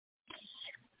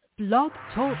Blog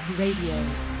Talk Radio.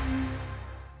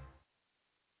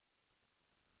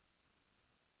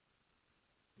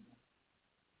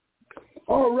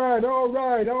 All right.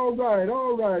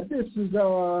 This is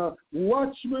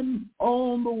Watchman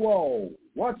on the Wall.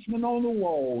 Watchman on the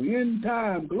Wall, End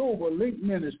Time Global Link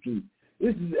Ministry.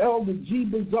 This is Elder G.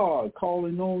 Bazaar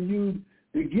calling on you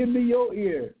to give me your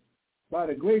ear. By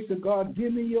the grace of God,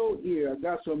 give me your ear. I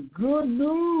got some good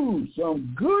news.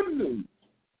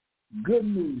 Good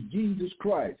news, Jesus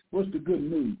Christ. What's the good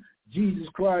news? Jesus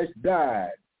Christ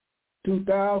died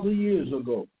 2,000 years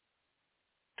ago.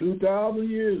 2,000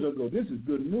 years ago. This is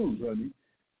good news, honey.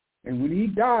 And when he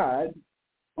died,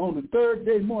 on the third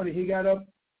day morning, he got up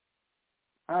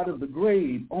out of the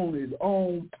grave on his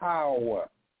own power.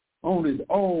 On his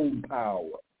own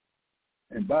power.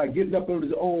 And by getting up on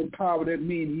his own power, that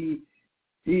means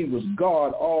he was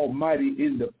God Almighty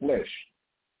in the flesh.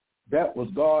 That was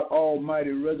God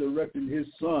Almighty resurrecting his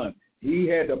son. He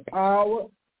had the power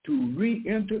to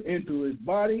re-enter into his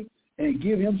body and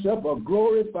give himself a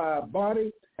glorified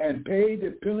body and pay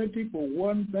the penalty for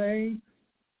one thing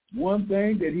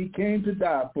that he came to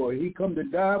die for. He come to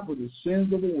die for the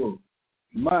sins of the world.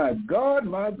 My God.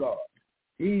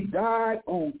 He died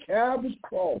on Calvary's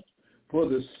cross for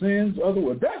the sins of the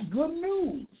world. That's good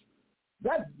news.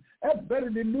 That's better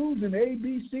than news in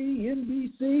ABC,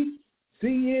 NBC,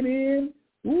 CNN,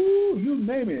 you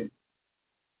name it.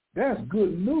 That's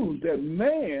good news that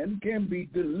man can be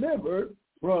delivered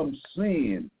from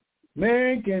sin.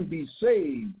 Man can be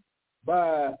saved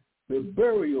by the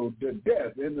burial, the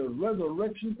death, and the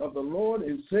resurrection of the Lord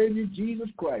and Savior Jesus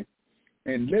Christ.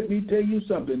 And let me tell you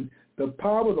something. The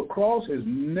power of the cross has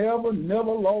never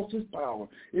lost its power.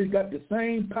 It's got the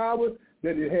same power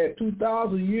that it had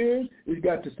 2,000 years. It's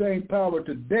got the same power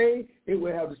today. It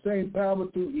will have the same power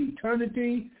through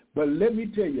eternity. But let me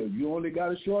tell you, you only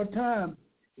got a short time,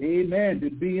 amen, to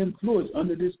be influenced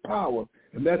under this power.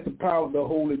 And that's the power of the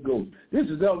Holy Ghost. This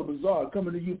is Elder Bazaar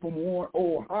coming to you from Warren,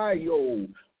 Ohio.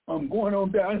 I'm going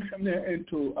on down there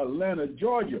into Atlanta,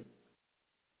 Georgia,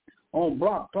 on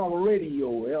Block Talk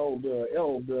Radio.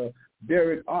 Elder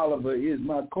Derrick Oliver is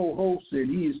my co-host, and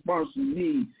he is sponsoring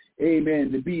me,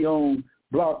 amen, to be on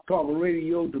Block Talk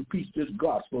Radio to preach this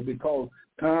gospel, because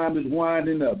time is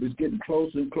winding up. It's getting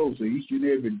closer and closer each and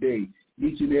every day,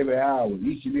 each and every hour,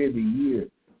 each and every year.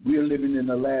 We are living in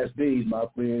the last days, my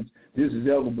friends. This is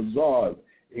Elder Bazaar.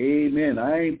 Amen.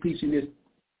 I ain't preaching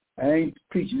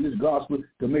this gospel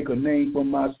to make a name for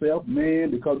myself,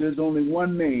 man, because there's only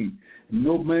one name.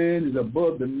 No man is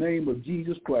above the name of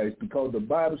Jesus Christ, because the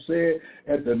Bible said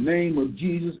at the name of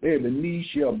Jesus, every knee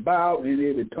shall bow and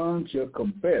every tongue shall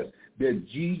confess that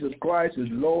Jesus Christ is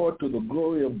Lord, to the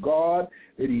glory of God,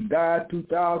 that he died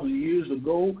 2,000 years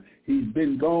ago. He's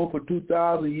been gone for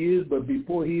 2,000 years, but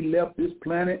before he left this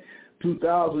planet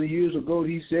 2,000 years ago,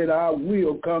 he said, I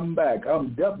will come back.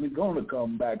 I'm definitely going to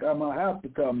come back. I'm going to have to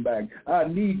come back. I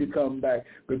need to come back,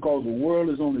 because the world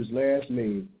is on its last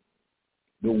leg.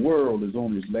 The world is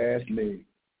on its last leg.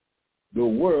 The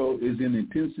world is in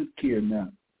intensive care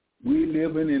now. We're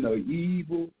living in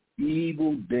an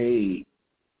evil day.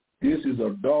 This is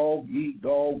a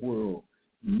dog-eat-dog world.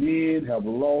 Men have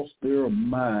lost their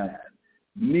mind.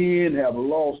 Men have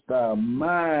lost their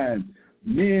mind.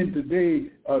 Men today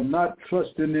are not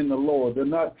trusting in the Lord. They're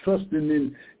not trusting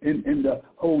in the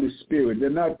Holy Spirit. They're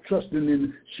not trusting in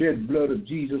the shed blood of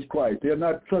Jesus Christ. They're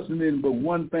not trusting in but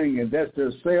one thing, and that's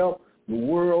their self, the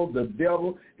world, the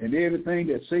devil, and everything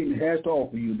that Satan has to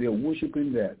offer you. They're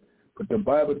worshiping that. But the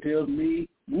Bible tells me,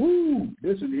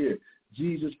 listen here,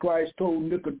 Jesus Christ told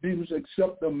Nicodemus,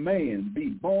 except a man be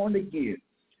born again,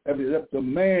 except a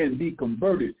man be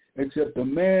converted, except a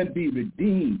man be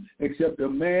redeemed, except a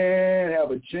man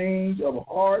have a change of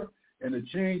heart and a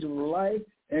change of life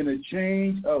and a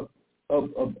change of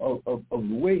the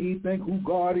way he thinks, who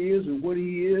God is and what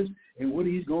he is and what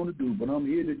he's going to do. But I'm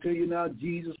here to tell you now,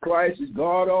 Jesus Christ is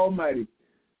God Almighty.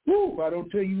 If I don't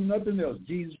tell you nothing else,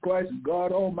 Jesus Christ is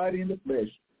God Almighty in the flesh.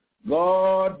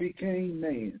 God became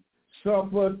man,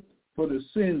 suffered for the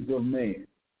sins of man,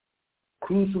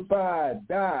 crucified,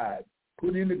 died,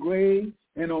 put in the grave,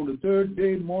 and on the third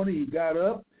day morning he got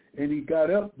up, and he got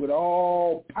up with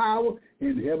all power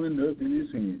in heaven and earth in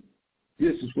his hand.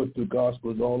 This is what the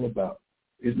gospel is all about.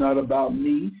 It's not about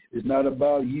me. It's not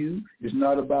about you. It's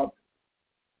not about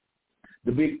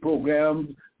the big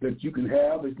programs that you can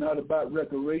have. It's not about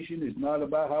recreation. It's not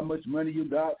about how much money you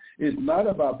got. It's not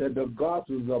about that. The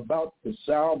gospel is about the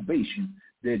salvation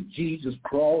that Jesus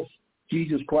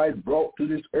Christ brought to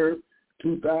this earth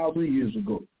 2,000 years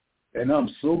ago. And I'm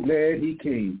so glad he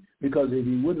came, because if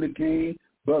he wouldn't have came,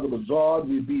 Brother Bazaar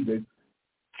would be the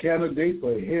candidate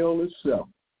for hell itself.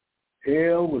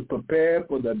 Hell was prepared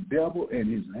for the devil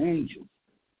and his angels.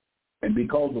 And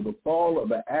because of the fall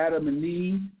of Adam and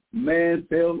Eve, man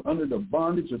fell under the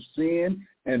bondage of sin,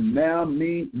 and now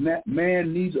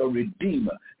man needs a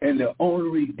redeemer. And the only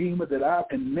redeemer that I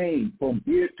can name from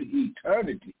here to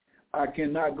eternity. I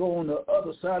cannot go on the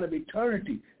other side of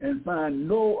eternity and find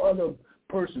no other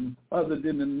person other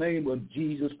than the name of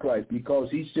Jesus Christ, because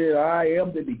he said, I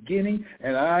am the beginning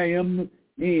and I am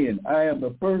the end. I am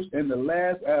the first and the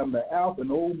last. I am the Alpha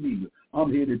and Omega.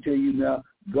 I'm here to tell you now,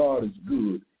 God is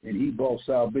good, and he brought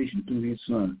salvation through his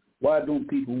son. Why don't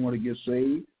people want to get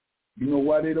saved? You know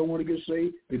why they don't want to get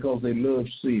saved? Because they love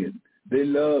sin. They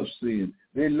love sin.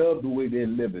 They love the way they're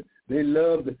living. They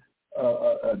love to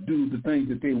do the things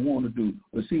that they want to do.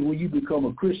 But see, when you become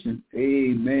a Christian,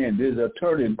 amen, there's a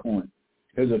turning point.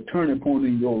 There's a turning point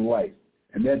in your life.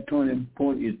 And that turning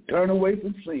point is turn away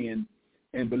from sin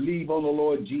and believe on the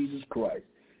Lord Jesus Christ.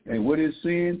 And what is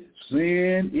sin?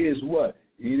 Sin is what?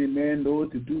 Any man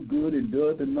knoweth to do good and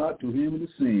doeth it not, to him it is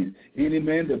sin. Any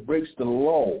man that breaks the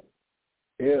law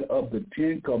of the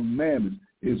 10 Commandments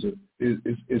is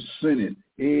sinning.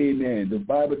 Amen. The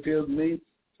Bible tells me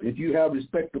if you have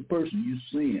respect to person, you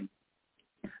sin.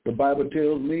 The Bible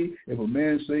tells me if a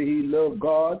man say he love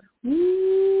God,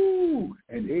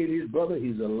 and hate his brother,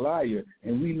 he's a liar.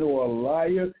 And we know a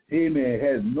liar, amen,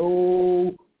 has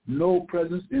no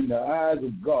presence in the eyes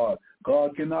of God.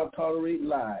 God cannot tolerate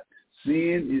lies.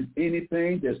 Sin is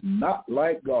anything that's not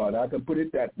like God. I can put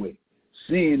it that way.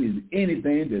 Sin is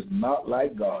anything that's not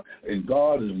like God. And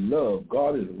God is love.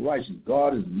 God is righteous.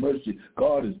 God is mercy.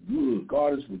 God is good.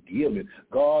 God is forgiving.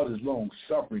 God is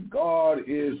long-suffering. God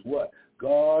is what?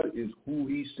 God is who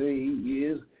he say he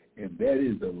is, and that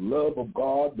is the love of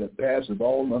God that passes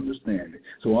all understanding.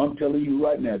 So I'm telling you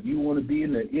right now, if you want to be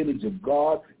in the image of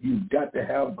God, you've got to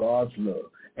have God's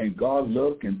love. And God's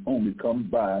love can only come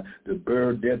by the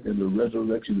burial, death, and the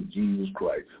resurrection of Jesus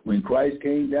Christ. When Christ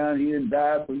came down here and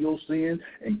died for your sins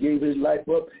and gave his life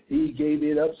up, he gave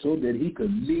it up so that he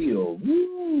could live.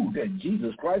 That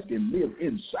Jesus Christ can live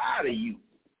inside of you.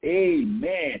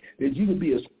 Amen. That you can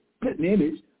be a spitting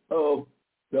image of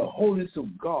the holiness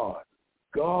of God.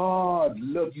 God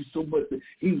loved you so much that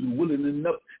he was willing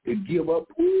enough to give up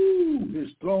his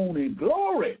throne in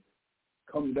glory.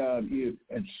 Come down here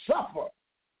and suffer.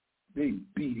 They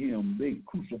beat him. They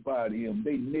crucified him.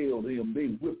 They nailed him. They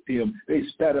whipped him. They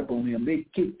spat up on him. They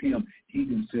kicked him. He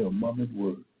didn't say a mumbling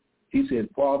word. He said,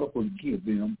 Father, forgive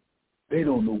them. They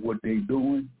don't know what they're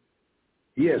doing.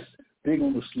 Yes, they're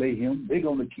going to slay him. They're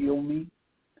going to kill me.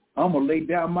 I'm going to lay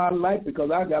down my life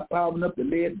because I got power enough to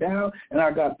lay it down, and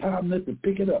I got power enough to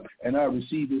pick it up, and I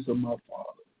receive this of my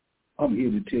Father. I'm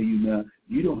here to tell you now,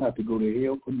 you don't have to go to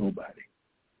hell for nobody.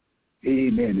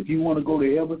 Amen. If you want to go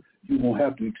to heaven, you're going to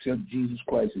have to accept Jesus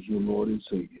Christ as your Lord and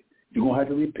Savior. You're going to have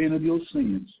to repent of your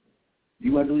sins.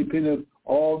 You have to repent of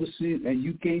all the sins, and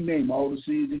you can't name all the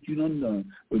sins that you done.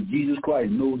 But Jesus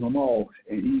Christ knows them all,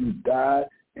 and he died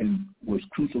and was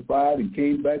crucified and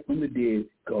came back from the dead.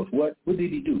 Because what? What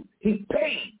did he do? He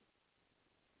paid.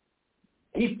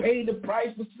 He paid the price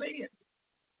for sin.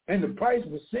 And the price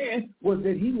for sin was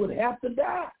that he would have to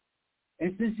die.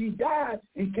 And since he died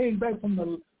and came back from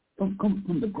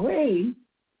the grave,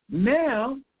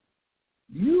 now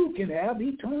you can have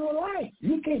eternal life.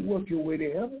 You can't work your way to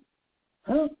heaven.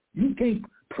 Huh? You can't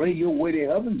pray your way to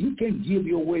heaven. You can't give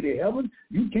your way to heaven.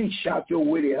 You can't shout your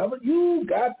way to heaven. You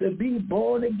got to be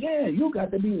born again. You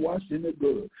got to be washed in the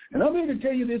blood. And I'm here to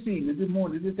tell you this evening, this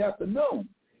morning, this afternoon,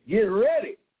 get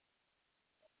ready.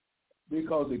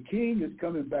 Because the king is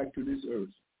coming back to this earth.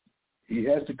 He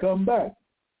has to come back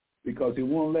because it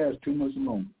won't last too much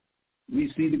longer.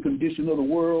 We see the condition of the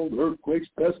world, earthquakes,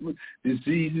 pestilence,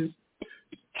 diseases,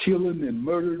 killing and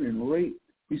murder and rape.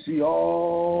 We see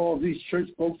all these church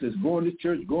folks that's going to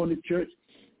church,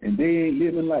 and they ain't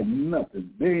living like nothing.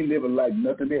 They ain't living like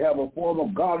nothing. They have a form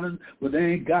of godliness, but they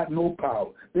ain't got no power.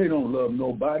 They don't love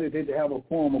nobody. They have a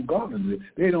form of godliness.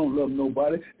 They don't love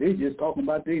nobody. They just talking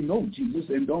about they know Jesus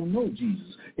and don't know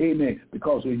Jesus. Amen.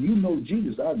 Because when you know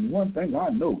Jesus, one thing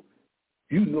I know,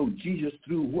 you know Jesus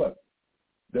through what?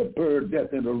 The birth,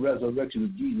 death, and the resurrection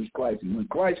of Jesus Christ. And when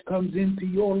Christ comes into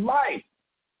your life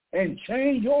and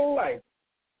change your life,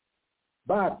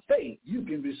 by faith, you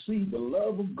can receive the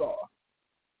love of God.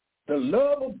 The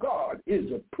love of God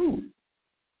is a proof.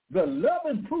 The love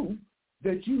and proof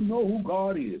that you know who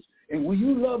God is. And when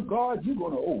you love God, you're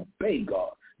going to obey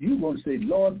God. you're going to say,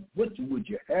 Lord, what would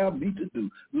you have me to do?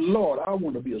 Lord, I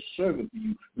want to be a servant for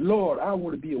you. Lord, I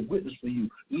want to be a witness for you.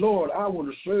 Lord, I want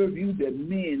to serve you that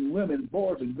men, women,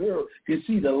 boys, and girls can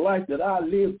see the life that I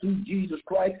live through Jesus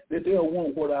Christ, that they'll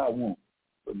want what I want.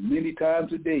 But many times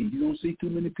today, you don't see too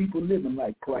many people living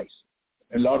like Christ.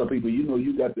 And a lot of people,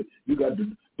 you got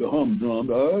the humdrum.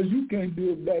 You can't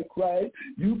do it like Christ.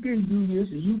 You can't do this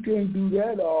and you can't do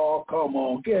that. Oh, come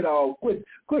on, get off. Quit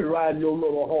riding your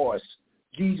little horse.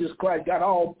 Jesus Christ got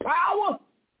all power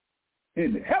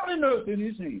in heaven and earth in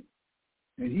his hand.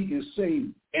 And he can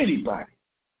save anybody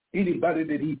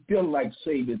that he feel like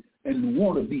saving and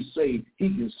want to be saved. He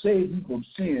can save you from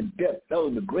sin, death, hell,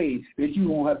 and the grave, that you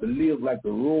won't have to live like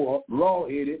the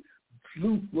raw-headed,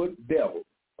 slew-foot devil.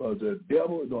 Because the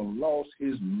devil done lost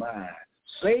his mind.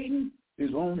 Satan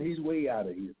is on his way out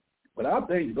of here. But I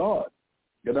thank God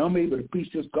that I'm able to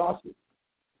preach this gospel.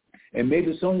 And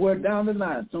maybe somewhere down the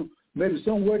line, maybe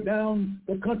somewhere down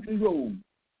the country road,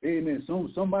 amen,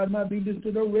 somebody might be listening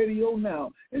to the radio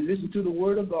now and listen to the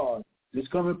word of God that's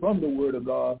coming from the word of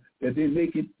God, that they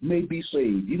may be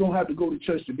saved. You don't have to go to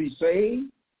church to be saved.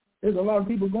 There's a lot of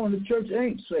people going to church that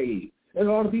ain't saved. There's a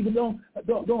lot of people don't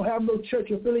have no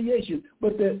church affiliation,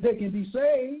 but they can be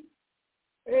saved.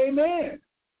 Amen.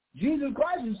 Jesus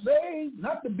Christ is saved,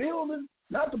 not the building,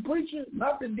 not the preacher,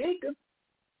 not the deacon.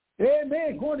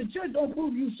 Amen. Going to church don't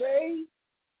prove you saved.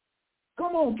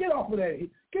 Come on, get off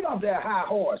that high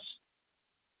horse.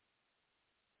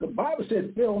 The Bible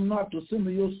said, fail not to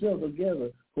assemble yourselves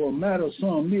together for a matter of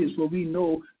some minutes, for we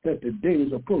know that the day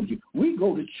is approaching. We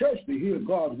go to church to hear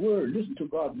God's word, listen to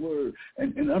God's word,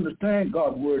 and understand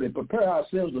God's word, and prepare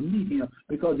ourselves to meet him.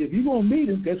 Because if you're going to meet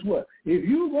him, guess what? If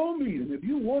you're going to meet him, if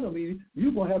you want to meet him,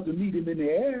 you're going to have to meet him in the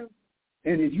air.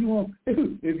 And if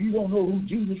you don't know who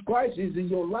Jesus Christ is in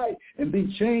your life and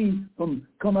be changed from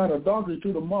come out of darkness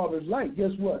to the marvelous light,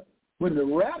 guess what? When the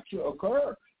rapture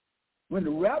occurs,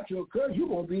 you're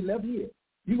going to be left here.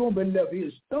 You're going to be left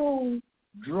here stone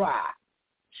dry.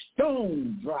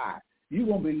 You're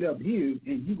going to be left here,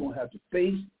 and you're going to have to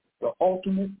face the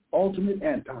ultimate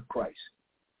Antichrist.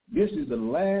 This is the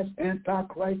last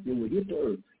Antichrist that will hit the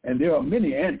earth. And there are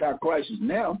many Antichrists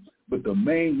now, but the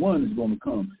main one is going to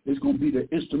come. It's going to be the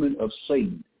instrument of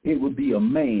Satan. It would be a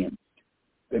man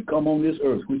that come on this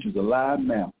earth, which is alive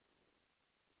now.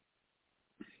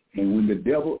 And when the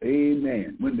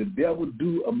devil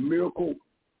do a miracle,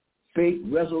 fake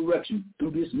resurrection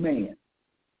through this man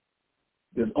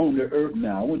that's on the earth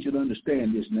now, I want you to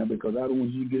understand this now, because I don't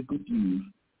want you to get confused.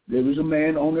 There is a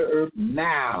man on the earth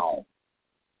now,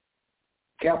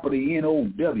 capital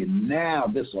N-O-W, now,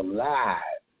 that's alive.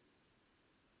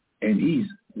 And he's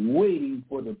waiting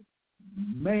for the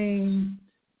main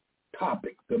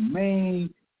topic, the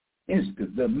main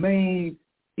instance, the main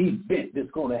event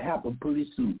that's going to happen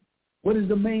pretty soon. What is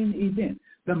the main event?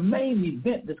 The main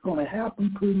event that's going to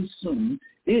happen pretty soon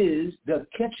is the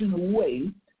catching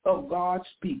away of God's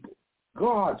people.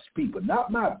 God's people,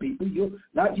 not my people,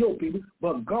 not your people,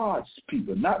 but God's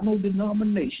people, not no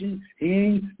denomination. He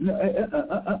ain't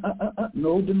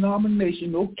no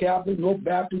denomination, no Catholic, no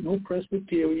Baptist, no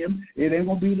Presbyterian. It ain't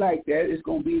going to be like that. It's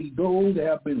going to be those that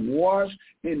have been washed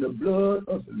in the blood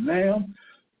of the Lamb,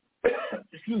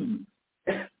 excuse me,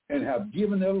 and have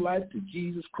given their life to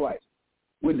Jesus Christ.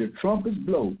 When the trumpets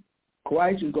blow,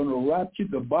 Christ is going to rapture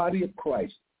the body of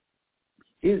Christ,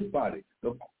 his body,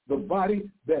 the body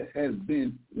that has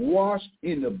been washed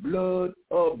in the blood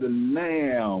of the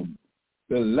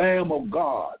Lamb of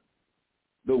God,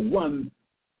 the one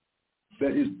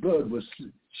that his blood was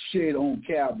shed on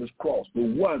Calvary's cross, the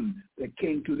one that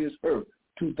came to this earth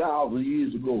 2,000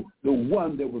 years ago, the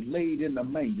one that was laid in the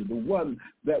manger, the one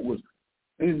that was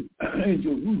in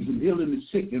Jerusalem, healing the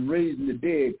sick and raising the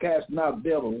dead, casting out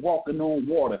devils, walking on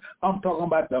water. I'm talking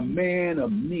about the man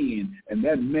of men, and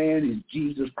that man is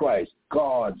Jesus Christ,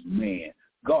 God's man,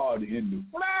 God in the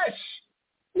flesh.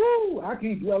 Woo! I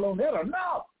can't dwell on that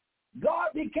enough. God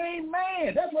became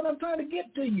man. That's what I'm trying to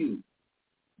get to you.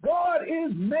 God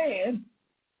is man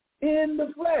in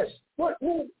the flesh. What's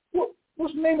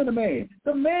the name of the man?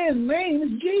 The man's name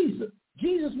is Jesus.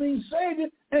 Jesus means Savior,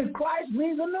 and Christ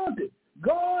means anointed.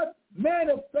 God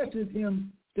manifested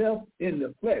himself in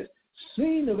the flesh,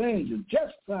 seen of angels,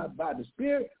 justified by the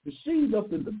Spirit, received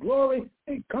up into glory,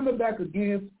 and coming back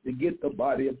again to get the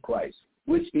body of Christ,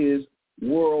 which is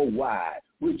worldwide,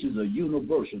 which is a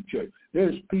universal church.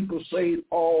 There's people saved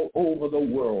all over the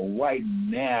world right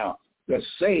now. They're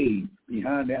saved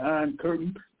behind the iron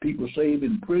curtain, people saved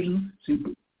in prison,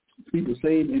 people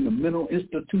saved in the mental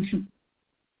institution,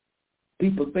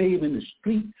 people saved in the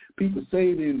street, people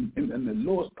saved in the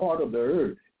lowest part of the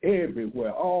earth.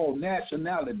 everywhere, all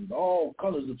nationalities, all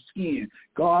colors of skin.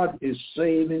 God is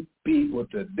saving people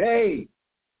today.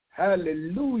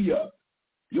 Hallelujah.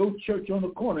 Your church on the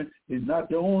corner is not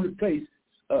the only place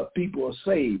people are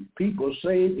saved. People are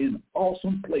saved in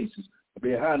awesome places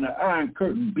behind the Iron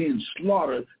Curtain being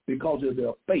slaughtered because of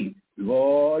their faith.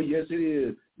 Oh, yes, it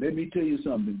is. Let me tell you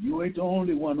something. You ain't the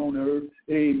only one on earth,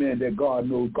 amen, that God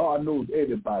knows. God knows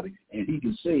everybody, and he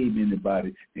can save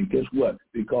anybody. And guess what?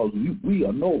 Because we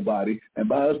are nobody, and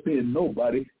by us being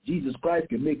nobody, Jesus Christ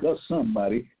can make us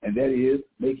somebody, and that is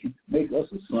make us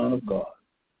a son of God.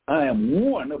 I am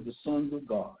one of the sons of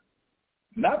God.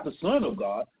 Not the son of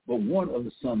God, but one of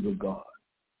the sons of God.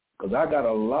 Because I got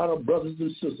a lot of brothers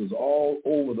and sisters all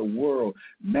over the world,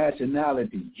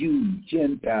 nationalities, Jews,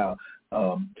 Gentiles,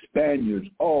 Spaniards,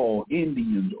 all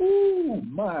Indians. Oh,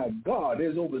 my God,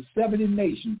 there's over 70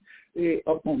 nations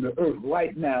up on the earth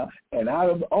right now. And out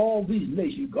of all these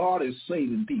nations, God is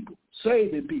saving people.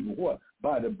 Saving people, what?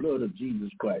 By the blood of Jesus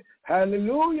Christ.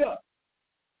 Hallelujah.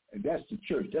 And that's the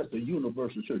church. That's the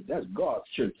universal church. That's God's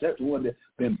church. That's the one that's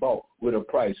been bought with a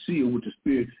price, sealed with the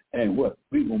Spirit, and what?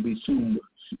 We're going to be soon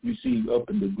received up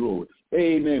in the glory.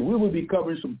 Amen. We will be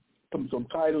covering some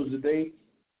titles today.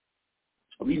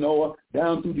 We know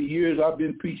down through the years, I've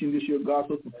been preaching this year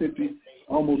gospel for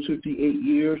almost 58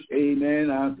 years.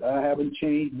 Amen. I haven't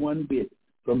changed one bit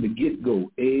from the get-go.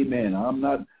 Amen. I'm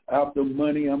not after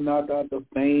money. I'm not after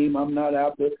fame. I'm not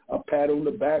after a pat on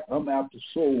the back. I'm after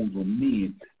souls of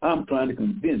men. I'm trying to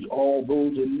convince all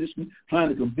those that listen, trying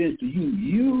to convince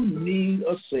you need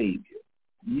a Savior.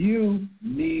 You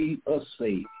need a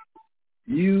Savior.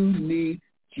 You need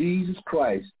Jesus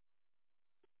Christ,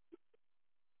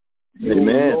 your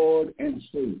Lord and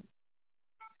Savior.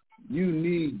 You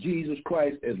need Jesus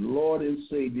Christ as Lord and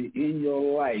Savior in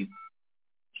your life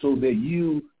so that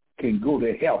you can go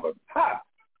to heaven. Ha!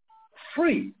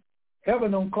 Free.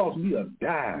 Heaven don't cost me a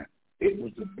dime. It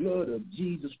was the blood of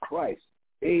Jesus Christ,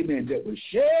 amen, that was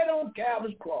shed on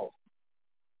Calvary's cross.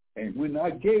 And when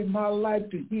I gave my life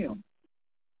to him,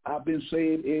 I've been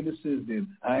saved ever since then.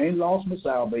 I ain't lost my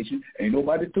salvation. Ain't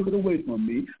nobody took it away from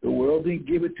me. The world didn't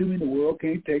give it to me. The world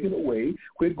can't take it away.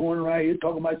 Quit going around here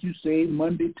talking about you saved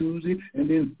Monday, Tuesday, and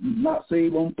then not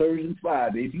saved on Thursday and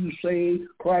Friday. If you saved,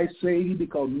 Christ saved you,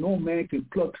 because no man can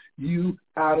pluck you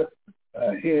out of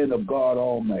hand of God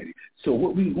Almighty. So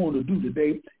what we're going to do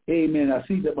today, amen, I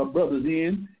see that my brother's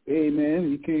in, amen,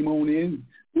 he came on in.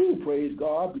 Woo, praise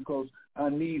God, because I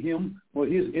need him for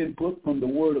his input from the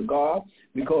Word of God,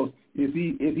 because if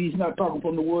he's not talking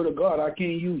from the Word of God, I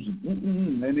can't use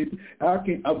him. And if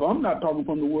I'm not talking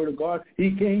from the Word of God,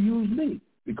 he can't use me,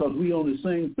 because we on the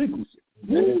same frequency.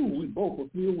 Woo, we both are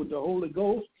filled with the Holy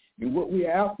Ghost, and what we're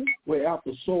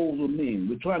after souls of men.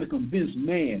 We're trying to convince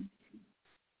man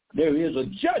there is a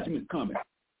judgment coming,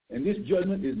 and this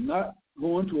judgment is not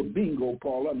going to a bingo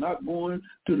parlor, not going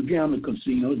to the gambling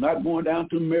casino, not going down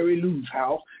to Mary Lou's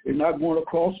house, it's not going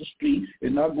across the street,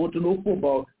 it's not going to no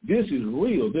football. This is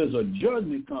real. There's a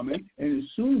judgment coming, and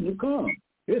it's soon to come.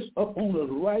 It's up on us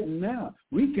right now.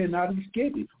 We cannot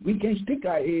escape it. We can't stick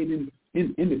our head in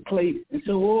the clay and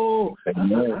say, "Oh,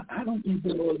 I don't think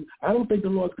the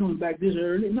Lord's coming back this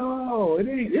early." No, it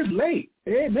ain't. It's late.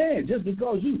 Amen. Just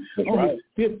because you only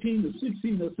 15 or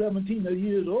 16 or 17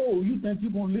 years old, you think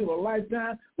you're going to live a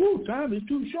lifetime? Ooh, time is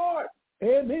too short.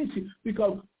 Amen.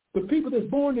 Because the people that's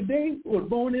born today were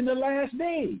born in the last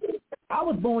day. I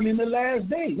was born in the last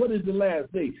day. What is the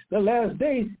last day? The last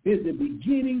day is the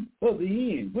beginning of the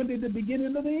end. When did the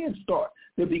beginning of the end start?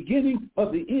 The beginning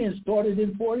of the end started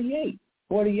in 48.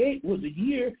 48 was the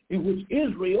year in which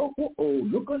Israel,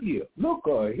 look here,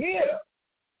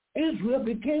 Israel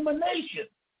became a nation.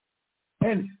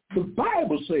 And the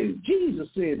Bible says, Jesus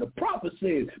said, the prophet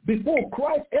says, before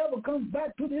Christ ever comes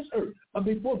back to this earth, or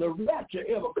before the rapture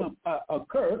ever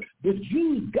occur, the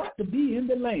Jews got to be in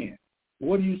the land.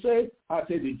 What do you say? I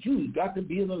say the Jews got to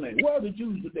be in the land. Where are the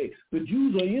Jews today? The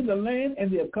Jews are in the land,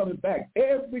 and they're coming back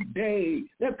every day.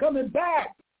 They're coming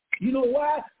back. You know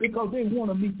why? Because they want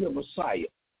to meet their Messiah.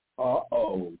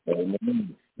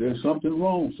 There's something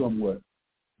wrong somewhere.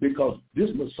 Because this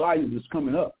Messiah that's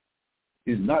coming up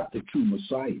is not the true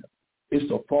Messiah.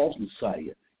 It's a false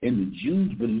Messiah. And the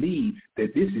Jews believe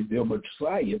that this is their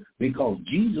Messiah because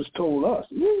Jesus told us,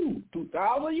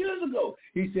 2,000 years ago,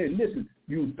 he said, listen,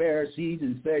 you Pharisees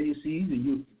and Sadducees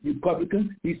and you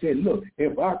publicans, he said, look,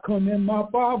 if I come in my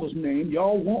Father's name,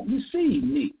 y'all won't receive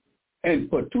me. And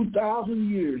for 2,000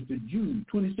 years, the Jews,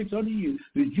 2,600 years,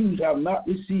 the Jews have not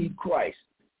received Christ.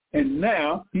 And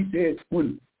now, he said,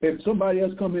 if somebody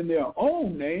else come in their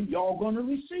own name, y'all going to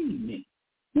receive me.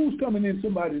 Who's coming in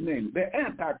somebody's name? The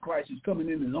Antichrist is coming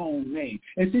in his own name.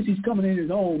 And since he's coming in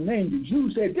his own name, the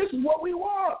Jews said, this is what we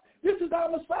want. This is our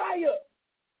Messiah.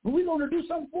 But we're going to do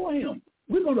something for him.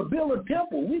 We're going to build a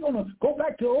temple. We're going to go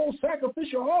back to old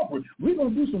sacrificial offering. We're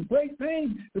going to do some great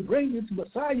things to bring this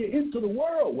Messiah into the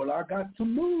world. Well, I got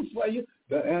some news for you.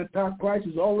 The Antichrist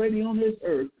is already on this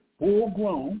earth, full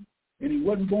grown, and he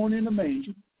wasn't born in a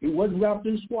manger. He wasn't wrapped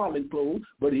in swaddling clothes,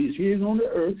 but he's here on the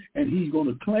earth, and he's going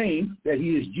to claim that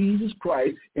he is Jesus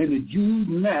Christ, and the Jews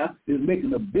now is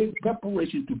making a big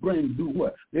preparation to do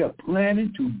what? They are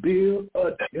planning to build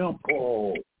a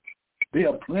temple. They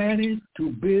are planning to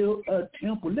build a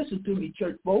temple. Listen to me,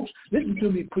 church folks. Listen to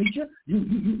me, preacher.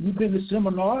 You've been to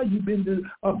seminar. You've been to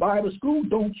a Bible school.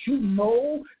 Don't you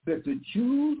know that the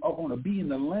Jews are going to be in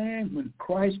the land when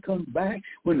Christ comes back,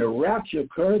 when the rapture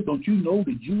occurs? Don't you know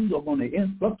the Jews are going to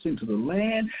influx into the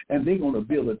land, and they're going to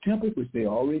build a temple, which they're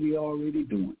already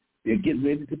doing. They're getting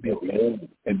ready to build it.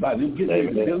 And by them getting ready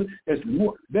to build it,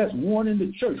 that's warning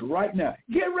the church right now.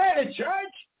 Get ready, church.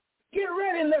 Get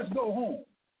ready and let's go home.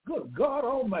 Good God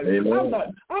Almighty.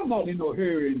 I'm not in no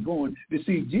hurry in going to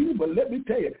see Jesus, but let me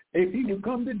tell you, if he would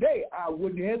come today, I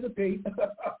wouldn't hesitate.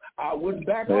 I wouldn't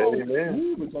back off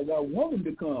because I want him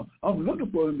to come. I'm looking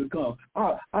for him to come.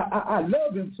 I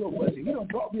love him so much. He done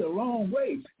brought me a long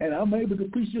way, and I'm able to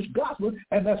preach this gospel,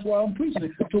 and that's why I'm preaching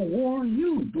it, to warn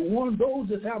you, to warn those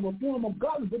that have a form of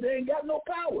godliness, but they ain't got no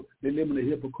power. They live in a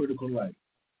hypocritical life.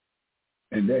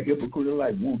 And that hypocritical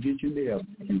life won't get you there.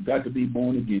 You've got to be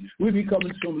born again. We'll be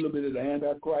coming to a little bit of the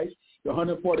Antichrist, the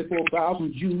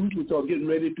 144,000 Jews, which are getting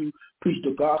ready to preach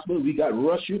the gospel. We got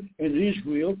Russia and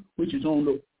Israel, which is on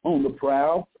the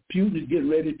prowl. Putin is getting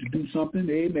ready to do something.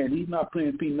 Amen. He's not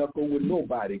playing pinochle with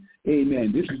nobody.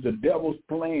 Amen. This is the devil's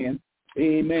plan.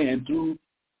 Amen. Through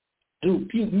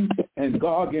Putin and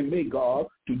Gog and Magog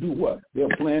to do what?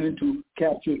 They're planning to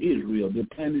capture Israel. They're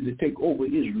planning to take over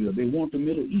Israel. They want the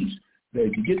Middle East. That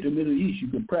if you get to the Middle East, you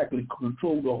can practically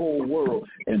control the whole world,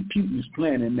 and Putin's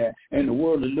planning that, and the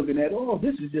world is looking at,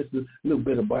 this is just a little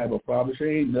bit of Bible prophecy.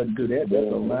 Ain't nothing to that.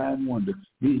 That's a lying wonder.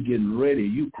 He's getting ready.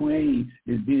 Ukraine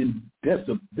is being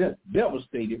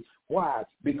devastated. Why?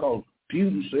 Because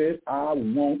Putin says, I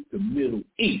want the Middle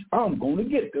East. I'm going to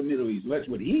get the Middle East. That's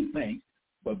what he thinks,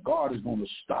 but God is going to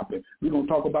stop it. We're going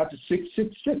to talk about the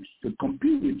 666, the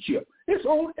computer chip. It's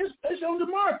on the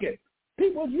market.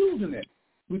 People are using it.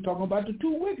 We're talking about the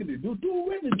two wickedness. The two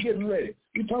witnesses getting ready.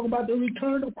 We're talking about the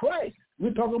return of Christ.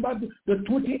 We're talking about the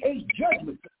 28th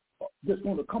judgment that's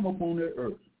going to come up on the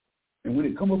earth. And when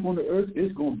it come up on the earth,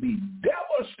 it's going to be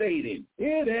devastating.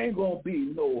 It ain't going to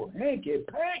be no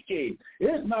hanky-panky.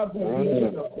 It's not going to be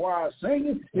just a choir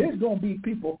singing. It's going to be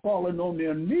people falling on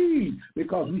their knees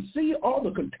because we see all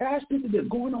the catastrophe that's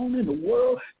going on in the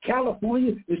world.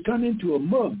 California is turning into a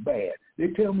mud bath. They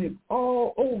tell me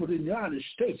all over the United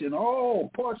States and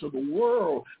all parts of the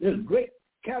world, there's great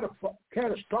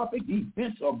catastrophic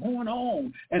events are going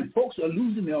on, and folks are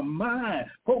losing their mind.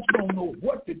 Folks don't know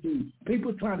what to do.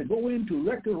 People trying to go into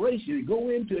recreation, go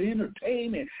into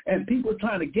entertainment, and people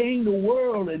trying to gain the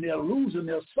world, and they're losing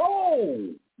their soul.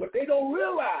 But they don't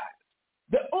realize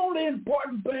the only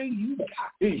important thing you got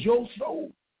is your soul.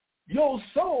 Your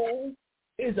soul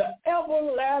is an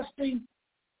everlasting,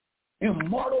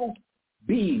 immortal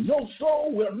being. Your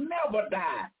soul will never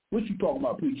die. What you talking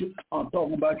about, preacher? I'm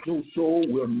talking about your soul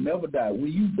will never die.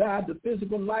 When you die the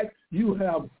physical life, you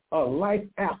have a life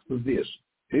after this.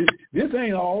 This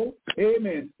ain't all.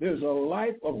 Amen. There's a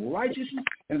life of righteousness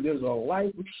and there's a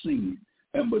life of sin.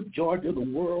 And majority of the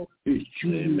world is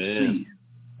choosing sin.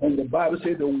 And the Bible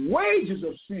says the wages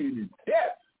of sin is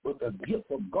death, but the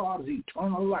gift of God is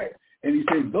eternal life. And he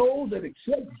says those that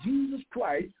accept Jesus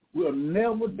Christ will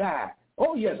never die.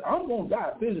 Oh, yes, I'm going to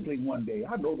die physically one day.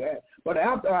 I know that. But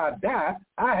after I die,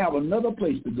 I have another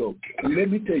place to go. And let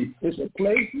me tell you, it's a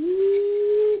place,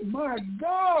 my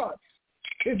God.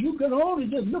 If you can only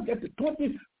just look at the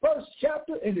 21st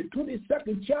chapter and the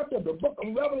 22nd chapter of the book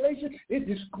of Revelation, it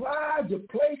describes the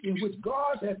place in which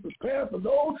God has prepared for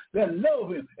those that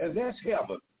love him, and that's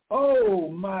heaven. Oh,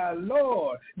 my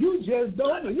Lord. You just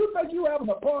don't know. You think you having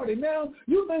a party now?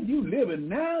 You think you living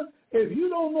now? If you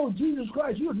don't know Jesus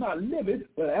Christ, you're not living,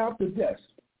 but after death,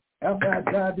 after I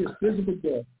die this physical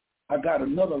death, I got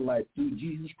another life through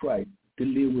Jesus Christ to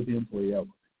live with him forever.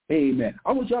 Amen.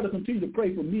 I want y'all to continue to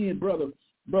pray for me and Brother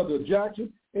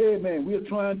Jackson. Amen. We're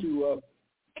trying to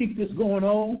keep this going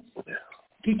on,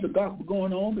 keep the gospel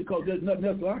going on, because there's nothing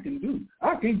else I can do.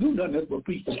 I can't do nothing else but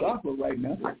preach the gospel right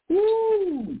now.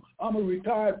 Woo! I'm a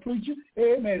retired preacher.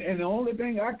 Amen. And the only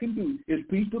thing I can do is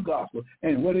preach the gospel.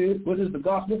 And what is the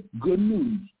gospel? Good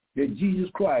news that Jesus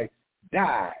Christ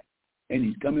died and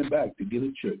he's coming back to get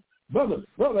a church. Brother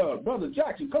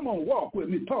Jackson, come on, walk with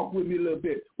me, talk with me a little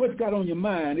bit. What's got on your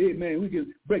mind? Amen. We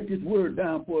can break this word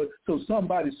down for it so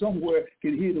somebody somewhere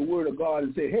can hear the word of God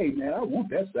and say, hey, man, I want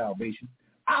that salvation.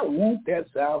 I want that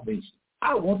salvation.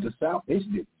 I want the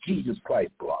salvation that Jesus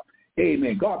Christ brought.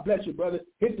 Amen. God bless you, brother.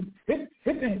 Hit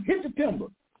the timber.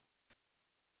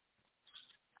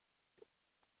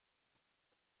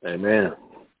 Amen.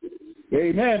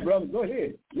 Amen, brother. Go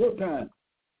ahead. Your time.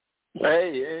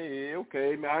 Hey,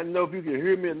 okay. Man, I don't know if you can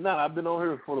hear me or not. I've been on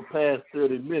here for the past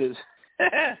 30 minutes.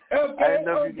 Okay,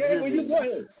 well, you go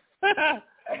ahead.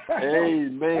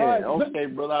 Amen. Right. Okay,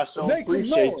 brother, I so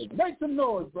appreciate you. Make some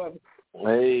noise, brother.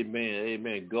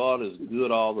 Amen. God is good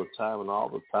all the time and all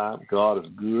the time. God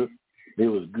is good. It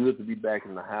was good to be back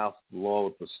in the house of the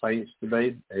Lord with the saints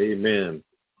today. Amen.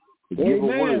 To give a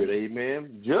word,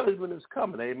 amen. Judgment is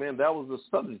coming, amen. That was the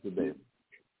subject today.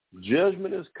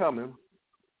 Judgment is coming.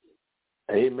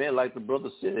 Amen, like the brother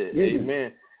said,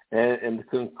 amen. And the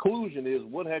conclusion is,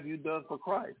 what have you done for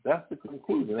Christ? That's the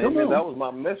conclusion, amen. That was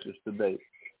my message today.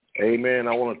 Amen.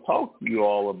 I want to talk to you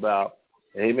all about,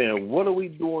 amen, what are we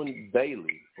doing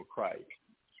daily for Christ?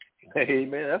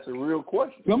 Amen, that's a real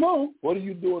question. Come on. What are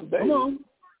you doing daily? Come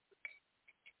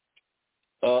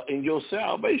on. In your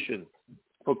salvation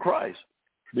for Christ?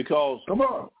 Because, come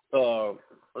on.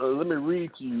 Let me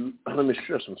read to you, let me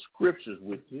share some scriptures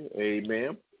with you,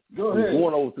 amen. Go ahead. I'm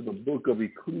going over to the book of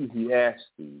Ecclesiastes.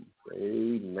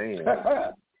 Amen.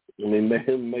 And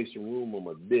then make some room on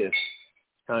my desk.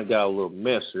 Kind of got a little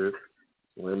mess here.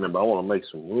 Remember, I want to make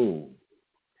some room.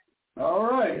 All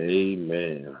right.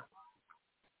 Amen.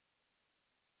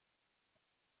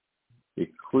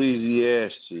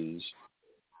 Ecclesiastes.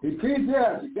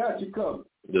 Got you covered.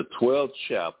 The 12th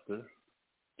chapter.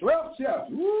 12th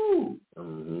chapter. Woo. I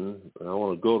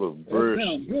want to go to verse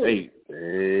 8.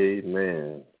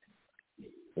 Amen.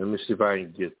 Let me see if I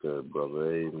can get there,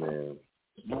 brother. Amen.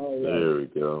 All right. There we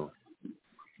go.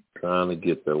 Trying to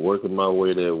get there. Working my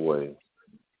way that way.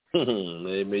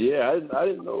 Amen. Yeah, I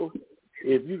didn't know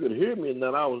if you could hear me and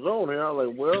that I was on here. I was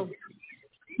like, well,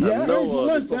 yeah, I know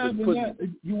one time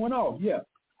you went off. Yeah.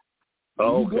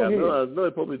 Oh, okay. I know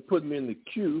they're probably putting me in the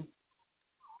queue.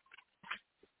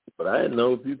 But I didn't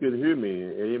know if you could hear me.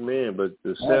 Amen. But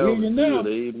the sound is good.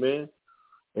 Amen.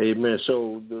 Amen.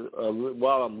 So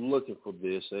while I'm looking for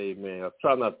this, amen, I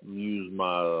try not to use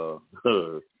my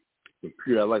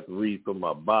computer. I like to read from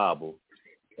my Bible.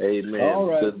 Amen. All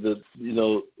right.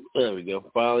 There we go.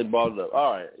 Finally brought it up.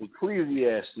 All right.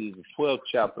 Ecclesiastes, the 12th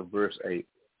chapter, verse 8.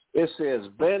 It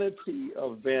says, vanity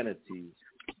of vanities,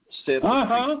 said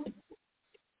the preacher.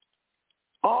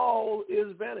 All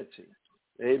is vanity.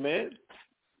 Amen.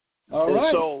 All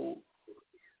right. So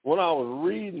when I was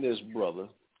reading this, brother,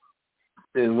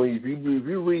 and if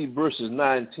you read verses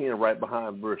 9 and 10 right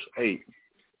behind verse 8,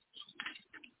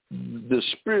 the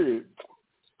Spirit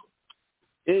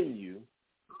in you,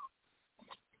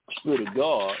 Spirit of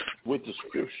God, with the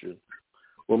Scripture,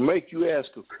 will make you ask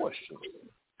a question.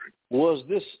 Was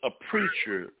this a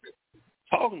preacher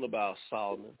talking about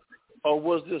Solomon, or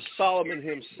was this Solomon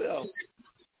himself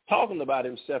talking about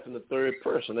himself in the third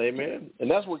person? Amen. And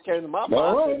that's what came to my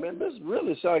mind. Right. Amen. This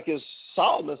really sounds like it's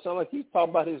Solomon. Sounds like he's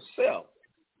talking about himself.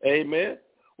 Amen.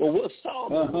 Well, what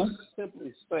Solomon was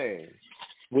simply saying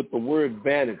with the word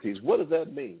vanities, what does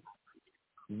that mean?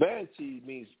 Vanity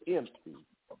means empty,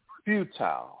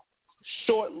 futile,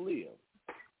 short-lived.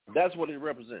 That's what it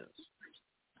represents.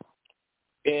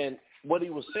 And what he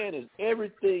was saying is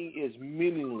everything is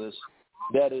meaningless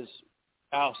that is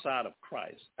outside of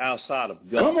Christ, outside of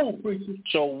God. Come on, preacher.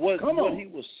 So what he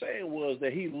was saying was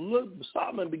that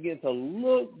Solomon began to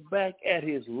look back at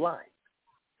his life.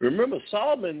 Remember,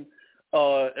 Solomon,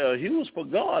 he was for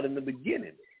God in the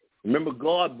beginning. Remember,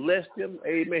 God blessed him.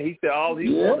 Amen. He said all he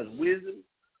wanted is wisdom.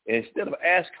 And instead of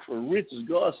asking for riches,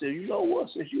 God said, you know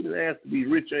what? Since you didn't ask to be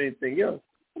rich or anything else,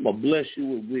 I'm going to bless you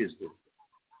with wisdom.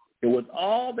 And with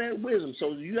all that wisdom,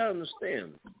 so you got to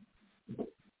understand,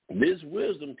 this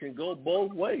wisdom can go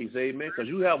both ways, amen, because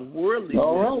you have worldly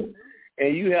wisdom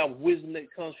and you have wisdom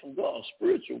that comes from God,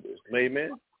 spiritual wisdom,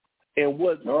 amen. And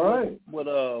what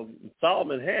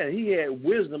Solomon had, he had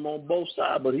wisdom on both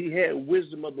sides, but he had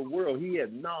wisdom of the world. He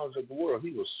had knowledge of the world.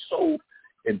 He was so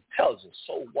intelligent,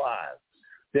 so wise,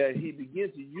 that he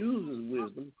began to use his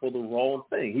wisdom for the wrong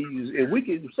thing.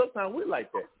 Sometimes we're like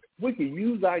that. We can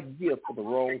use our gift for the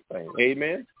wrong thing.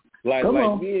 Amen. Like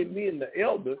me and the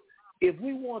elder, if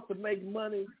we want to make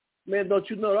money, man, don't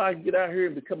you know I can get out here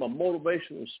and become a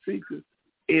motivational speaker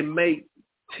and make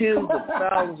tens of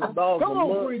thousands of dollars a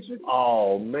month? Preacher.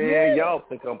 Oh man, y'all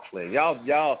think I'm playing.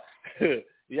 Y'all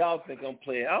y'all think I'm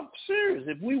playing. I'm serious.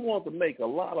 If we want to make a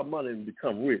lot of money and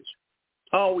become rich,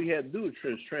 all we had to do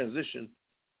is transition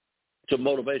to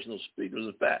motivational speakers.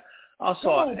 In fact, I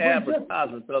saw an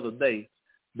advertisement the other day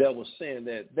that was saying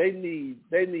that they need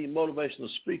motivational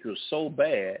speakers so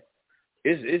bad,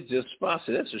 it's just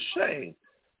sponsored. That's a shame.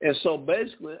 And so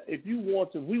basically, if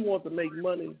we want to make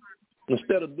money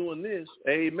instead of doing this,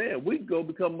 amen, we can go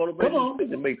become motivational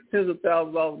speakers and make tens of thousands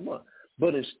of dollars a month.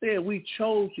 But instead, we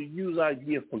chose to use our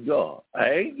gift for God.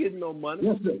 I ain't getting no money.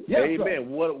 Yes, sir. Yes, amen.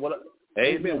 Sir.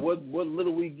 Amen. What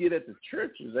little we get at the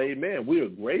churches, amen, we are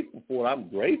grateful for it. I'm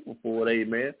grateful for it,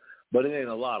 amen. But it ain't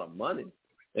a lot of money.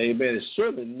 Amen. It's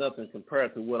certainly nothing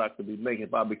compared to what I could be making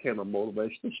if I became a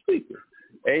motivational speaker.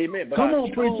 Amen. But I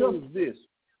chose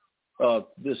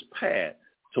this path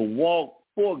to walk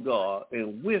for God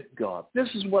and with God. This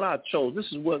is what I chose. This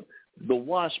is what the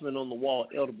watchman on the wall,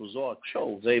 Elder Bazaar,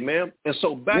 chose. Amen. And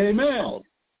so back to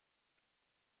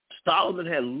Solomon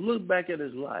had looked back at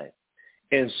his life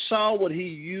and saw what he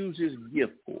used his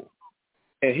gift for.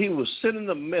 And he was sending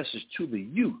a message to the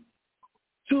youth.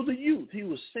 To the youth. He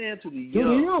was saying to the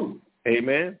young.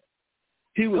 Amen.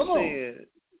 He was saying,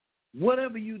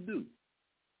 whatever you do,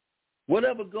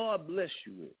 whatever God bless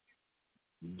you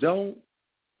with, don't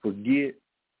forget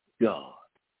God.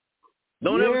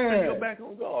 Don't ever turn your back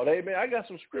on God. Amen. I got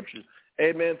some scriptures,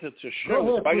 amen, to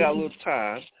show. If I got a little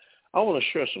time, I want to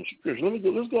share some scriptures.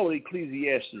 Let's go to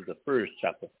Ecclesiastes, the first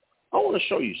chapter. I want to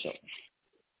show you something.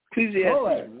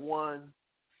 Ecclesiastes 1.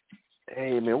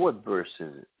 Amen. What verse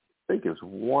is it? I think it's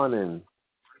 1 and,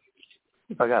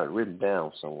 if I got it written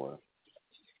down somewhere.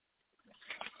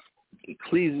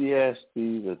 Ecclesiastes,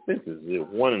 I think it's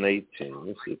 1 and 18.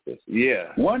 Let's see if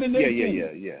that's, 1 and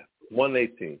 18. Yeah. 1 and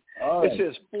 18. It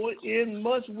says, for in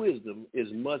much wisdom is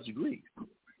much grief.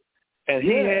 And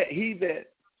he that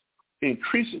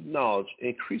increaseth knowledge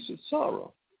increaseth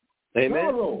sorrow. Amen.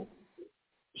 Sorrow.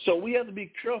 So we have to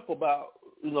be careful about,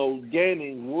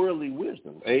 gaining worldly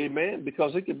wisdom. Amen.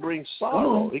 Because it can bring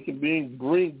sorrow. It can bring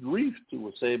grief to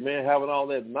us. Amen. Having all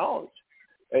that knowledge.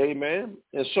 Amen.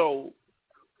 And so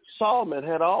Solomon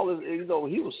had all this,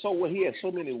 he had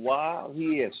so many wives.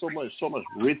 He had so much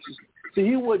riches. See,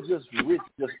 he wasn't just rich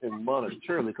just in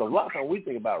monetarily, because a lot of times we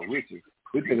think about riches,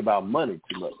 we think about money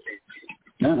too much.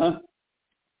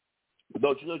 But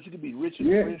don't you know you can be rich in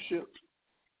friendship?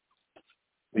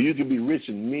 You can be rich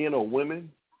in men or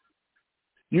women.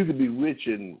 You can be rich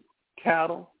in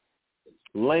cattle,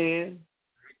 land.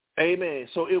 Amen.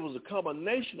 So it was a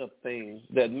combination of things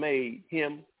that made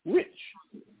him rich.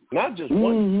 Not just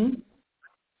one,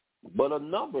 but a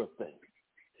number of things.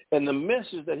 And the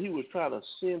message that he was trying to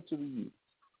send to the youth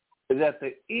is at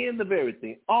the end of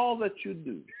everything, all that you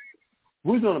do,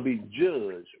 we're going to be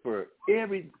judged for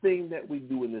everything that we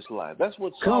do in this life. That's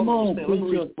what Solomon said.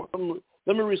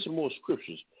 Let me read some more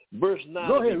scriptures. Verse 9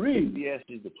 of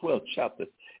Ecclesiastes, the 12th chapter.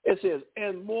 It says,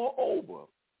 and moreover,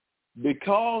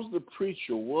 because the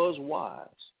preacher was wise,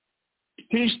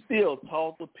 he still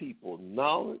taught the people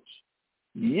knowledge.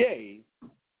 Yea,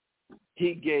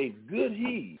 he gave good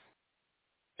heed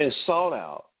and sought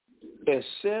out and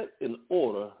set in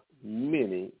order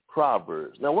many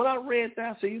proverbs. Now, when I read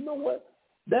that, I said, you know what?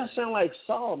 That sounds like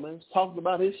Solomon's talking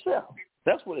about himself.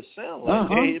 That's what it sounds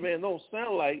like. Amen. Don't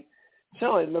sound like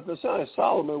nothing. It sounds like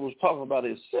Solomon was talking about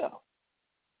himself.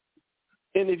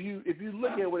 And if you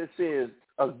look at what it says,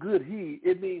 a good heed,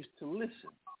 it means to listen.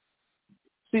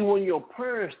 See, when your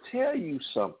parents tell you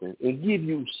something and give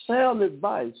you sound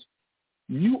advice,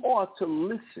 you ought to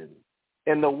listen.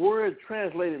 And the word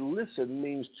translated listen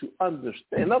means to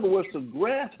understand. In other words, to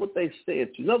grasp what they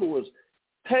said to you. In other words,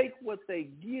 take what they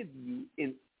give you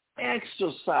and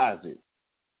exercise it.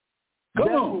 That's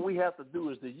what we have to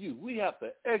do as the youth. We have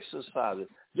to exercise it.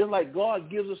 Just like God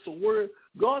gives us the word,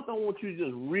 God don't want you to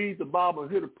just read the Bible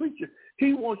and hear the preacher.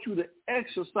 He wants you to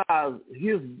exercise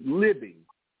his living,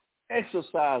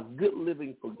 exercise good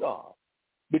living for God.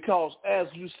 Because as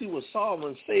you see what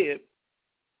Solomon said,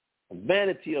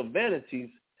 vanity of vanities,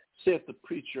 said the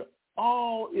preacher,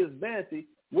 all is vanity.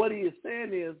 What he is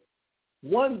saying is,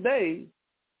 one day,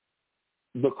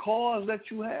 the cars that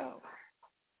you have,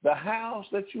 the house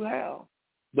that you have,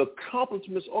 the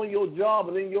accomplishments on your job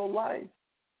and in your life,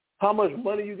 how much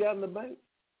money you got in the bank,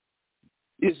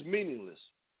 is meaningless.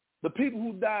 The people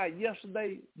who died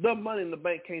yesterday, their money in the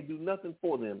bank can't do nothing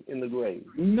for them in the grave.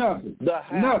 Nothing. The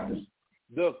house,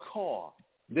 the car,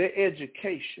 their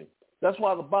education. That's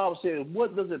why the Bible says,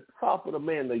 what does it profit a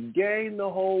man to gain the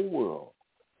whole world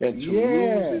and to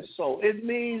lose his soul? It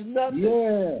means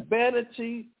nothing.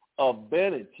 Vanity of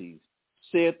vanities,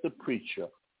 said the preacher.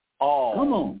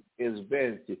 All is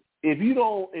vanity. If you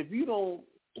don't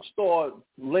start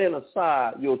laying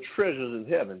aside your treasures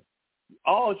in heaven,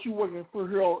 all that you working for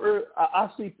here on earth, I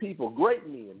see people, great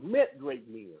men, met great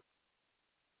men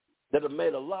that have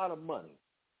made a lot of money.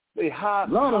 They high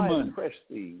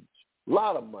prestige, a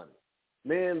lot of money.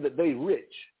 Man, that they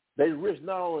rich. They rich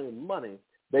not only in money,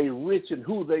 they rich in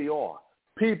who they are.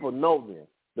 People know them.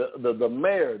 The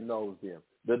mayor knows them.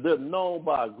 They're known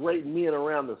by great men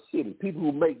around the city, people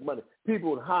who make money,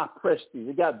 people with high prestige.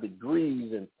 They got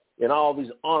degrees and all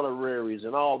these honoraries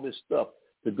and all this stuff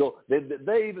to go.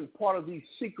 They even part of these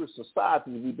secret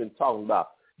societies we've been talking about.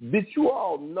 Did you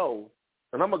all know,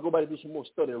 and I'm going to go back and do some more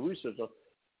study and research on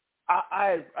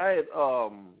I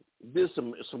did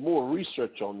some more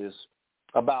research on this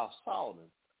about Solomon.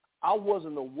 I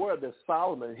wasn't aware that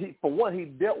Solomon, he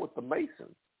dealt with the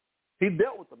Masons. He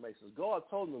dealt with the Masons. God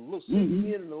told him to look, see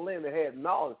men in the land that had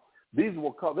knowledge. These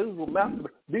were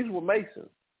Masons.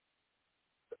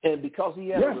 And because he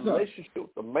had a relationship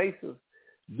with the Masons,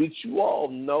 did you all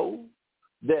know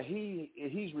that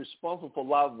he's responsible for a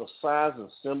lot of the signs and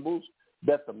symbols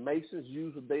that the Masons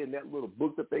use today in that little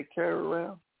book that they carry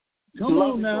around? Come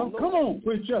on now. Come on,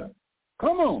 preacher.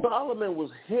 Come on. Solomon was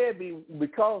heavy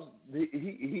because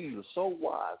he was so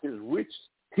wise.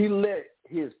 He let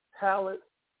his talent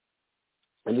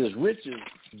and his riches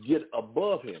get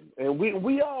above him. And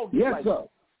we all get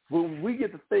when we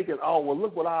get to thinking, oh, well,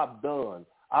 look what I've done.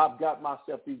 I've got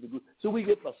myself these degrees. So we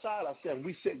get beside ourselves.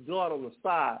 We set God on the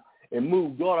side and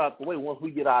move God out the way once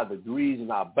we get our degrees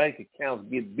and our bank accounts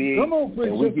get big. Come on, preacher.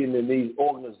 And we get into these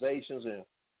organizations and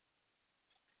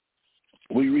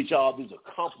we reach all these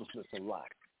accomplishments in life.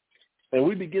 And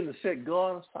we begin to set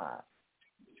God aside.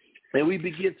 And we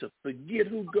begin to forget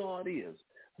who God is.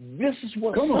 This is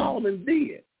what Solomon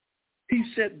did. He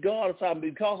set God aside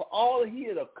because all he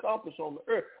had accomplished on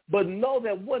the earth. But know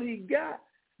that what he got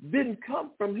didn't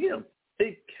come from him.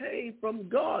 It came from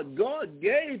God. God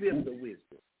gave him the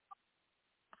wisdom.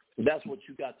 That's what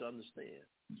you got to understand.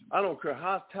 I don't care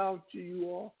how talented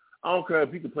you are. I don't care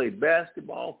if you can play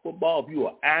basketball, football, if you're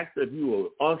an actor, if you're an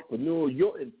entrepreneur,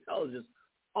 your intelligence,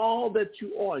 all that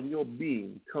you are in your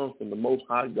being comes from the Most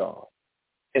High God.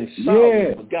 And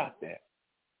Solomon forgot that.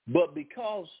 But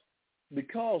because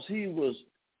he was,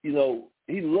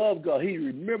 he loved God, he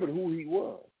remembered who he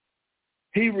was.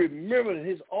 He remembered in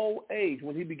his old age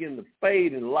when he began to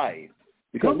fade in life.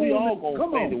 Because we all going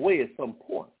to fade away at some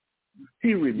point.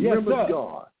 He remembered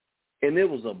God. And it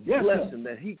was a blessing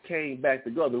that he came back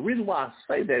to God. The reason why I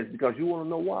say that is because you want to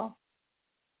know why?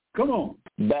 Come on.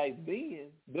 Back then,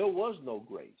 there was no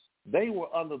grace. They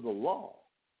were under the law.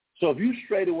 So if you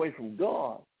strayed away from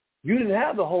God, you didn't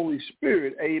have the Holy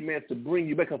Spirit, amen, to bring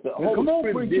you back. Because the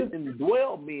Holy Spirit didn't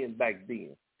dwell men back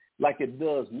then like it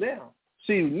does now.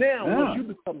 See, now once you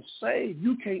become saved,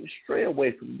 you can't stray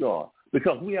away from God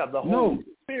because we have the Holy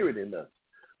Spirit in us.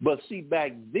 But see,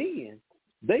 back then,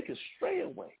 they could stray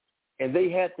away. And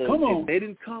they had to, if they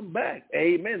didn't come back,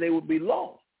 amen, they would be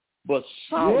lost. But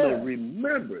Solomon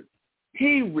remembered.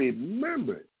 He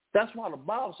remembered. That's why the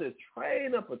Bible says,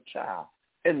 train up a child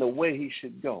in the way he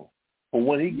should go. But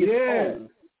when he gets old,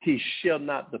 he shall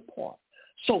not depart.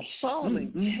 So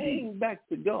Solomon came back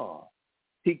to God.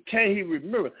 He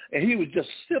remembered. And he was just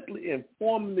simply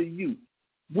informing the youth,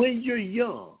 when you're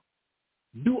young,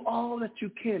 do all that you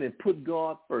can and put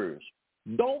God first.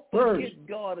 Don't forget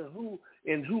God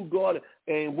and who God is.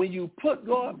 And when you put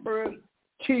God first,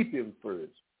 keep him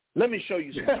first. Let me show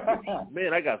you some scriptures.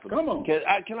 Man, I got some. Come on.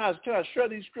 Can I share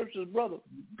these scriptures, brother?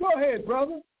 Go ahead,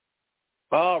 brother.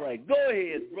 All right. Go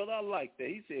ahead, brother. I like that.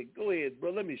 He said, go ahead,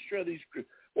 brother. Let me share these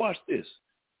scriptures. Watch this.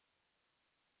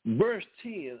 Verse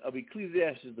 10 of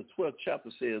Ecclesiastes, the 12th chapter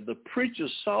says, the preacher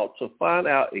sought to find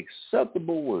out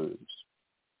acceptable words.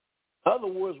 In other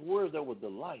words, words that were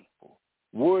delightful,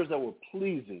 words that were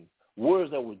pleasing,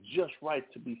 words that were just right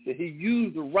to be said. He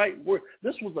used the right word.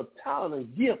 This was a talent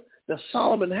and gift that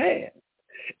Solomon had.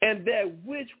 And that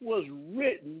which was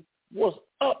written was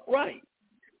upright,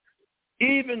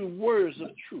 even words of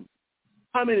truth.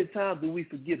 How many times do we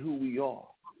forget who we are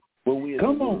when we are?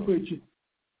 Come on, preacher.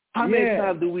 How many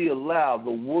times do we allow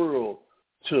the world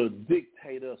to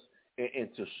dictate us and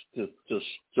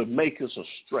to make us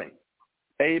astray?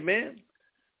 Amen.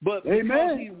 But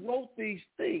because he wrote these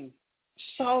things,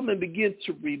 Solomon began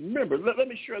to remember. Let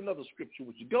me share another scripture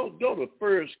with you. Go to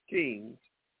 1 Kings,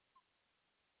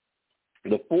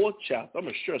 the 4th chapter. I'm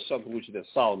going to share something with you that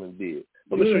Solomon did.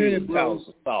 Let me show you the talents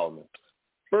of Solomon.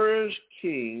 1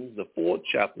 Kings, the 4th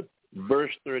chapter,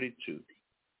 verse 32.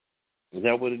 Is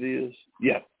that what it is?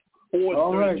 Yeah.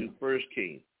 4:32, 1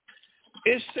 Kings.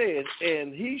 It says,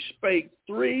 and he spake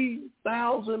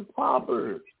 3,000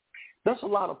 proverbs. That's a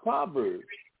lot of proverbs.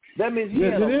 That means he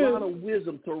had a lot of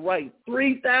wisdom to write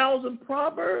 3,000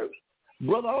 proverbs.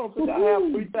 Brother, I don't think I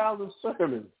have 3,000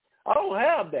 sermons. I don't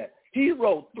have that. He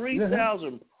wrote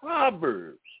 3,000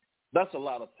 proverbs. That's a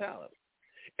lot of talent.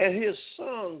 And his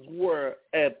sons were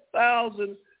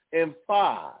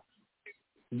 1,005.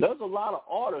 There's a lot of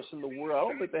artists in the world. I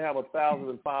don't think they have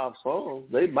 1,005 songs.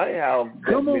 They may have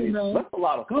that many. That's a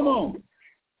lot of songs.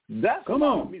 That's a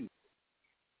lot of music.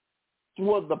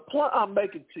 Well, the point I'm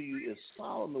making to you is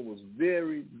Solomon was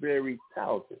very, very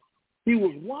talented. He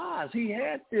was wise. He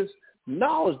had this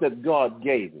knowledge that God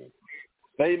gave him.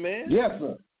 Amen? Yes,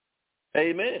 sir.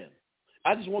 Amen.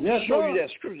 I just want to show you that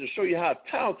scripture to show you how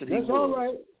talented he was. That's all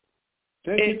right.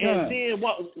 Take your time. And then,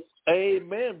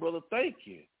 amen, brother, thank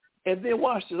you. And then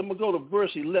watch this. I'm going to go to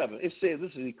verse 11. It says,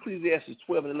 this is Ecclesiastes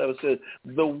 12 and 11. It says,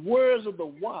 the words of the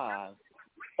wise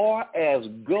are as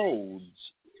golds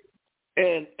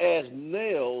and as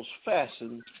nails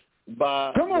fastened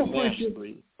by the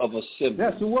mastery of assembly.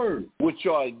 That's the word. Which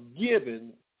are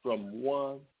given from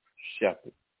one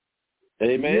shepherd.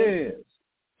 Amen? Yes.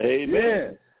 Amen.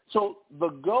 Yes. So the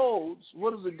golds,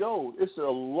 what is a gold? It's a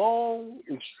long,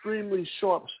 extremely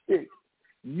sharp stick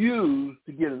used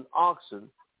to get an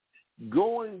oxen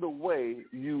going the way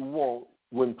you want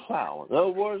when plowing. In other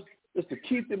words, it's to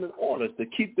keep them in order, to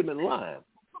keep them in line.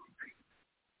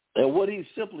 And what he's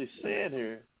simply saying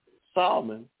here,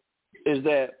 Solomon, is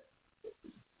that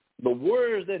the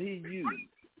words that he used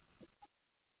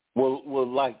were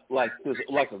like a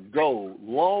gold,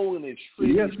 long and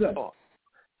extremely sharp.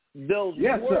 Those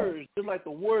words, just like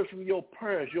the words from your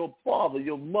parents, your father,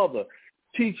 your mother,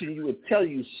 teaching you and telling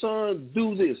you, son,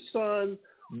 do this, son,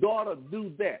 daughter,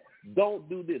 do that, don't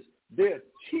do this. They're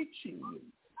teaching you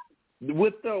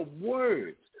with their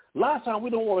words. A lot of times we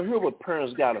don't want to hear what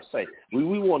parents got to say. We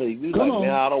want to be like, man,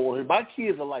 I don't want to hear. My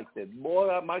kids are like that.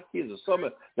 Boy, my kids are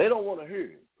something. They don't want to hear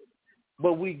it.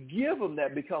 But we give them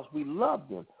that because we love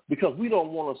them, because we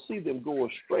don't want to see them go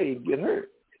astray and get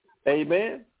hurt.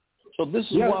 Amen? So this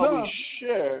is why we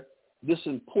share this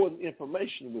important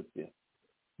information with them,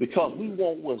 because we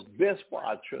want what's best for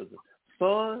our children.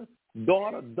 Son,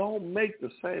 daughter, don't make the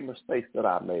same mistakes that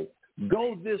I made.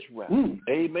 Go this route.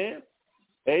 Amen?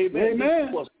 Amen. This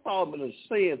is what Solomon is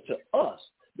saying to us.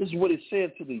 This is what he's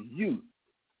saying to the youth.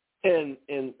 And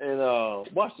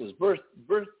watch this, verse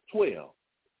 12.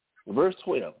 Verse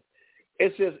 12.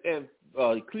 It says, in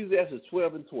Ecclesiastes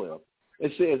 12 and 12,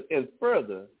 it says, and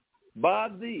further, by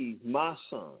these, my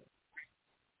son,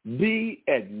 be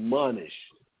admonished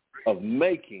of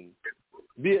making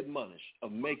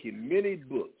many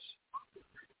books.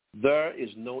 There is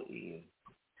no end,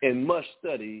 and much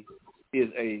study is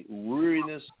a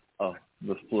weariness of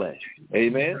the flesh.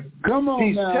 Amen? Come on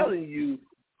He's now.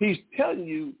 He's telling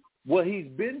you what he's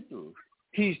been through.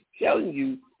 He's telling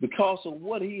you because of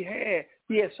what he had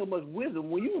so much wisdom.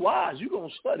 When you're wise, you're going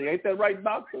to study. Ain't that right,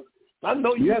 doctor? I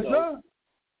know you know. Sir.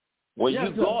 When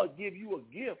God give you a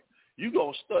gift, you're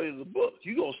going to study the books.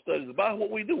 You're going to study the Bible.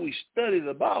 What we do, we study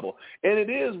the Bible. And it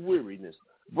is weariness.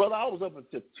 Brother, I was up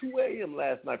until 2 a.m.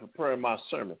 last night preparing my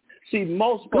sermon. See,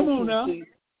 most folks, see,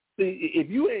 if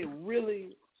you ain't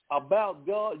really about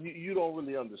God, you don't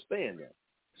really understand that.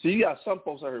 See, you got some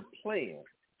folks out here playing.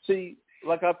 See,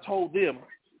 like I told them,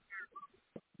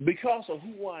 because of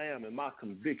who I am and my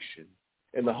conviction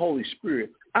and the Holy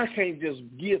Spirit, I can't just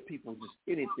give people just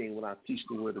anything when I teach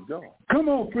the Word of God. Come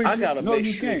on, preacher. I got to make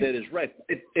sure that it's right.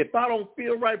 If I don't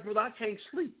feel right, brother, I can't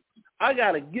sleep. I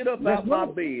got to get up out my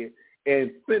bed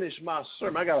and finish my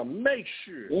sermon. I got to make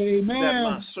sure that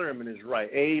my sermon is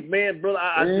right. Amen, brother.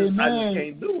 I just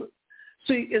can't do it.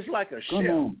 See, it's like a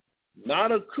chef,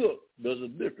 not a cook. There's a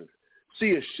difference.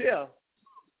 See, a chef,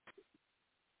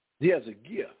 he has a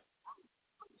gift.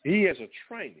 He has a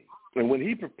training. And when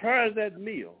he prepares that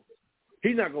meal,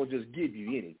 he's not going to just give you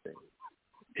anything.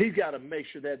 He's got to make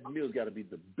sure that meal's got to be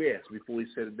the best before he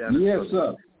set it down. Yes,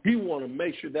 sir. He want to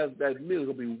make sure that meal is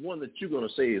going to be one that you're going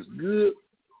to say is good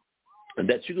and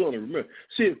that you're going to remember.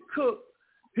 See, a cook,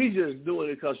 he's just doing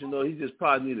it because, he just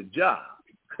probably need a job.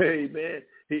 Amen.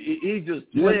 He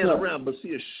just playing around. But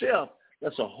see, a chef,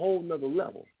 that's a whole nother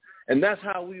level. And that's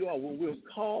how we are. When we're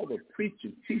called to preach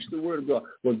and teach the Word of God,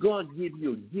 when God gives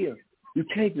you a gift, you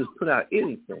can't just put out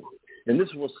anything. And this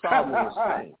is what Solomon is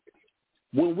saying.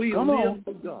 When we live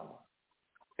for God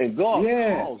and God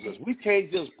calls us, we can't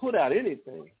just put out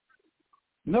anything.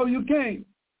 No, you can't.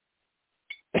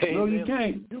 Amen. No, you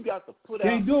can't. You got to put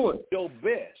out your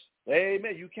best.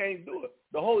 Amen. You can't do it.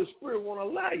 The Holy Spirit won't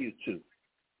allow you to.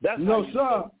 That's how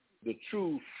you the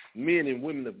true men and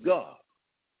women of God.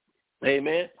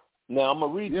 Amen. Now, I'm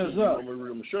going to read yes, to you. sir. I'm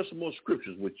going to share some more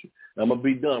scriptures with you. I'm going to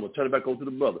be done. I'm going to turn it back over to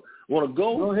the brother. I want to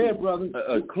go ahead, brother.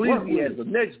 Ecclesiastes, the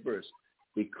next verse.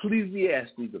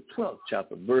 Ecclesiastes, the 12th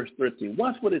chapter, verse 13.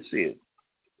 Watch what it says.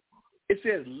 It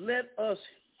says, let us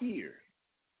hear.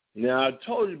 Now, I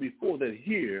told you before that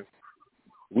here,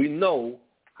 we know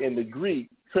in the Greek,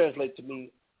 translate to mean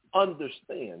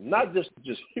understand. Not just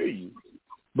hear you,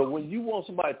 but when you want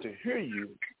somebody to hear you,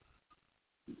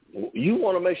 you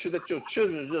want to make sure that your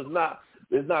children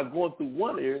is not going through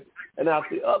one ear and out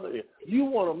the other ear. You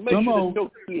want to make sure that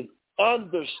your kids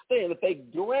understand, that they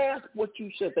grasp what you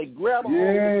said, they grab a hold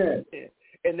of what you said,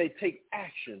 and they take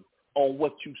action on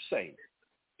what you say.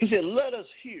 He said, let us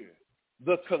hear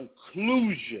the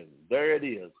conclusion, there it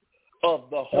is, of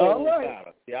the whole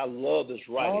matter. See, I love this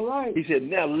writing. He said,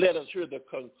 now let us hear the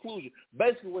conclusion.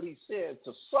 Basically what he said,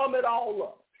 to sum it all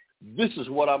up, this is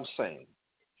what I'm saying.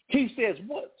 He says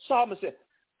what? Solomon said,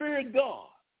 fear God.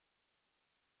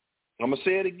 I'm going to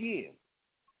say it again.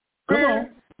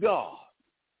 Fear God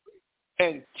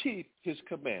and keep his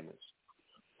commandments.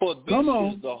 For this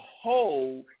is the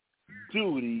whole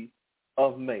duty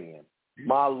of man.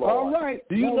 My Lord. All right.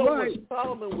 Do you know what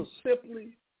Solomon was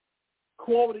simply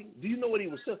quoting? Do you know what he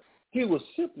was saying? He was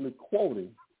simply quoting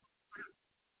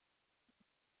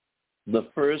the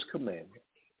first commandment.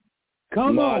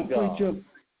 Come on, preacher.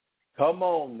 Come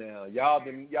on now. Y'all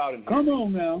didn't Come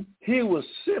on now. He was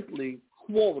simply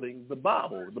quoting the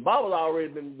Bible. The Bible had already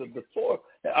been the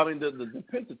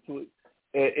Pentateuch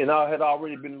and had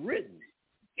already been written.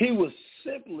 He was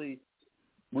simply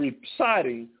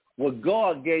reciting what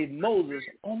God gave Moses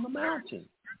on the mountain.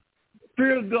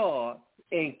 Fear God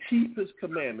and keep his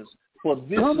commandments, for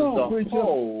this is the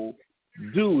whole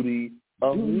duty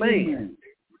of man.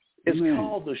 It's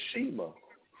called the Shema.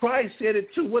 Christ said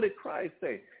it too. What did Christ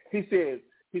say? He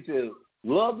said,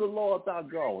 love the Lord thy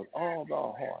God with all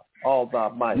thy heart, all thy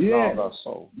might, and all thy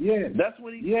soul. Yes. That's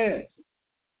what he said.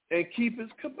 And keep his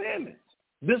commandments.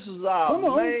 This is our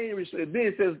main responsibility. Then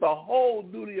it says the whole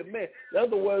duty of man. In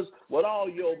other words, with all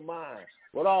your mind,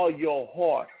 with all your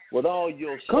heart, with all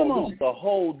your soul. This is the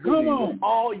whole duty. With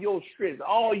all your strength,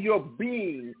 all your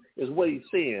being is what he's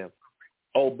saying.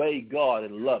 Obey God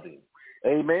and love him.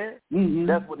 Amen? Mm-hmm.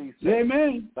 That's what he said.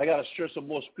 Amen. I got to share some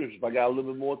more scriptures if I got a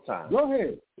little bit more time. Go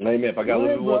ahead. Amen. If I got a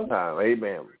little bit more time.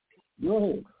 Amen. Go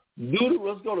ahead.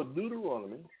 Let's go to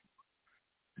Deuteronomy,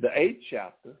 the 8th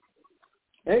chapter.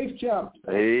 8th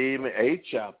chapter. Amen. 8th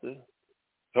chapter.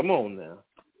 Come on now.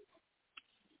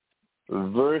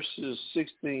 Verses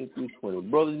 16 through 20.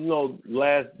 Brother,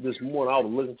 this morning I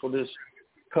was looking for this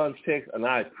context, and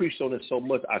I preached on it so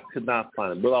much I could not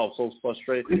find it. Brother, I was so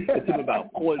frustrated. It took me about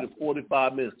 40 to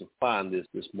 45 minutes to find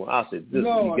this morning. I said,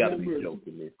 you got to be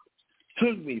joking me. It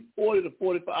took me 40 to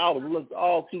 45 hours to look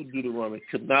all through Deuteronomy,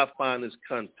 could not find this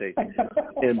context.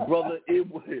 And brother,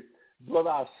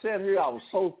 I sat here, I was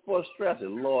so frustrated. I said,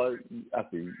 Lord,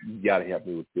 you got to help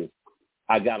me with this.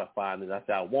 I got to find this. I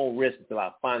said, I won't rest until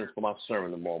I find this for my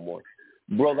sermon tomorrow morning.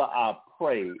 Brother, I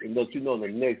pray, and don't you know in the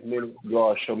next minute,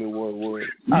 God show me one word.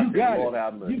 You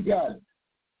got it.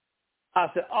 I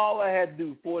said, all I had to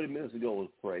do 40 minutes ago was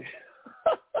pray.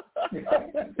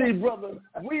 See, brother,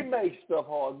 we make stuff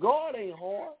hard. God ain't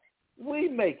hard. We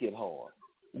make it hard.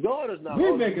 God is not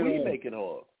hard. We make it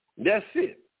hard. That's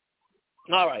it.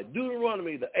 All right,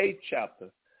 Deuteronomy, the 8th chapter,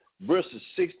 verses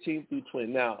 16 through 20.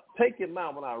 Now, take in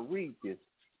mind when I read this,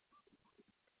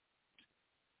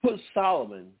 put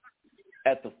Solomon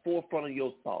at the forefront of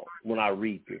your thought when I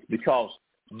read this, because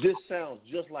this sounds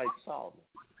just like Solomon.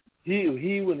 He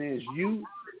in his youth,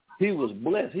 he was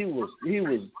blessed. He was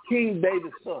King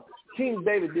David's son. King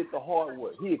David did the hard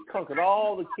work. He had conquered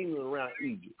all the kingdoms around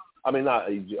Egypt.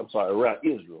 Around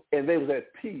Israel. And they was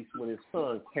at peace when his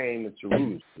son came into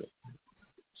Jerusalem.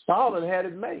 Solomon had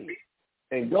it made.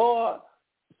 And God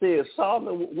said,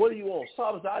 Solomon, what do you want?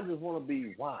 Solomon said, I just want to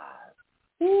be wise.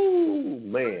 Ooh,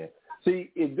 man.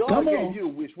 See, if God gave you a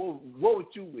wish, what would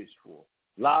you wish for?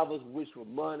 A lot of us wish for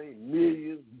money,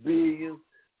 millions, billions,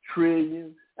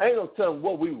 trillions. I ain't going to tell him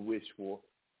what we wish for.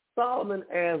 Solomon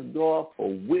asked God for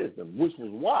wisdom, which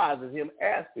was wise in him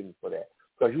asking for that.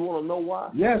 Because you want to know why?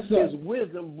 Yes, sir. His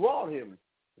wisdom brought him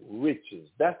riches.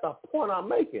 That's the point I'm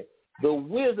making. The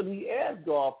wisdom he asked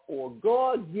God for,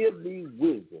 God give me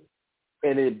wisdom.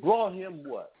 And it brought him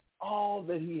what? All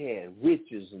that he had,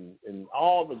 riches and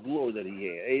all the glory that he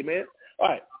had. Amen? All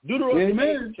right, Deuteronomy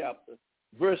 8th chapter,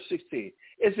 verse 16.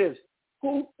 It says,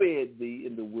 who fed thee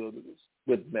in the wilderness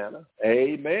with manna?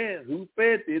 Amen. Who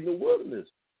fed thee in the wilderness?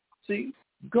 See,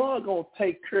 God going to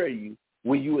take care of you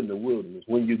when you're in the wilderness,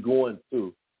 when you're going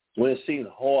through, when it seems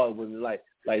hard, when like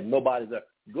nobody's there.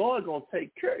 God going to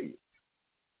take care of you.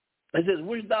 It says,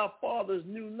 which thy fathers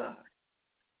knew not,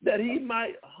 that he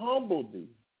might humble thee,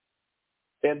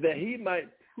 and that he might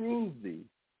prove thee,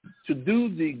 to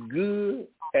do thee good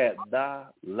at thy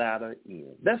latter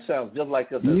end. That sounds just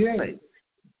like us as saints.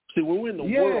 See, when we're in the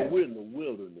world, we're in the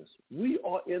wilderness. We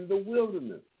are in the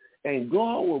wilderness. And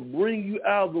God will bring you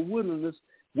out of the wilderness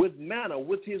with manna,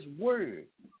 with his word.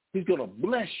 He's going to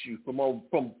bless you from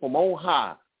on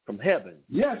high, from heaven.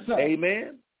 Yes, sir.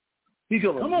 Amen. He's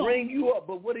going to bring you up.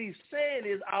 But what he's saying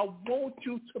is, I want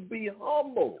you to be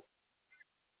humble.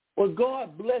 Well,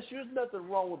 God bless you. There's nothing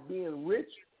wrong with being rich.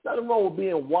 Nothing wrong with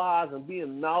being wise and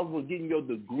being knowledgeable, getting your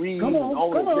degrees and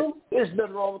all that. There's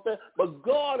nothing wrong with that. But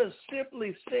God is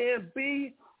simply saying,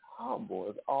 be humble.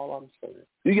 That's all I'm saying.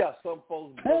 You got some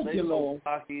folks, they so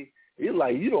cocky. You're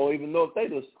like, you don't even know if they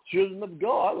the children of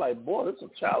God. Like, boy, this is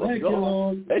a child of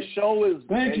God. They show is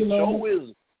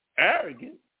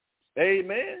arrogant.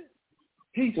 Amen.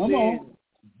 He said,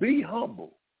 be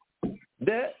humble,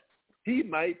 that he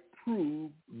might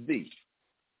prove thee,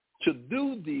 to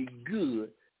do thee good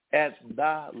at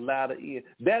thy latter end.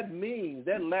 That means,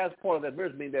 that last part of that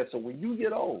verse means that, so when you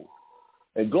get old,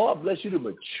 and God bless you to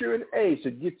mature in age,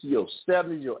 to get to your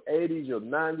 70s, your 80s, your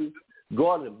 90s,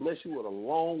 God will bless you with a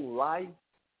long life.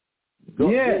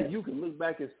 Then you can look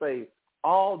back and say,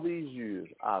 all these years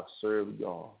I've served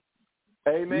God.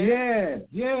 Amen.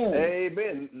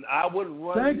 Amen. I wouldn't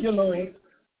run. Thank you, Lord.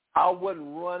 I wasn't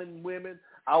running women.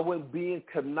 I wasn't being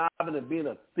conniving and being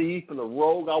a thief and a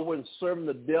rogue. I wasn't serving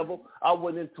the devil. I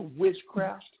wasn't into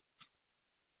witchcraft.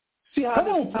 See how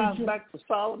this ties back to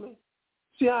Solomon?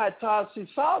 See how it ties? See,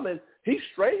 Solomon, he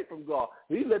strayed from God.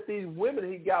 He let these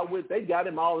women he got with, they got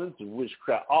him all into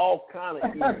witchcraft, all kind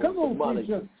of evil, demonic,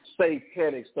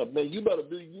 satanic stuff. Man, you better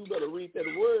read that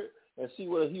word and see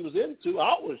what he was into.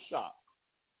 I was shocked.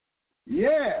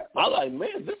 Yeah. I was like,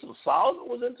 man, this was Solomon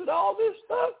was into all this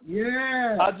stuff?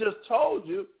 Yeah. I just told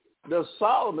you that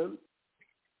Solomon,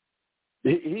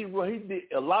 he did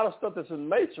a lot of stuff that's in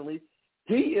masonry,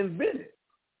 he invented.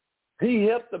 He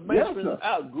helped the masonry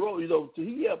outgrow,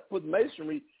 he helped put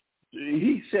masonry,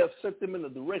 he set them in the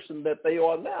direction that they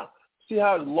are now. See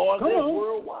how large they are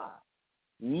worldwide.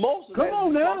 Most of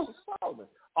that is Solomon.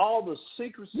 All the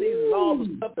secrecies and all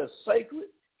the stuff that's sacred,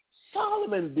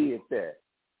 Solomon did that.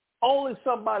 Only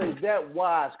somebody that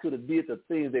wise could have did the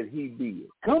things that he did.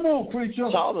 Come on, preacher.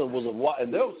 Solomon was a wise,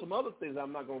 and there were some other things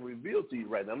I'm not going to reveal to you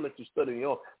right now. I'm going to let you study your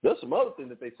own. There's some other things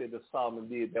that they said that Solomon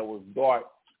did that was dark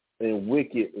and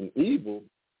wicked and evil,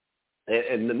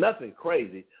 and nothing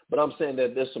crazy. But I'm saying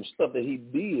that there's some stuff that he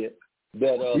did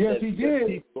that he did.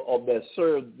 People that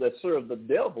served the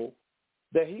devil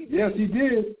that he did. Yes, he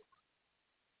did.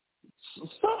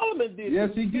 Solomon did. Yes,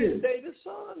 he did. David's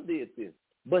son did this.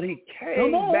 But he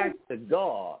came back to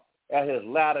God at his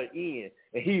latter end,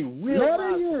 and he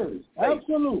realized,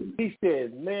 absolutely. He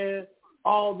said, man,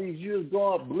 all these years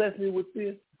God blessed me with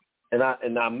this, and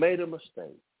I made a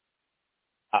mistake.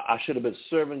 I should have been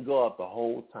serving God the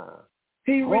whole time.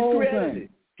 He regretted it.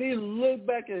 He looked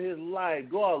back at his life.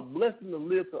 God blessed him to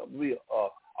live to be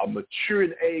a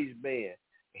maturing age man.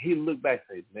 He looked back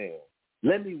and said, man,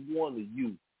 let me warn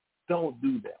you, don't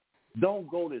do that. Don't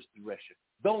go this direction.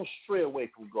 Don't stray away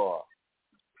from God.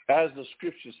 As the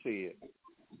scripture said,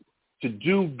 to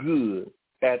do good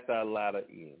at thy latter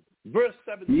end. Verse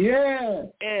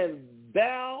 17. And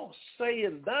thou say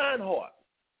in thine heart,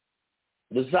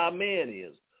 this is how man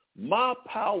is, my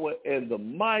power and the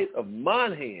might of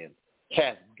mine hand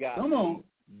hath got me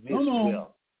this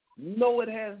wealth. No, it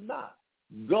has not.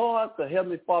 God, the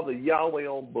Heavenly Father, Yahweh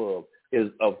on above,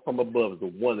 from above, is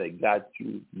the one that got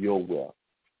you your wealth.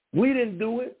 We didn't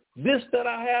do it. This that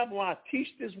I have when I teach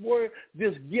this word,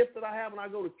 this gift that I have when I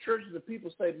go to churches and people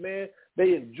say, man,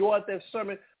 they enjoyed that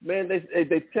sermon. Man,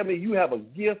 they tell me you have a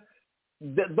gift.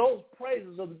 Those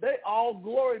praises of the day, all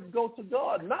glory go to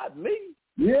God, not me.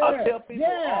 I tell people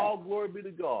all glory be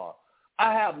to God.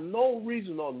 I have no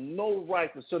reason or no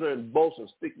right to sit there and boast and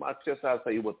stick my chest out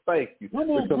and say, well, thank you.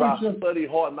 Because I studied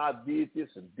hard and I did this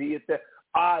and did that.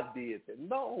 I did that.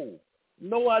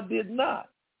 No, I did not.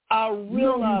 I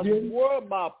realize where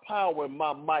my power and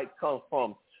my might comes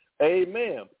from.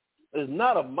 Amen. It's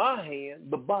not of my hand,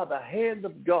 but by the hand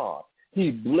of God.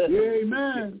 He blessed me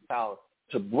with power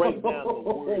to break down the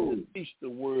word, to teach the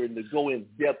word, and to go in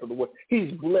depth of the word.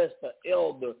 He's blessed the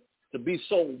elder to be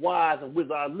so wise and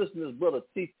wisdom. I listen to this brother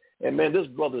teach, and man, this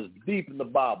brother is deep in the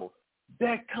Bible.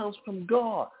 That comes from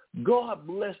God. God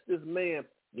blessed this man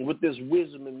with this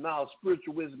wisdom and knowledge,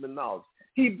 spiritual wisdom and knowledge.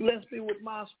 He blessed me with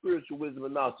my spiritual wisdom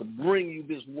and knowledge to bring you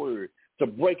this word, to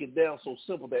break it down so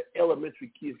simple that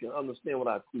elementary kids can understand what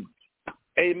I teach.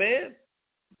 Amen?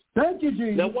 Thank you,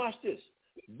 Jesus. Now watch this.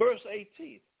 Verse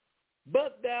 18.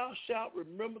 But thou shalt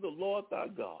remember the Lord thy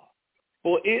God,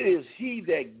 for it is he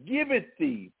that giveth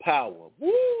thee power,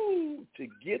 to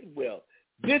get wealth.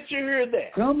 Did you hear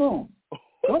that? Come on.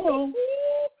 Come on.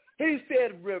 He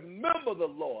said, remember the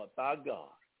Lord thy God,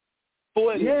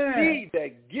 for it is he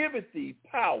that giveth thee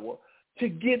power to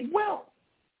get wealth.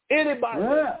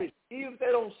 Anybody, even if they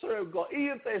don't serve God,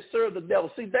 even if they serve the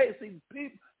devil, see how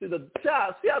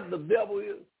the devil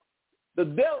is. The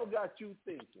devil got you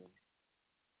thinking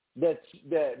that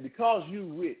because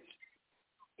you rich,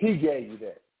 he gave you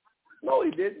that. No,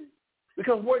 he didn't.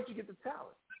 Because where'd you get the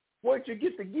talent? Where'd you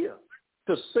get the gift?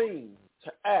 To sing,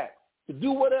 to act, to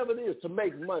do whatever it is, to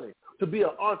make money, to be an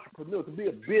entrepreneur, to be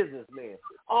a businessman.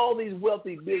 All these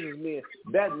wealthy businessmen,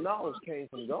 that knowledge came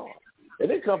from God. And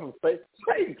it comes from faith.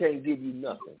 Satan can't give you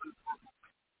nothing.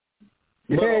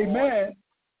 Amen.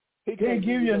 He can't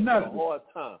give you nothing. A hard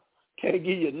time. Can't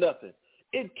give you nothing.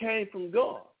 It came from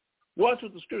God. Watch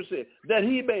what the scripture said. That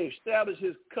he may establish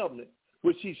his covenant,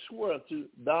 which he swore unto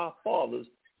thy fathers,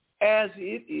 as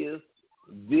it is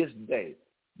this day.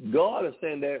 God is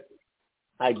saying that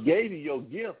I gave you your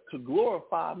gift to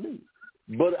glorify me.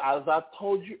 But as I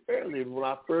told you earlier when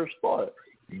I first started,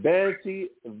 vanity,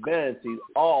 vanity,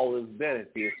 all is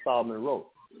vanity, as Solomon wrote.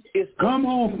 It's come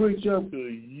on, preacher. To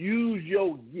use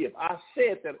your gift. I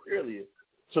said that earlier,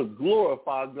 to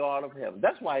glorify God of heaven.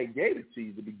 That's why he gave it to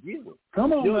you to begin with.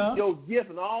 Come on, your gift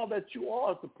and all that you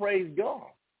are is to praise God,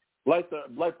 like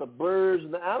the birds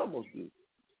and the animals do.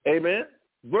 Amen.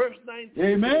 Verse 19.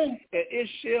 Amen. And it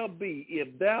shall be,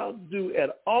 if thou do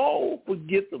at all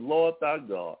forget the Lord thy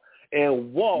God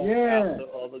and walk after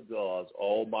other gods,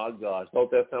 oh my gosh,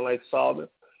 don't that sound like Solomon?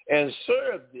 And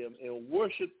serve them and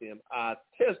worship them, I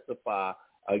testify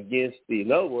against thee.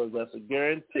 In other words, that's a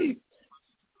guarantee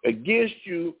against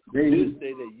you this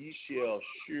day that ye shall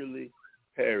surely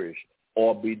perish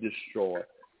or be destroyed.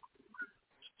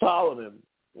 Solomon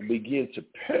will begin to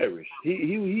perish.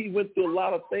 He went through a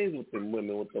lot of things with them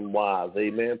women, with them wives,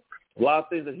 amen. A lot of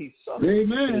things that he suffered.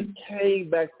 Amen. He came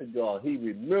back to God. He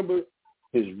remembered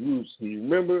his roots. He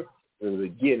remembered the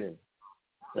beginning.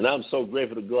 And I'm so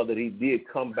grateful to God that he did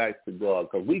come back to God,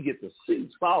 because we get to see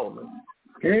Solomon.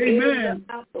 Amen.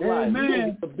 Amen. We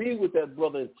get to be with that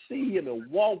brother and see him and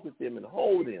walk with him and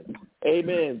hold him.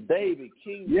 Amen. David,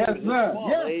 King David, sir.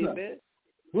 Amen.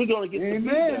 We're going to get to be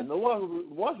there. Now,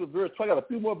 watch the verse. I got a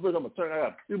few more verses. I'm going to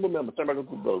turn back to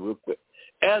the brother real quick.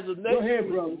 As the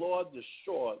nation the Lord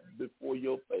destroyed before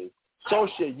your face, so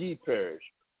shall ye perish,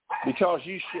 because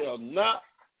ye shall not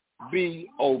be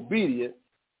obedient,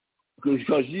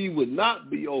 because ye would not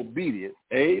be obedient,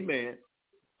 amen,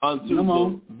 unto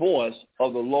the voice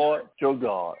of the Lord your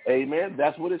God. Amen.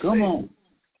 That's what it says.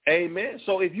 Amen.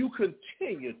 So if you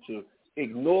continue to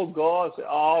ignore God, say,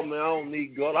 oh, man, I don't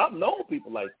need God. I've known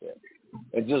people like that.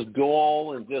 And just go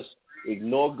on and just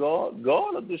ignore God.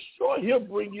 God will destroy. He'll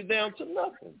bring you down to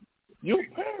nothing. You'll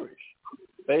perish.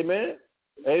 Amen.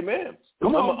 Amen.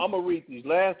 I'm going to read these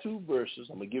last two verses.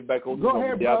 I'm going to give back over to you. Go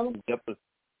ahead, brother.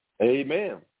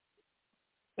 Amen.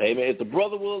 Amen. If the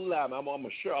brother will allow me, I want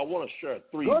to share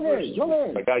three verses. Go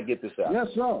ahead. I got to get this out. Yes,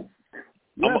 sir.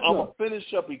 I'm going to finish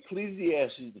up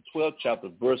Ecclesiastes, the 12th chapter,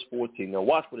 verse 14. Now,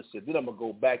 watch what it says. Then I'm going to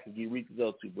go back and read these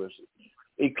other two verses.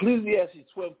 Ecclesiastes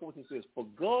 12:14 says, for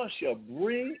God shall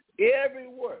bring every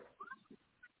work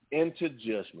into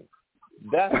judgment.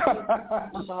 That's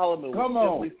what Solomon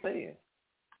was simply saying.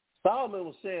 Solomon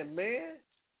was saying, man,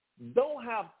 don't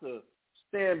have to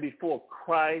stand before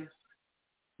Christ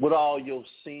with all your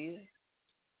sin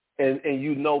and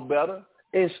you know better.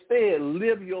 Instead,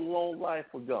 live your long life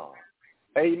for God.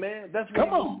 Amen. That's what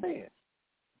he's saying.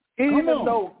 Even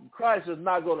though Christ is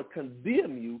not going to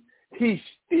condemn you, he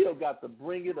still got to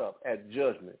bring it up at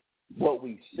judgment. What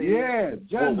we said,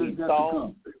 what we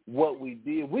thought, what we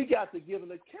did. We got to give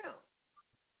an account.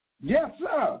 Yes,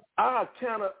 sir. Our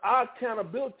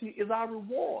accountability is our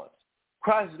reward.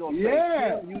 Christ is going to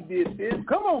say, you did this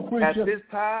at this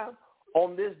time,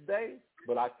 on this day,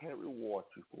 but I can't reward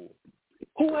you for it.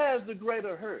 Who has the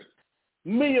greater hurt?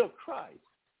 Me or Christ?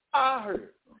 I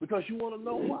hurt. Because you want to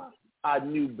know why? I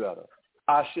knew better.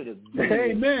 I should have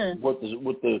done what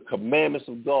the commandments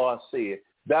of God said.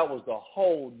 That was the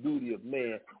whole duty of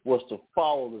man, was to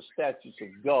follow the statutes of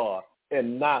God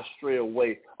and not stray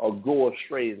away or go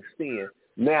astray in sin.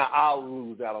 Now I'll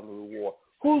lose out on the reward.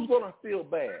 Who's going to feel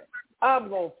bad? I'm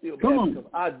going to feel bad because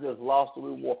I just lost the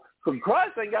reward. Because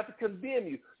Christ ain't got to condemn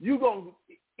you.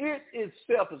 It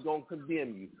itself is going to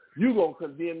condemn you. You're going to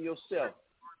condemn yourself.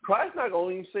 Christ's not going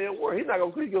to even say a word. He's not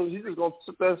going to. He's just going to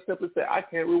sit there and simply say, I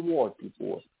can't reward you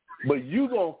for it. But you're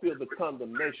going to feel the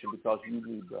condemnation because you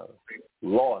knew better.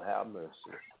 Lord, have mercy.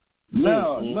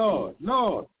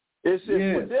 Lord. It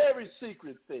says, with every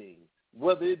secret thing,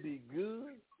 whether it be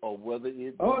good or whether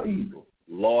it be evil,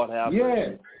 Lord, have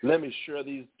mercy. Let me share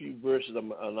these few verses,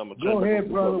 and I'm going to go ahead,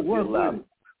 brother. Work with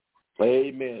it.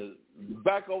 Amen.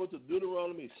 Back over to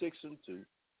Deuteronomy 6:2.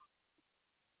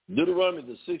 Deuteronomy,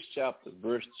 the 6th chapter,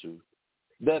 verse 2.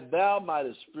 That thou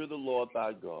mightest fear the Lord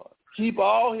thy God. Keep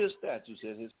all his statutes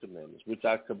and his commandments, which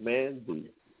I command thee,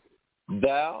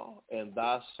 thou and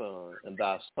thy son and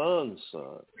thy son's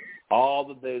son, all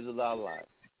the days of thy life,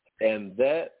 and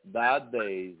that thy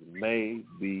days may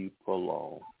be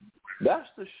prolonged. That's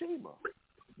the Shema.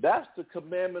 That's the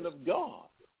commandment of God.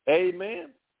 Amen.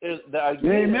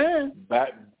 Amen.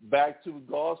 Back to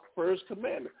God's first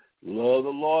commandment. Love the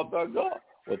Lord thy God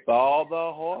with all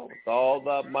thy heart, with all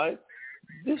thy might.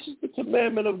 This is the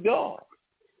commandment of God.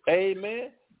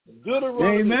 Amen.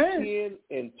 Deuteronomy 10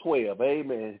 and 12.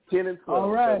 Amen. 10 and 12. All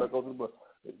right.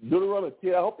 Deuteronomy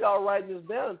 10. I hope y'all writing this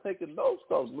down and taking notes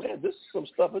because, man, this is some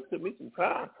stuff. It took me some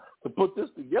time to put this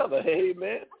together.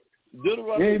 Amen.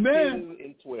 Deuteronomy 10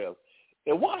 and 12.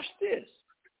 And watch this.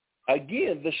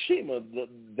 Again, the Shema,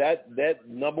 that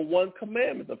number one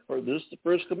commandment. This is the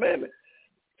first commandment.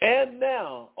 And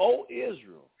now, O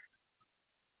Israel,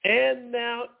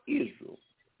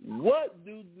 what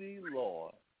do thee,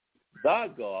 Lord, thy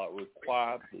God,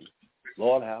 require of thee?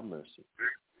 Lord, have mercy.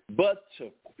 But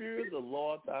to fear the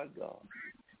Lord thy God,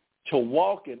 to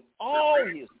walk in all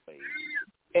his ways,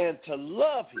 and to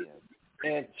love him,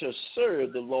 and to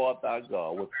serve the Lord thy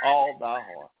God with all thy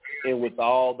heart and with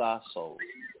all thy soul.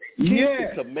 Keep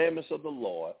the commandments of the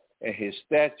Lord and his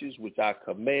statutes which I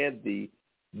command thee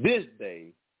this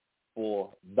day for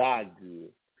thy good.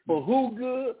 For who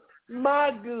good?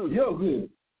 My good. Your good.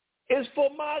 It's for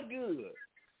my good.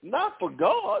 Not for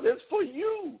God. It's for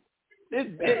you.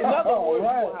 In other words,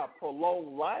 you will have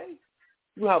prolonged life.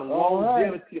 You have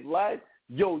longevity of life.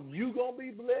 You going to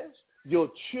be blessed.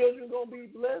 Your children going to be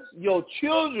blessed. Your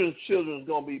children's children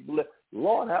going to be blessed.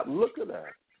 Lord, look at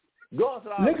that. God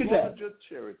said, I enlarge your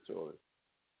territory.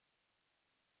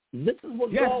 This is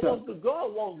what God wants to.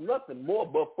 God wants nothing more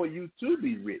but for you to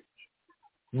be rich.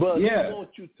 But he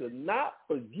wants you to not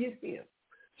forget him.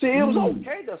 See, it was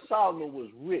okay that Solomon was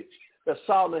rich, that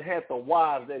Solomon had the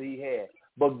wives that he had.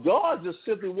 But God just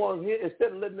simply wanted him,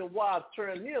 instead of letting the wives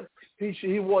turn him,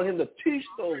 he wanted him to teach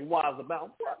those wives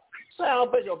about what?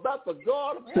 Salvation, about the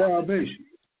God of heaven. Salvation.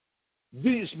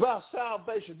 It's about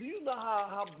salvation. Do you know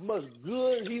how much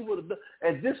good he would have done?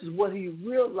 And this is what he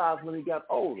realized when he got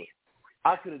older.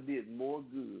 I could have did more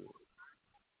good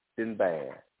than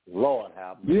bad. Lord,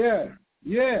 have mercy.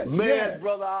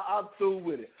 Brother, I'm through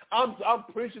with it. I'm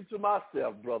preaching to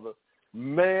myself, brother.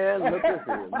 Man, look at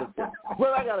here.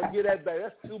 Well, I gotta get that back.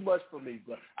 That's too much for me,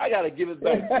 bro. I gotta give it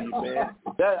back to you,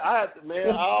 man.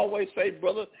 I always say,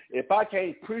 brother, if I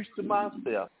can't preach to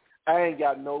myself, I ain't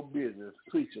got no business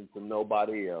preaching to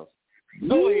nobody else.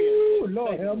 Go ahead.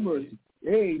 Lord have mercy.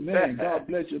 Amen. God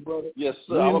bless you, brother. Yes,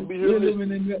 sir. I'm gonna be here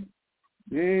listening.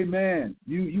 Amen.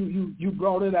 You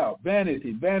brought it out.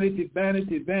 Vanity, vanity,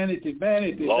 vanity, vanity,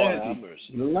 vanity, Lord vanity. have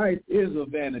mercy. Life is a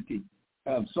vanity.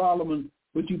 Solomon,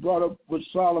 what you brought up with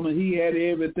Solomon, he had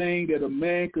everything that a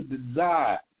man could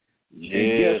desire. Yes.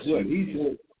 And guess what?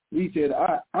 He said,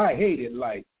 I hated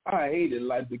life. I hated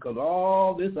life because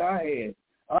all this I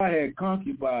had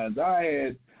concubines,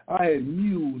 I had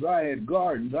mules, I had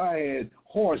gardens, I had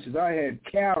horses, I had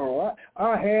cattle.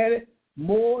 I had it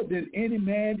more than any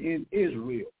man in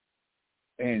Israel.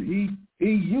 And he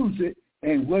used it,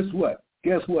 and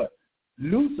guess what?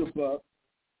 Lucifer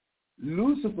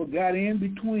got in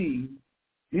between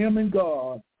him and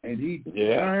God, and he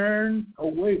turned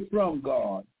away from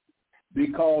God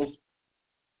because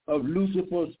of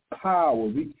Lucifer's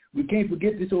power. We can't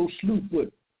forget this old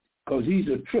slewfoot, because he's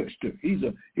a trickster. He's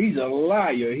a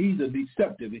liar. He's a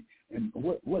deceptive. And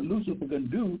what Lucifer can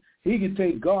do, he can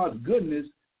take God's goodness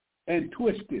and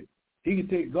twist it. He can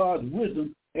take God's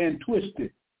wisdom and twist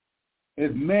it.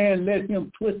 If man let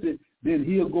him twist it, then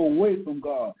he'll go away from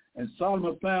God. And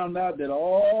Solomon found out that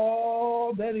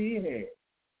all that he had,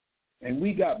 and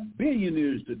we got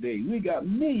billionaires today. We got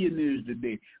millionaires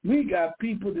today. We got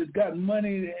people that got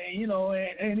money,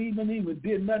 and even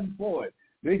did nothing for it.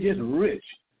 They just rich.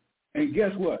 And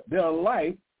guess what? Their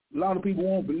life, a lot of people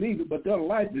won't believe it, but their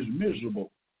life is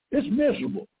miserable. It's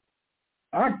miserable.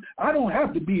 I don't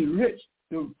have to be rich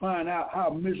to find out how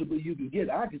miserable you can get.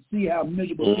 I can see how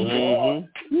miserable people are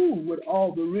with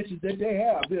all the riches that they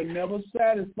have. They're never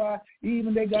satisfied,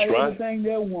 even they got everything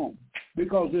they want.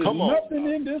 Because there's nothing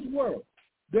in this world.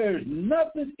 There's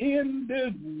nothing in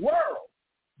this world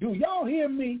Do y'all hear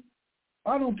me?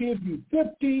 I don't care if you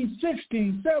 15,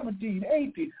 16, 17,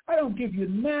 18. I don't give you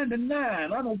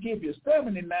 99. I don't give you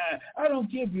 79. I don't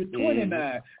give you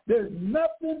 29. There's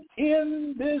nothing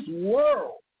in this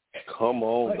world. Come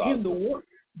on, in the world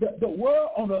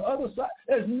on the other side.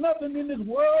 There's nothing in this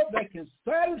world that can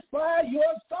satisfy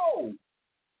your soul.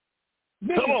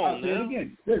 Listen, come on, I'll say it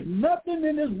again. There's nothing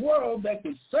in this world that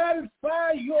can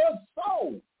satisfy your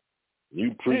soul.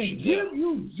 You preach and give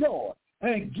you joy,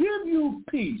 and give you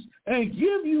peace, and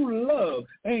give you love,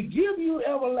 and give you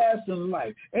everlasting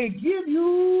life, and give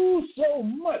you so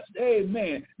much,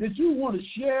 amen, that you want to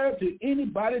share to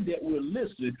anybody that will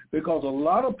listen, because a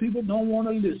lot of people don't want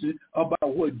to listen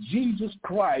about what Jesus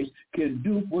Christ can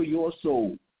do for your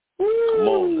soul. Come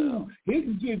on now. He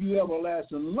can give you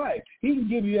everlasting life. He can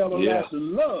give you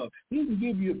everlasting love. He can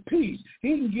give you peace.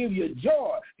 He can give you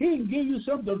joy. He can give you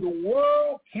something the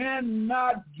world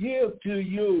cannot give to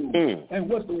you. And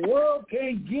what the world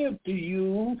can't give to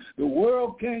you, the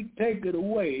world can't take it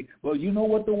away. But you know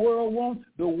what the world wants?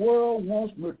 The world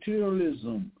wants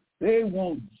materialism. They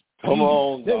want Come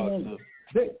on, Doctor.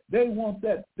 They want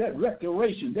that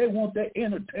recreation. They want that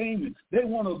entertainment. They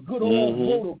want a good old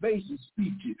motivation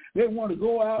speech. They want to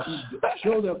go out and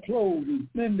show their clothes and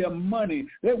spend their money.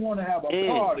 They want to have a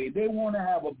party. They want to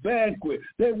have a banquet.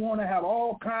 They want to have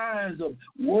all kinds of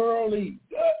worldly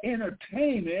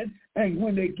entertainment. And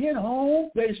when they get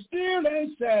home, they still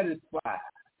ain't satisfied.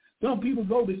 Some people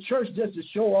go to church just to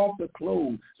show off their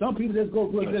clothes. Some people just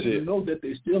go just to know that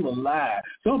they're still alive.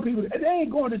 Some people, they ain't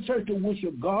going to church to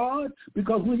worship God,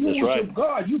 because when you worship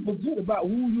God, you forget about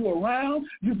who you're around.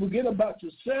 You forget about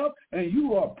yourself, and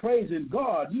you are praising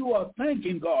God. You are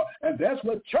thanking God. And that's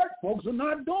what church folks are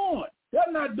not doing.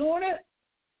 They're not doing it.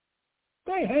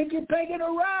 They hanky-panking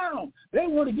around. They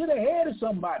want to get ahead of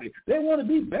somebody. They want to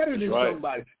be better than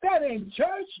somebody. That ain't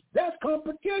church. That's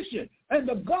competition. And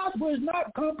the gospel is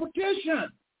not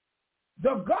competition.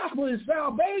 The gospel is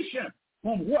salvation.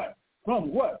 From what?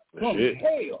 From what? From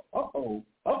hell. Uh-oh.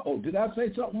 Did I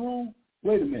say something wrong?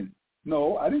 Wait a minute.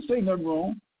 No, I didn't say nothing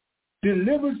wrong.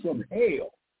 Delivered from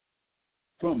hell.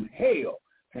 From hell.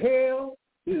 Hell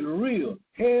is real.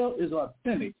 Hell is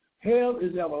authentic. Hell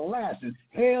is everlasting.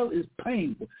 Hell is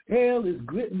painful. Hell is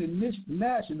gritting and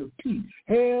gnashing of teeth.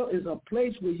 Hell is a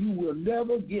place where you will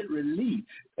never get relief.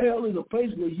 Hell is a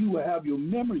place where you will have your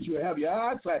memories, you will have your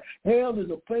eyesight. Hell is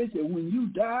a place that when you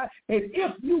die, and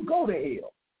if you go to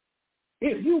hell,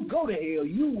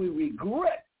 you will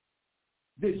regret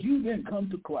that you didn't come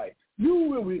to Christ. You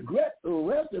will regret the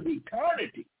rest of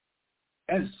eternity.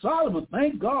 And Solomon,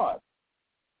 thank God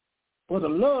for the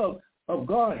love of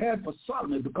God had for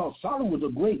Solomon, because Solomon was a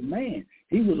great man.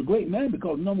 He was a great man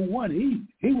because, number one, he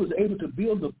was able to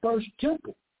build the first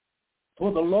temple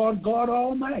for the Lord God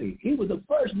Almighty. He was the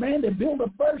first man to build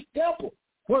the first temple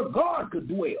where God could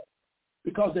dwell,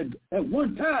 because at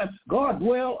one time God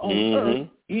dwelled on earth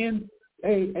in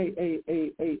I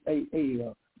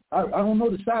don't know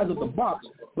the size of the box,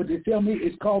 but they tell me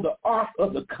it's called the Ark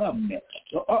of the Covenant.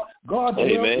 God dwelled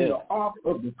in the Ark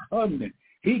of the Covenant.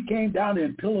 He came down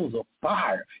in pillars of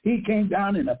fire. He came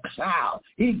down in a cloud.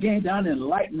 He came down in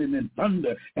lightning and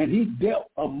thunder. And he dealt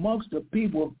amongst the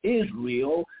people of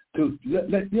Israel to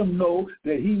let them know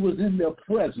that he was in their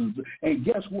presence. And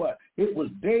guess what? It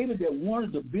was David that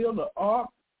wanted to build an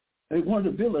ark. They wanted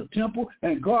to build a temple.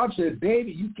 And God said,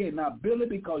 David, you cannot build it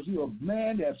because you're a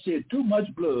man that shed too much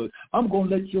blood. I'm going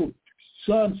to let your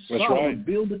son Solomon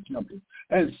build the temple.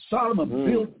 And Solomon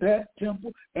built that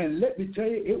temple, and let me tell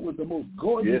you, it was the most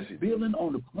gorgeous building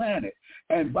on the planet.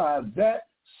 And by that,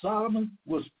 Solomon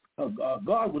was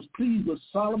God was pleased with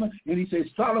Solomon, and he said,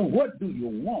 Solomon, what do you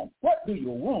want? What do you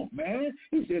want, man?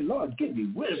 He said, Lord, give me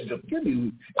wisdom. Give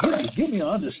me an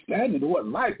understanding of what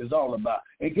life is all about.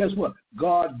 And guess what?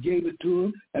 God gave it to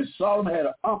him, and Solomon had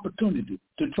an opportunity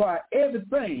to try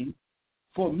everything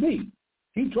for me.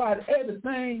 He tried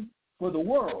everything for the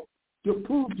world, to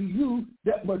prove to you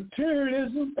that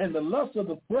materialism and the lust of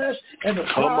the flesh and the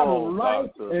pride of life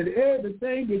and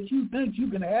everything that you think you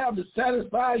can have to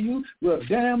satisfy you will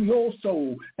damn your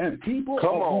soul. And people are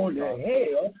going to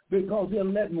hell because they're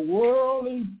letting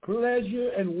worldly pleasure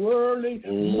and worldly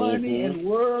money and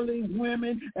worldly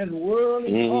women and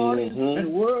worldly parties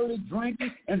and worldly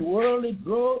drinking and worldly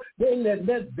drugs, they let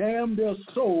that damn their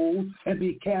souls and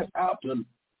be cast out to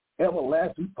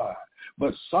everlasting fire.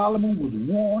 But Solomon was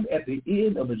warned at the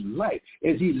end of his life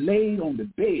as he laid on the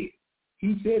bed.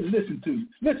 He said, listen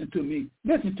to me,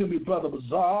 Brother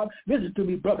Bazard, listen to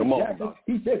me, Brother Jackson.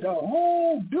 He said, the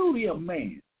whole duty of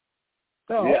man,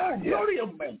 duty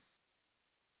of man,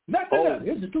 nothing else.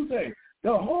 Here's the two things.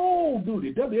 The whole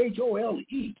duty,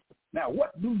 W-H-O-L-E, Now,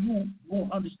 what do you want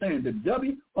to understand, the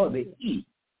W or the E?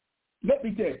 Let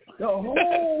me tell you, the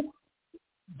whole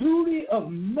duty of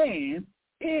man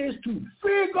is to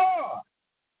fear God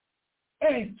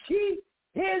and keep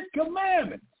his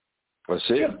commandments. That's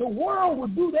it. If the world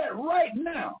would do that right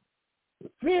now,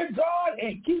 fear God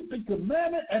and keep the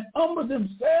commandment and humble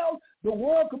themselves, the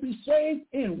world could be saved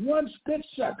in one split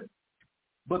second.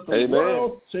 But the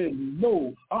world said,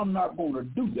 no, I'm not going to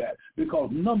do that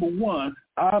because, number one,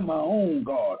 I'm my own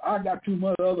God. I got too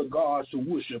many other gods to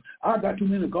worship. I got too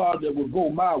many gods that will go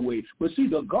my way. But see,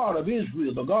 the God of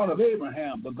Israel, the God of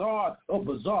Abraham, the God of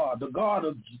Bazar, the God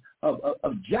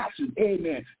of Jackson,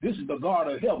 amen, this is the God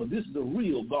of heaven. This is the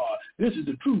real God. This is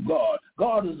the true God.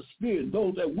 God is a spirit.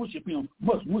 Those that worship him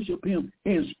must worship him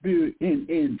in spirit and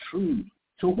in truth.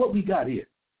 So what we got here?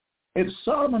 If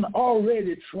Solomon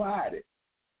already tried it,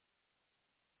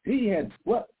 he had,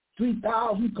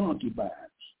 3,000 concubines.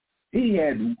 He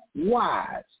had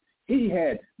wives. He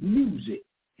had music.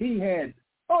 He had,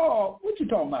 what you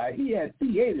talking about? He had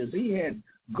theaters. He had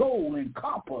gold and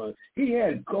copper. He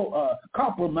had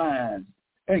copper mines.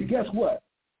 And guess what?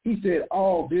 He said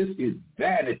all this is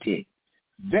vanity,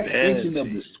 vexation of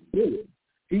the spirit.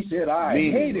 He said, I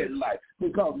hated life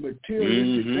because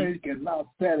materialistic things cannot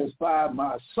satisfy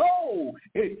my soul.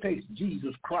 It takes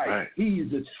Jesus Christ. Right. He's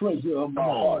the treasure of my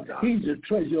heart. He's the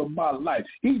treasure of my life.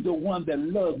 He's the one that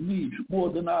loves me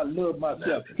more than I love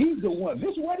myself. He's the one.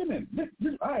 Listen, wait a minute.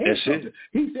 I hate something.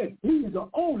 He said he's the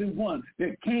only one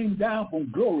that came down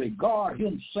from glory. God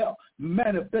himself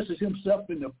manifested himself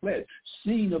in the flesh,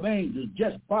 seen of angels,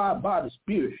 justified by the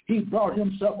Spirit. He brought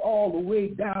himself all the way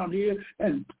down here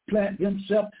and planted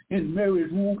himself in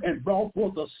Mary's womb and brought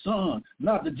forth a son,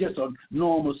 not just a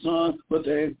normal son, but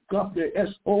the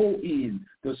S-O-N,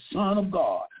 the Son of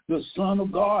God. The Son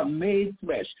of God made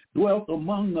flesh, dwelt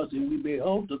among us, and we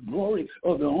beheld the glory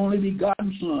of the only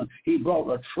begotten Son. He brought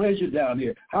a treasure down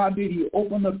here. How did he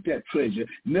open up that treasure?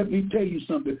 Let me tell you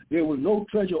something. There was no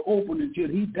treasure open until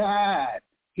he died.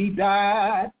 He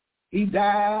died. He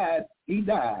died. He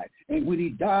died. And when he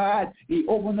died, he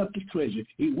opened up the treasure.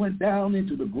 He went down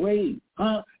into the grave,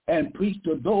 and preached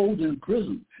to those in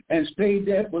prison and stayed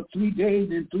there for 3 days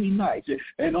and 3 nights.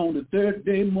 And on the third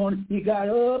day morning, he got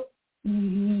up.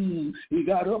 He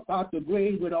got up out the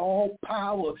grave with all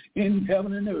power in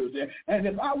heaven and earth. And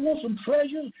if I want some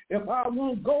treasures, if I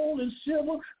want gold and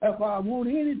silver, if I want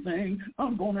anything,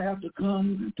 I'm going to have to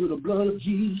come to the blood of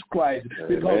Jesus Christ,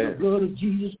 because the blood of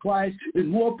Jesus Christ is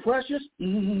more precious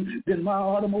than my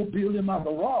automobile in my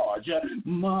garage.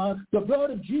 The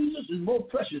blood of Jesus is more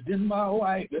precious than my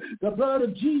wife. The blood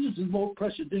of Jesus is more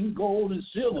precious than gold and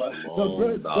silver.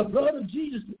 The blood of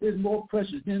Jesus is more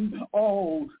precious than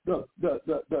all the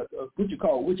what you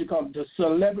call the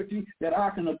celebrity that I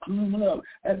can accumulate up.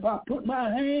 If I put my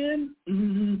hand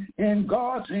in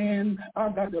God's hand, I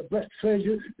got the best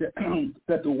treasure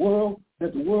that the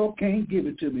world can't give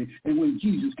it to me. And when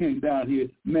Jesus came down here,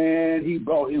 man, he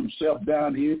brought himself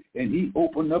down here and he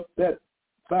opened up that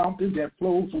fountain that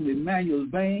flows from Emmanuel's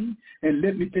vein. And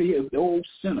let me tell you, the old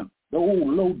sinner, the old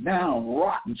low down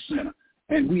rotten sinner.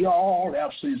 And we all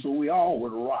have sinned, so we all were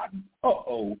rotten.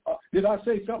 Did I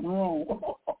say something wrong?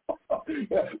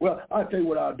 Well, I'll tell you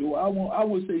what I'll do. I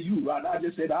won't say you rotten. I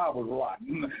just said I was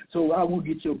rotten. So I won't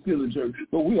get your feelings hurt.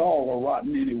 But we all are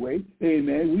rotten anyway.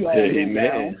 Amen. We all go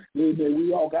down. Amen.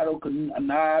 We all got a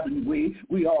connive and way.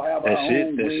 We all have our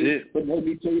own way. But let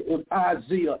me tell you, if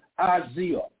Isaiah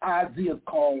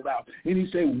called out, and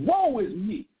he said, woe is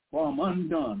me, for I'm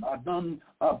undone. I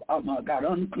got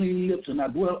unclean lips, and I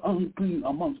dwell unclean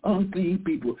amongst unclean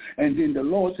people. And then the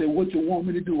Lord said, what you want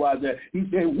me to do, Isaiah? He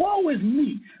said, woe is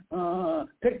me.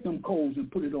 Take them coals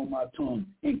and put it on my tongue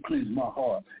and cleanse my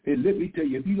heart. And let me tell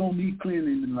you, if you don't need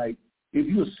cleaning, like if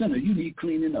you're a sinner, you need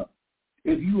cleaning up.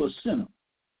 If you're a sinner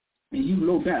and you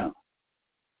low down,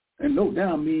 and low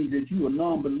down means that you're a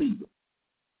non-believer.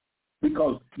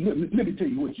 Because let me tell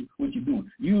you what you're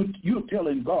doing. You're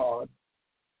telling God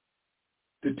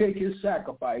to take his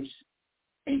sacrifice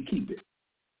and keep it.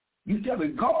 You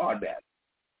telling God that.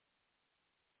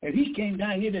 And he came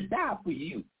down here to die for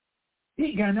you.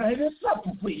 He came down here to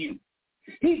suffer for you.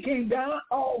 He came down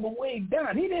all the way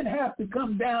down. He didn't have to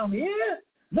come down here.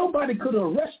 Nobody could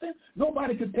arrest him.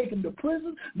 Nobody could take him to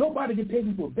prison. Nobody could take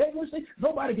him for vagrancy.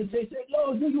 Nobody could say,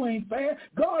 Lord, you ain't fair.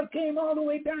 God came all the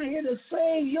way down here to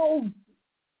save your,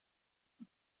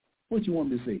 what you want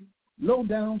me to say, low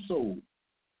down soul.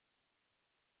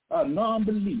 A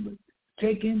non-believer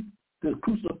taking the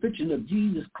crucifixion of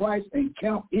Jesus Christ and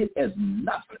count it as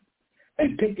nothing,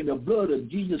 and taking the blood of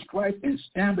Jesus Christ and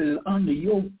stamping it under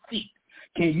your feet.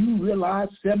 Can you realize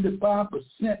 75%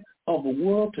 of the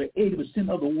world to 80%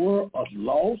 of the world are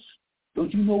lost?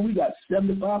 Don't you know we got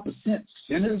 75%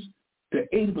 sinners to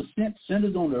 80%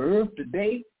 sinners on the earth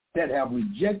today that have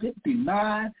rejected,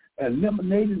 denied,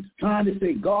 eliminated, trying to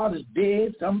say God is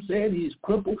dead. Some said he's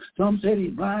crippled. Some said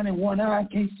he's blind in one eye,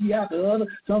 can't see out the other.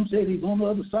 Some said he's on the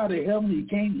other side of heaven, he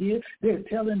can't hear. They're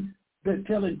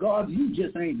telling God, you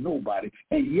just ain't nobody.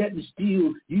 And yet and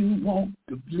still you want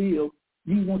to live.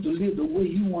 You want to live the way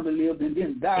you want to live and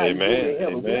then die and go to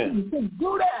heaven. Well, you can't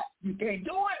do that. You can't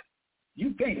do it.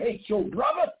 You can't hate your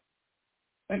brother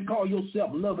and call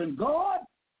yourself loving God.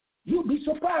 You'll be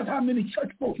surprised how many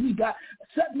church folks we got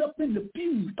sitting up in the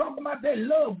pews talking about they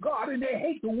love God and they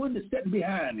hate the one that's sitting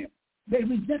behind them. They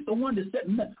resent the one that's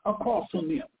sitting across from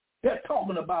them. They're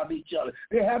talking about each other.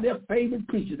 They have their favorite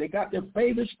preachers. They got their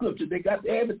favorite scriptures. They got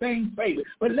everything favorite.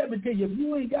 But let me tell you, if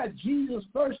you ain't got Jesus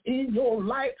first in your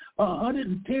life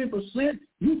 110%,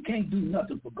 you can't do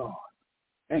nothing for God.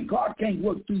 And God can't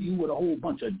work through you with a whole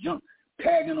bunch of junk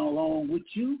tagging along with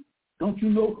you. Don't you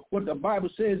know what the Bible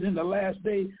says in the last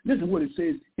days? Listen what it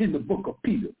says in the book of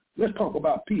Peter. Let's talk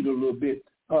about Peter a little bit.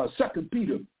 2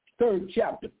 Peter, 3rd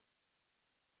chapter.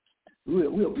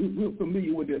 We're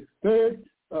familiar with the 2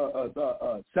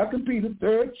 Peter,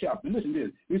 3rd chapter. Listen to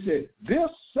this. It says, this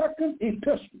second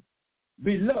epistle,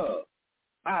 beloved,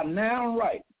 I now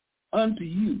write unto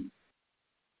you,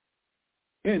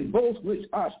 in both which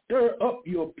I stir up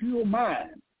your pure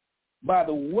mind by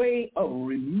the way of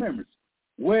remembrance.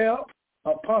 Well,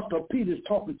 Apostle Peter is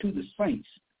talking to the saints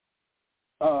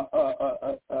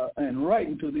and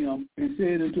writing to them and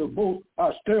saying unto both,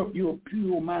 I stir up your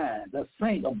pure mind, a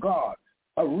saint of God,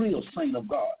 a real saint of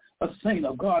God, a saint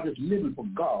of God that's living for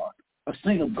God, a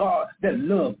saint of God that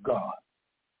loves God.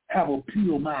 Have a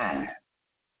pure mind.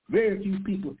 Very few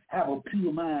people have a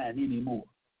pure mind anymore.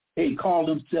 They call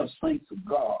themselves saints of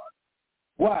God.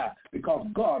 Why? Because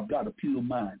God got a pure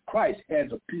mind. Christ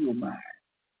has a pure mind.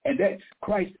 And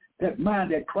that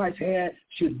mind that Christ had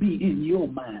should be in your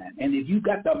mind. And if you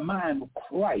got the mind of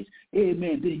Christ,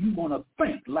 amen, then you're going to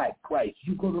think like Christ.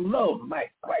 You're going to love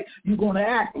like Christ. You're going to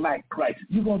act like Christ.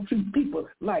 You're going to treat people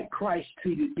like Christ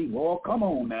treated people. Oh, come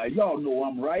on now. Y'all know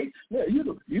I'm right. Yeah, you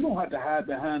don't have to hide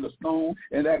behind a stone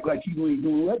and act like you ain't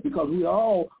doing that, because we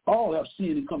all have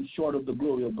sinned and come short of the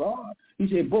glory of God. He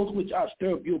said, both which I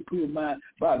stir up your pure mind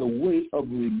by the way of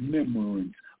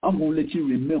remembrance. I'm going to let you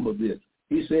remember this.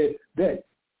 He said that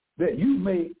you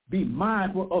may be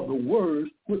mindful of the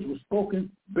words which were spoken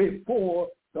before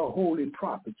the holy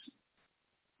prophets.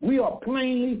 We are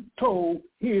plainly told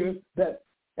here that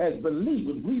as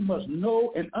believers, we must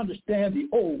know and understand the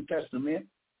Old Testament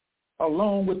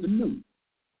along with the New.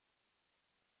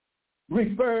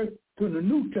 Refer to the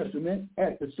New Testament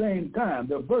at the same time.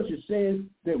 The verse says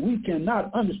that we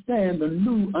cannot understand the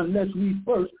New unless we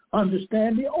first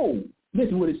understand the Old.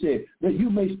 Listen what it said, that you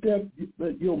may step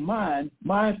your mind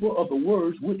mindful of the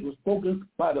words which were spoken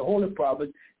by the holy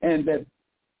prophets, and that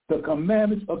the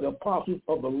commandments of the apostles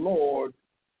of the Lord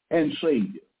and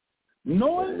Savior.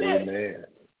 Knowing this,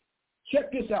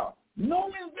 check this out,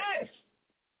 knowing this,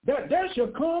 that there shall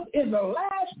come in the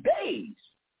last days.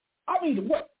 I mean,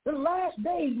 what the last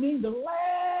days mean? The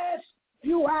last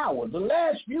few hours, the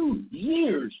last few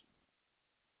years.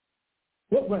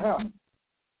 What will happen?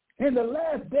 In the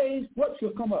last days, what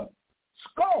shall come up?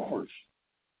 Scoffers,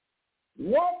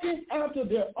 walking after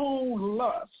their own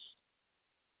lusts.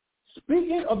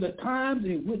 Speaking of the times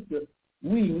in which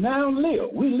we now live.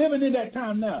 We're living in that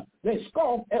time now. They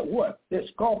scoff at what? They're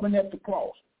scoffing at the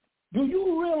cross. Do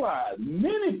you realize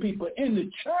many people in the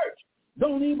church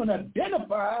don't even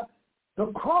identify the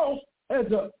cross as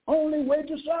the only way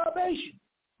to salvation?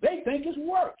 They think it's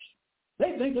works.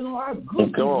 They think they know how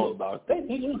good you look. They think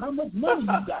they know how much money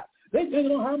you got. They think they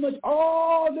know how much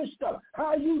all this stuff,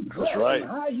 how you dress, and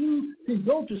how you can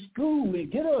go to school and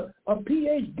get a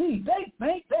PhD. They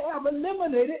think they have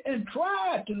eliminated and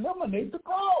tried to eliminate the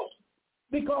cross,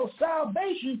 because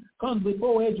salvation comes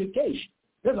before education.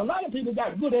 There's a lot of people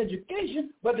got good education,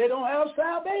 but they don't have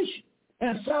salvation.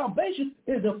 And salvation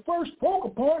is the first focal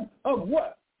point of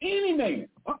what? Any man,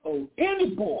 any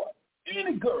boy,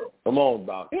 any girl. Come on,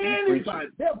 Doc. Anybody.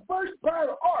 Their first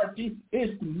priority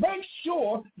is to make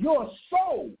sure your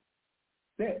soul,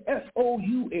 that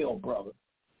S-O-U-L, brother,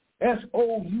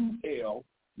 S-O-U-L,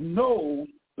 knows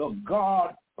the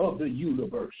God of the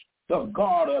universe, the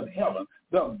God of heaven,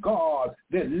 the God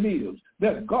that lives,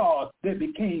 the God that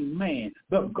became man,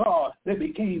 the God that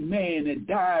became man and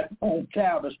died on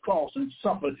Calvary's cross and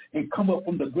suffered and come up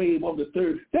from the grave on the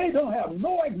third. They don't have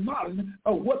no acknowledgement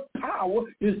of what power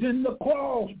is in the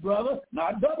cross, brother.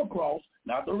 Not double cross,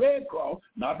 not the red cross,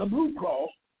 not the blue cross.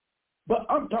 But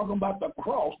I'm talking about the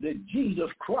cross that Jesus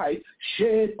Christ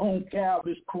shed on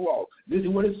Calvary's cross. This is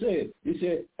what it said. It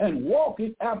said, and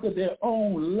walking after their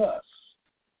own lusts,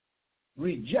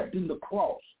 rejecting the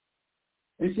cross.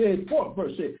 It says, fourth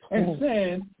verse says, and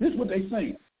saying, this is what they're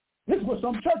saying. This is what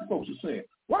some church folks are saying.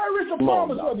 Where is the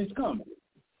promise of his coming?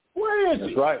 Where is it?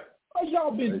 That's right.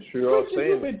 Y'all been,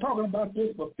 you've been talking about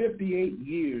this for 58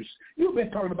 years. You've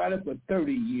been talking about it for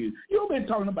 30 years. You've been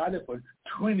talking about it for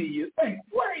 20 years. Hey,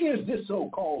 where is this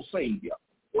so-called Savior?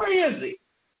 Where is he?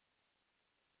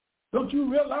 Don't you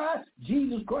realize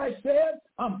Jesus Christ said,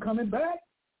 I'm coming back?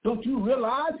 Don't you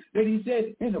realize that he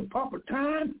said in the proper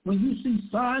time, when you see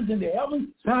signs in the heavens,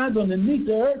 signs underneath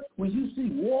the earth, when you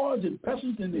see wars and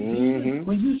pestilence in the east,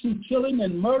 when you see killing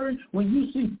and murdering, when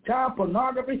you see child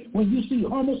pornography, when you see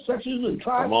homosexuals and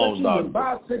trisexuals and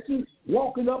bisexuals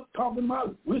walking up talking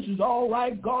about this is all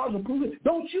right, God's approving.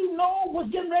 Don't you know what's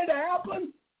getting ready to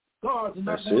happen? God's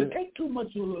not going to take too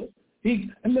much of us.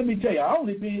 And let me tell you, I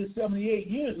only been here 78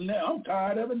 years, and now I'm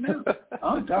tired of it now.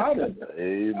 I'm tired of it.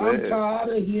 Amen. I'm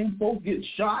tired of hearing folks get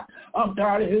shot. I'm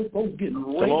tired of hearing folks getting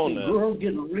raped and girls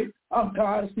getting raped. I'm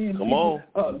tired of seeing people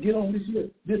get on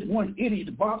this one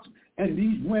idiot box and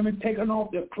these women taking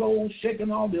off their clothes,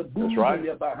 shaking all their boobs and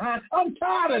their behind. I'm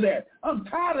tired of that. I'm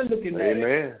tired of looking at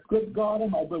it. Good God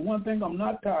Almighty. But one thing I'm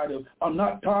not tired of, I'm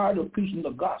not tired of preaching the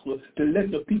gospel to let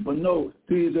the people know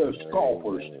these are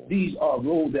scoffers. These are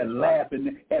those that laugh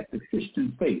at the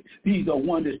Christian faith. These are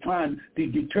ones that's trying to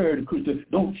deter the Christian.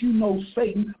 Don't you know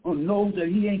Satan knows that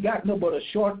he ain't got no but a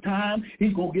short time?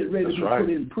 He's going to get ready to be put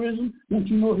in prison. Don't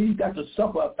you know he's got to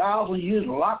suffer 1,000 years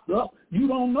locked up? You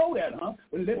don't know that, huh?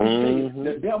 But let me tell you,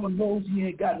 the devil knows he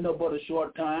ain't got no but a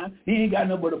short time. He ain't got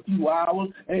no but a few hours.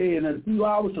 Hey, and a few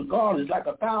hours to God is like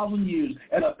 1,000 years.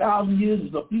 And 1,000 years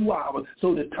is a few hours.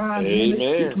 So the time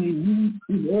between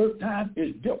you and earth time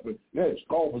is different. That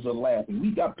scoffers are laughing.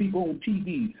 We got people on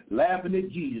TV laughing at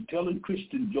Jesus, telling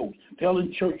Christian jokes,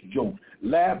 telling church jokes,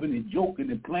 laughing and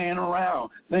joking and playing around,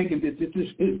 thinking that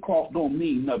this cross don't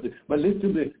mean nothing. But listen to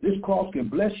me, this cross can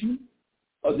bless you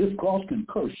or this cross can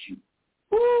curse you.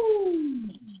 Woo!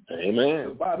 Amen.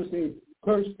 The Bible says,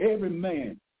 curse every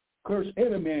man that's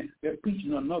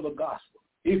preaching another gospel.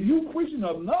 If you preaching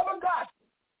another gospel,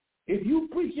 if you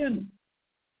preaching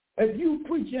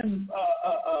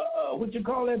what you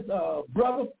call it,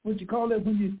 brother, what you call it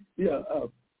when you get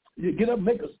up and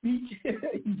make a speech,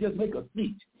 you just make a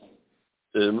speech.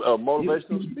 A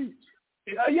motivational speech.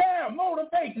 Yeah,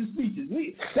 motivation speeches.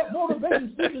 That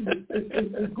motivation speeches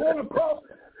is going across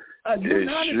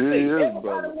United States.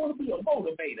 Everybody want to be a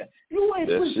motivator. You ain't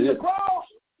preaching the cross.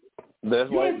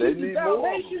 That's why they need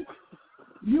salvation.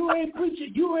 You ain't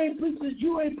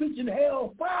preaching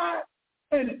hell fire.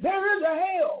 And there is a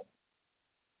hell.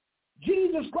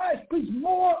 Jesus Christ preached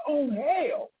more on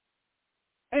hell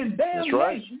and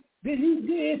damnation than he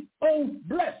did on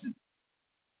blessing.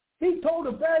 He told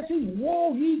the Pharisees,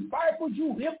 woe, ye vipers,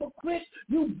 you hypocrites,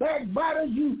 you backbiters,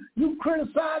 you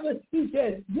criticizers. He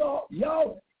said,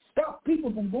 y'all stop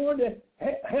people from going to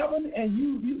heaven, and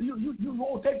you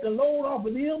won't take the load off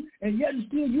of them, and yet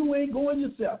still you ain't going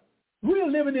yourself. We're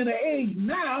living in an age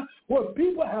now where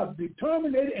people have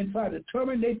determinated and tried to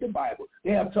terminate the Bible. They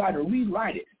have tried to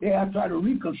rewrite it. They have tried to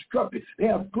reconstruct it. They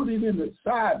have put it in the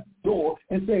side door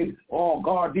and said, oh,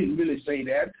 God didn't really say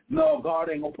that. No, God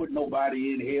ain't going to put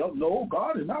nobody in hell. No,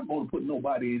 God is not going to put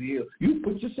nobody in hell. You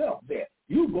put yourself there.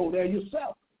 You go there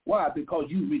yourself. Why? Because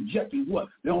you rejected what?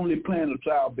 The only plan of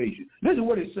salvation. Listen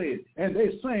what it says. And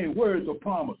they're saying words of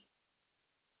promise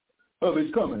of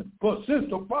his coming. For since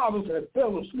the fathers had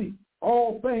fell asleep,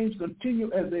 all things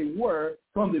continue as they were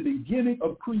from the beginning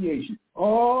of creation.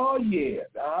 Oh, yeah.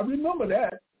 I remember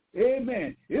that.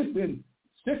 Amen. It's been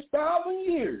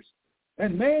 6,000 years,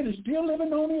 and man is still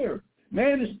living on the earth.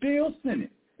 Man is still sinning.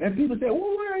 And people say,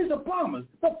 well, where is the promise?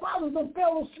 The fathers have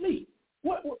fell asleep.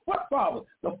 What fathers?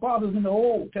 The fathers in the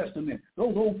Old Testament,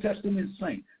 those Old Testament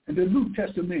saints, and the New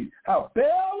Testament have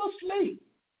fell asleep.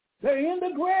 They're in the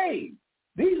grave.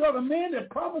 These are the men that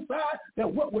prophesied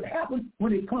that what would happen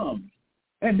when it comes.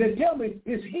 And they tell me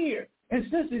it's here. And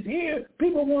since it's here,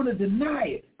 people want to deny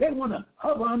it. They want to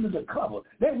hover under the cover.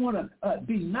 They want to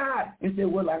deny and say,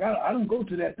 well, like I don't go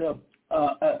to that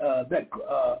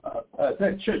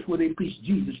church where they preach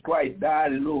Jesus Christ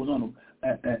died and rose on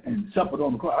and suffered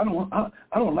on the cross.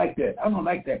 I don't like that. I don't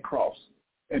like that cross.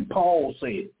 And Paul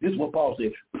said, this is what Paul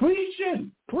said,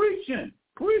 preaching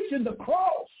the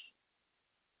cross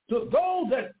to those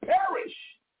that perish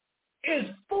is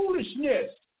foolishness.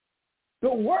 The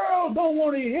world don't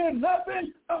want to hear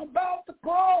nothing about the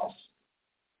cross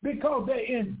because they're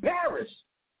embarrassed.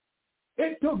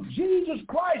 It took Jesus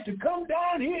Christ to come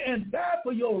down here and die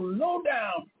for your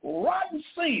low-down, rotten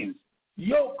sins,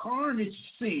 your carnage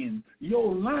sin,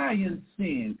 your lying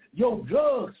sin, your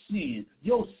drug sin,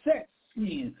 your sex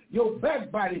sin, your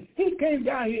backbiting. He came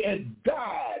down here and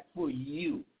died for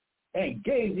you and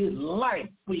gave his life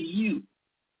for you.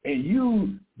 And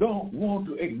you don't want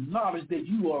to acknowledge that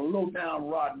you are a low-down,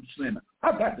 rotten sinner.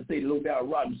 I've got to say low-down,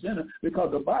 rotten sinner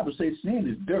because the Bible says sin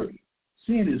is dirty.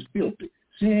 Sin is filthy.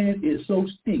 Sin is so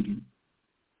stinking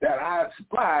that I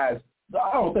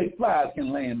don't think flies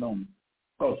can land on me.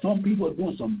 Because some people are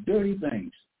doing some dirty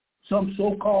things. Some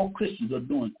so-called Christians are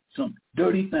doing some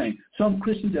dirty things. Some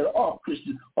Christians that are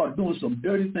Christians are doing some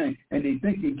dirty things, and they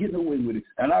think they're getting away with it.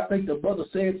 And I think the brother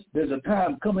said there's a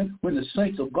time coming when the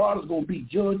saints of God is going to be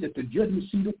judged at the judgment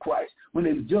seat of Christ. When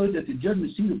they're judged at the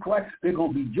judgment seat of Christ, they're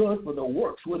going to be judged for the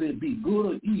works, whether it be good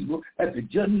or evil, at the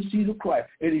judgment seat of Christ.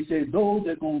 And he says those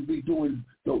that are going to be doing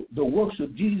the works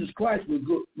of Jesus Christ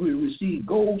will receive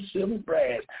gold, silver,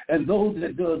 brass. And those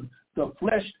that does the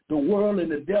flesh, the world, and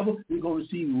the devil, they're going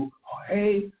to receive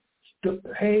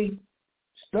hay,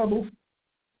 stubble,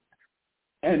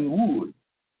 and wood.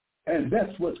 And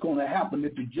that's what's going to happen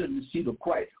at the judgment seat of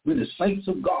Christ when the saints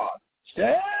of God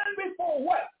stand before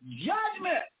what?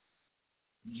 Judgment.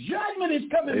 Judgment is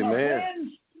coming, Amen. my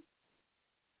friends.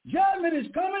 Judgment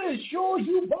is coming as sure as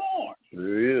you're born.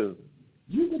 There is.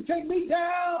 You can take me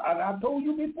down, and I told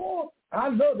you before, I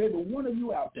love every one of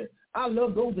you out there. I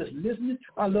love those that's listening.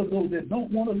 I love those that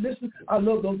don't want to listen. I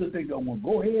love those that think they want to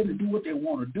go ahead and do what they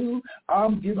want to do.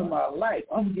 I'm giving my life.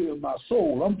 I'm giving my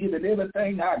soul. I'm giving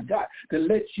everything I got to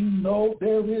let you know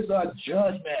there is a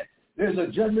judgment. There's a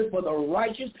judgment for the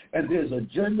righteous, and there's a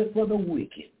judgment for the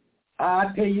wicked.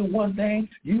 I tell you one thing,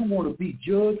 you want to be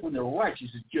judged when the righteous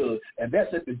is judged, and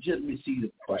that's at the judgment seat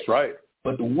of Christ. That's right.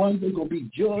 But the ones that are going to be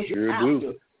judged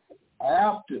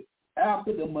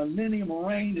after the millennium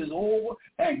reign is over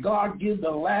and God gives the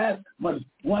last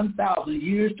 1,000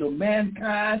 years to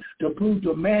mankind to prove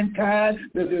to mankind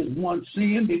that there's one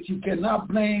sin that you cannot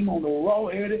blame on the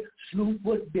raw-headed,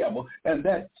 slew-foot devil, and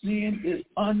that sin is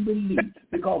unbelief.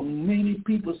 Because many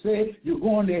people say you're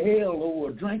going to hell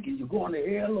over drinking, you're going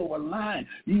to hell over lying.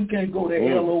 You can't go to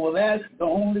hell over that. The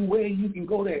only way you can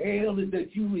go to hell is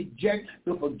that you reject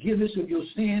the forgiveness of your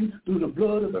sin through the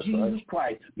blood of Jesus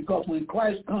Christ. Because when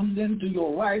Christ comes into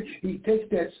your life, he takes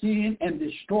that sin and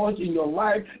destroys in your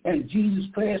life, and Jesus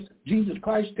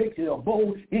Christ takes his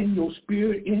abode in your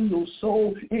spirit, in your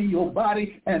soul, in your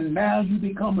body, and now you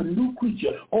become a new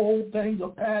creature. Old things are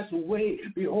passed away.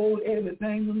 Behold,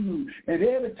 everything is new. And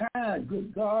every time,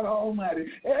 good God Almighty,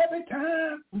 every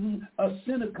time a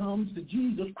sinner comes to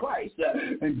Jesus Christ,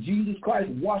 and Jesus Christ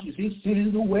washes his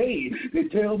sins away, they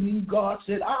tell me God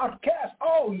said, I'll cast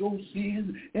all your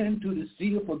sins into the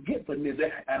sea of forgetfulness,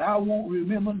 and I won't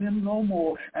remember them no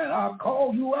more, and I'll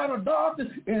call you out of darkness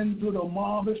into the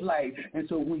marvelous light. And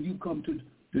so when you come to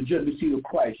the judgment seat of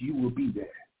Christ, you will be there.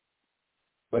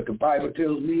 But the Bible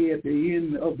tells me at the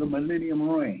end of the millennium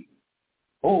reign,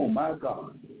 oh my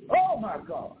God, I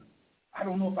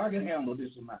don't know if I can handle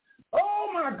this or not. Oh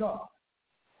my God,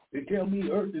 they tell me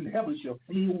earth and heaven shall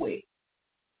flee away.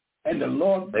 And the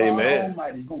Lord God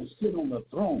Almighty is going to sit on the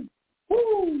throne.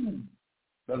 Woo!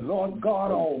 The Lord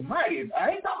God Almighty.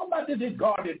 I ain't talking about this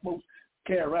God that folks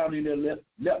carry around in their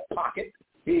left pocket.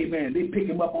 Amen. They pick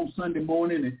him up on Sunday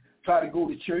morning and try to go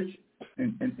to church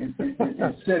and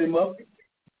set him up.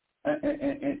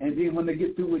 And then when they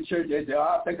get through with church, they say,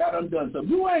 I think I done something.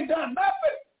 You ain't done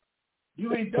nothing.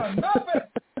 You ain't done nothing.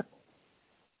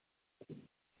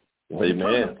 Amen. You're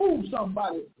trying to fool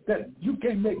somebody that you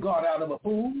can't make God out of a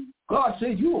fool. God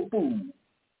said you a fool.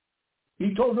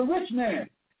 He told the rich man,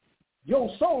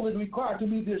 your soul is required to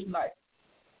me this night.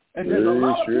 And there's a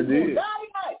lot of people who die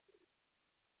tonight.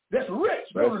 That's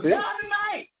rich. Going to die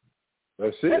tonight.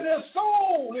 That's it. And their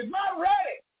soul is not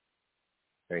ready.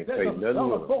 There's a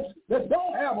lot of folks that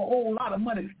don't have a whole lot of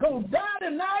money going to die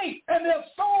tonight, and their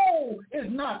soul is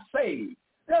not saved.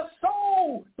 Their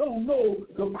soul don't know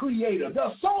the Creator.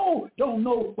 Their soul don't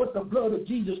know what the blood of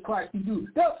Jesus Christ can do.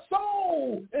 Their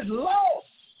soul is lost,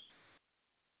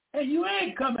 and you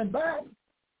ain't coming back.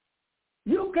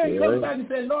 You can't come back and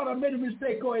say, Lord, I made a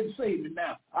mistake. Go ahead and save me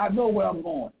now. I know where I'm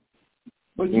going.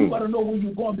 But you got to know where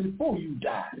you're going before you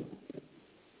die.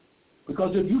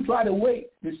 Because if you try to wait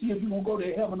and see if you're going to go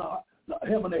to heaven or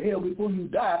hell before you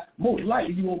die, most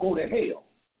likely you're going to go to hell.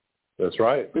 That's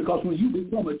right. Because when you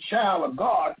become a child of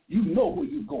God, you know where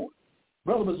you're going.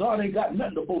 Brother Bazaar ain't got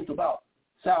nothing to boast about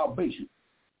salvation.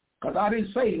 Because I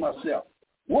didn't save myself.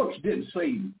 Works didn't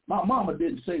save me. My mama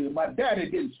didn't save me. My daddy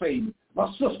didn't save me. My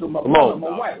sister, my brother,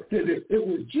 my wife did it. It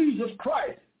was Jesus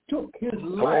Christ took his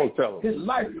life. His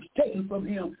life was taken from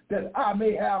him that I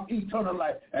may have eternal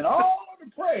life. And all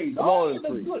the praise, all the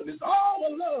goodness, all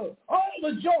the love, all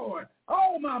the joy,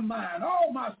 all my mind,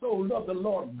 all my soul love the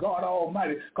Lord God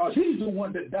Almighty, because he's the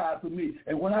one that died for me.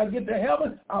 And when I get to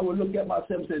heaven, I will look at myself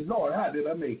and say, Lord, how did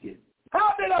I make it?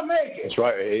 How did I make it? That's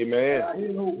right. Amen. And I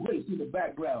hear no grace in the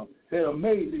background. That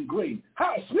amazing grace.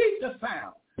 How sweet the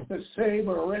sound to save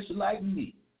a wretch like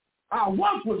me. I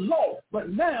once was lost,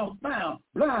 but now found,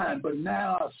 blind, but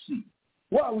now I see.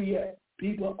 Where we at?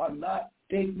 People are not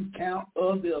taking count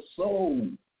of their soul.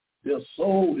 Their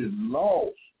soul is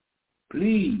lost.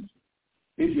 Please,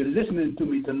 if you're listening to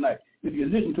me tonight, if you're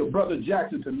listening to Brother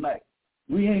Jackson tonight,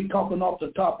 we ain't talking off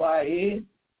the top of our head.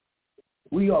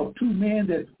 We are two men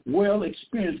that well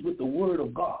experienced with the Word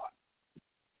of God.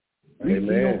 We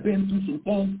have been through some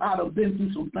things. I done been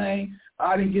through some things.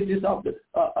 I didn't get this off the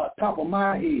top of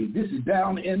my head. This is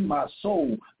down in my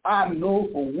soul. I know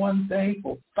for one thing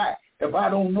for fact, if I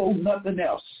don't know nothing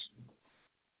else,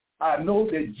 I know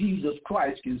that Jesus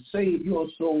Christ can save your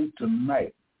soul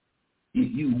tonight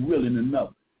if you're willing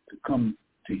enough to come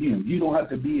to him. You don't have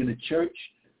to be in a church.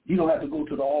 You don't have to go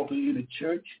to the altar in a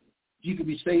church. You can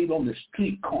be saved on the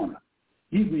street corner.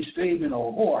 You can be saved in a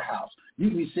whorehouse. You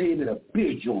can be saved in a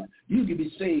beer joint. You can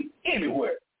be saved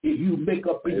anywhere if you make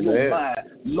up in your mind,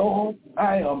 Lord,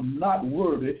 I am not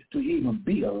worthy to even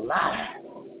be alive.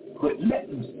 But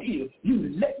let me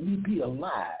be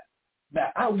alive. Now,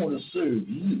 I want to serve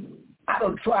you. I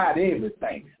done tried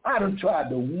everything. I done tried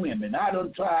the women. I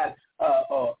done tried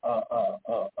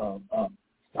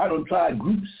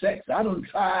group sex. I done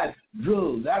tried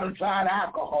drugs. I done tried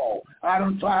alcohol. I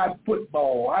done tried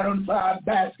football. I done tried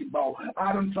basketball.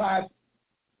 I done tried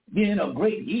being a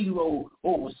great hero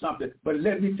over something. But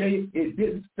let me tell you, it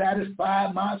didn't satisfy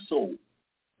my soul.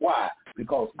 Why?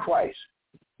 Because Christ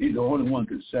is the only one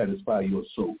who can satisfy your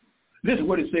soul. This is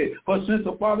what it said. For since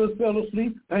the fathers fell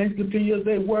asleep, things continue as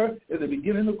they were at the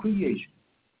beginning of creation.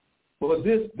 For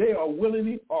this they are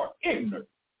willingly or ignorant,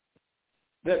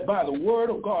 that by the word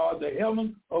of God, the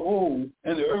heavens of old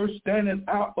and the earth standing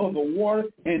out of the water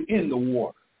and in the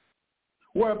water,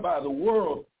 whereby the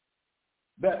world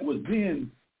that was being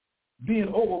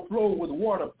overflowed with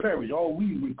water perished. Oh,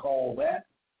 we recall that.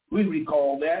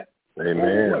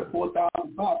 Amen. Over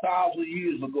 4,000, 5,000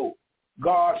 years ago,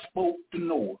 God spoke to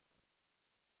Noah.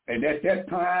 And at that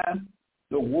time,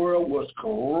 the world was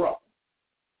corrupt.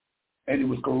 And it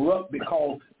was corrupt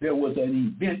because there was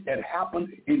an event that happened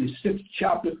in the 6th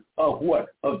chapter of what?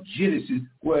 Of Genesis,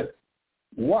 where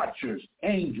watchers,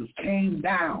 angels came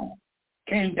down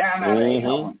out of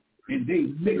heaven, and they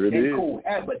mixed and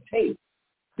cohabitated.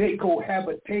 They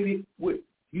cohabitated with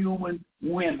human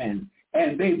women,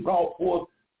 and they brought forth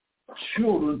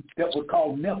children that were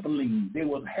called Nephilim. They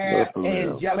were half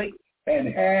angelic and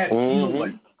half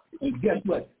human. And guess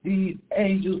what? These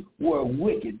angels were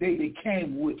wicked. They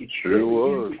became wicked. They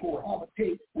began to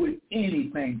cohabitate with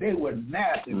anything. They were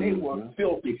nasty. They were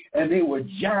filthy. And they were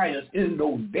giants in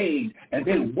those days. And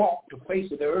they walked the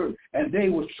face of the earth. And they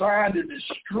were trying to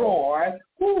destroy,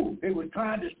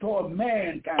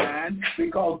 mankind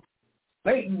because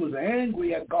Satan was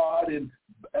angry at God, and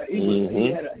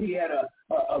he had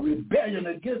a rebellion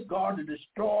against God to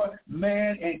destroy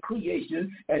man and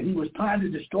creation, and he was trying to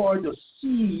destroy the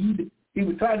seed. He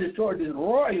was trying to destroy the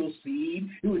royal seed.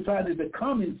 He was trying to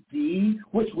become his seed,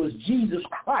 which was Jesus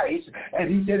Christ. And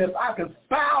he said, if I can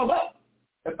foul up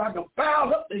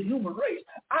the human race,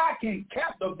 I can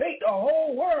captivate the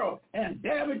whole world and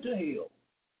damn it to hell.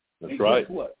 That's right.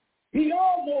 Guess what? He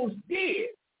almost did.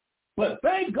 But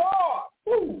thank God,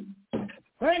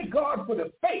 thank God for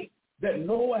the faith that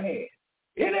Noah had.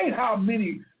 It ain't how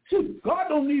many. See, God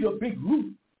don't need a big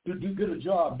group to get a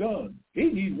job done. He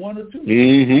needs 1 or 2.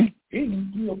 He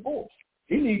needs 3 or 4.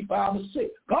 He needs 5 or 6.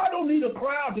 God don't need a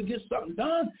crowd to get something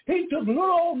done. He took little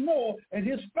old Noah and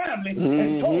his family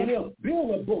and told him,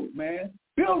 build a boat, man.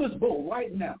 Build this boat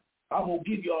right now. I'm going to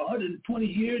give you 120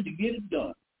 years to get it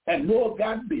done. And Noah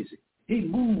got busy. He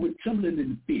moved with trembling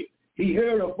and fear. He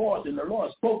heard a voice, and the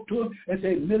Lord spoke to him and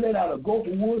said, mill it out of gopher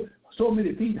wood, so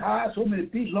many feet high, so many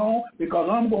feet long, because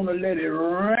I'm going to let it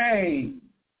rain.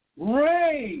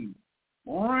 Rain.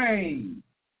 Rain.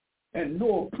 And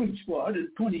Noah preached for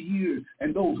 120 years,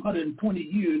 and those 120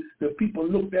 years, the people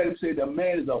looked at him and said, the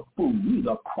man is a fool. He's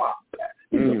a crop pack.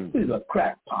 He's a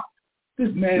crackpot.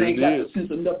 This man ain't got the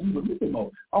sense enough to even look at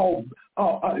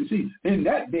him. See, in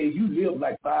that day, you lived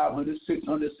like 500,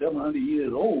 600, 700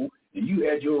 years old, and you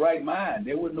had your right mind.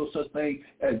 There was no such thing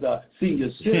as senior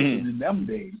citizens in them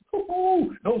days.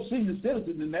 No senior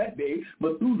citizens in that day.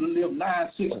 Methuselah lived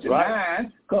 969. Right.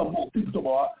 Come on, people talk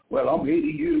about, well, I'm 80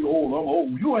 years old. I'm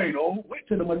old. You ain't old. Wait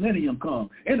till the millennium comes.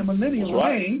 In the millennium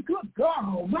reign, good God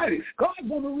Almighty, God's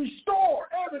going to restore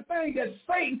everything that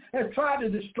Satan has tried to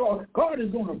destroy. God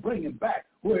is going to bring it back.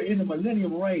 Where in the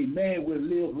millennium reign, man will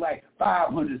live like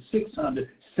 500, 600,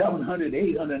 700,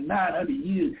 800, 900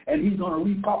 years, and he's going to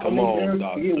repopulate the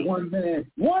earth to get one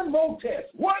man. One more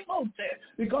test,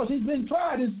 because he's been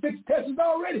tried in 6 tests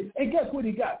already. And guess what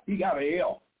he got? He got an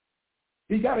F.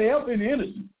 He got an F in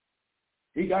innocence.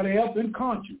 He got an F in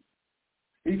conscience.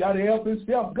 He got an F in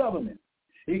self-government.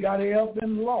 He got an F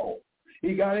in law.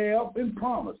 He got an F in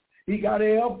promise. He got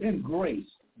an F in grace.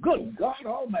 Good God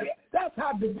Almighty. That's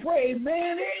how depraved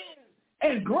man is.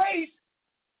 And grace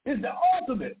is the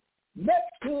ultimate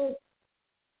next to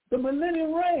the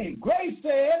millennium reign. Grace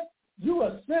says, you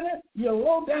a sinner, you're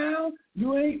low down,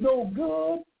 you ain't no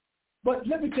good. But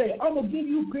let me tell you, I'm going to give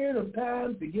you a period of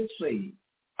time to get saved.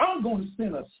 I'm going to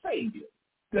send a Savior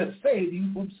to save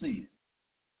you from sin.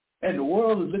 And the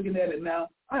world is looking at it now.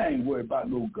 I ain't worried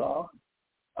about no God.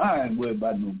 I'm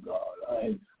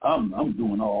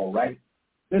doing all right.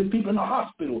 There's people in the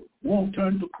hospital won't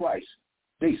turn to Christ.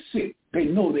 They sick. They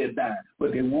know they're dying,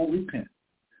 but they won't repent.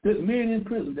 There's men in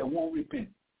prison that won't repent.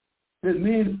 There's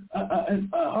men in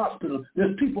hospital.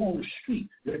 There's people on the street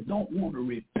that don't want to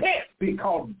repent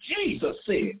because Jesus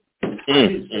said. I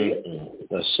didn't say it.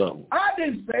 That's something. I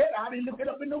didn't say it. I didn't look it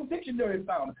up in no dictionary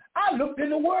found it. I looked in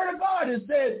the Word of God and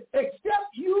said,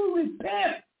 except you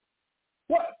repent.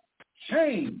 What?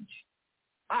 Change.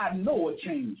 I know a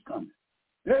change coming.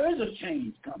 There is a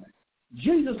change coming.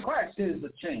 Jesus Christ says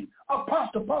a change.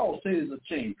 Apostle Paul says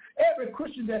a change. Every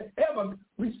Christian that ever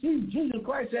received Jesus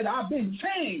Christ said, I've been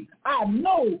changed. I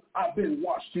know I've been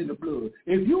washed in the blood.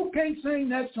 If you can't sing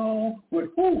that song with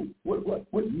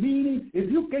with meaning, if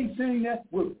you can't sing that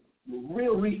with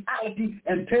real reality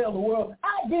and tell the world,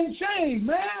 I've been changed,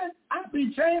 man. I've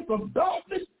been changed from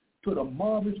darkness to the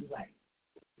marvelous light.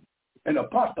 And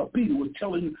Apostle Peter was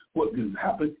telling you what can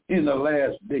happen in the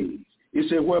last days. It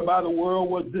said, whereby the world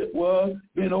was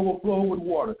been overflowed with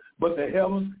water, but the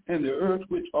heavens and the earth,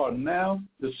 which are now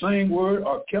the same word,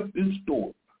 are kept in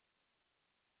store.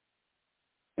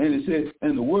 And it says,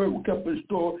 and the word was kept in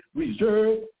store,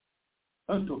 reserved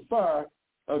unto fire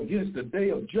against the day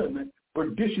of judgment,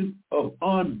 perdition of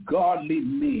ungodly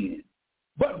men.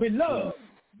 But beloved,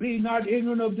 be not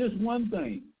ignorant of this one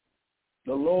thing.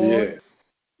 The Lord,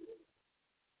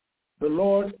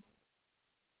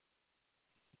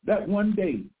 that one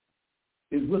day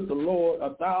is with the Lord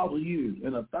 1,000 years,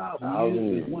 and 1,000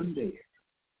 years is one day.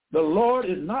 The Lord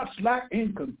is not slack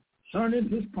in concerning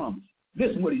his promise.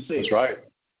 Listen what he says. That's right.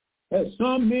 As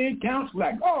some men count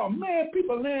slack. Oh, man,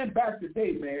 people laying back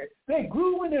today, man. They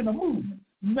grooving in the movement.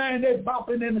 Man, they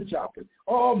bopping and chopping.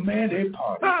 Oh, man, they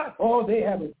partying. Oh, they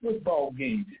having football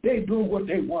games. They doing what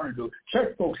they want to do.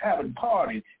 Church folks having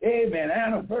parties. Amen.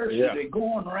 Anniversaries. Yeah. They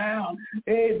going around.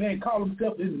 Amen. Call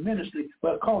themselves in ministry,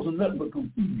 but causing nothing but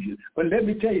confusion. But let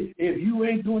me tell you, if you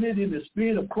ain't doing it in the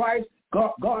spirit of Christ,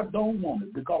 God don't want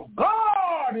it, because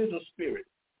God is a spirit.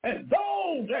 And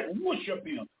those that worship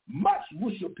him must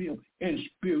worship him in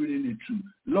spirit and in truth.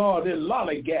 Lord, they're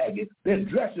lollygagging. They're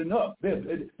dressing up.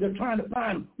 They're trying to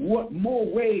find what more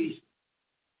ways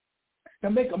to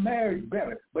make a marriage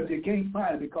better, but they can't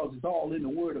find it because it's all in the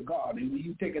Word of God. And when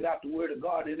you take it out the Word of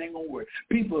God, it ain't going to work.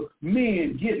 People,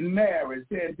 men getting married,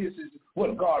 saying this is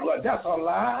what God loves. That's a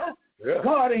lie. Yeah.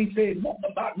 God ain't saying nothing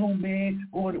about no man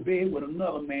going to bed with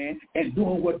another man and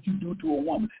doing what you do to a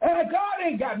woman. And God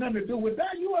ain't got nothing to do with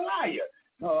that. You a liar.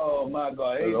 Oh, my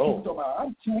God. Hey, talking about,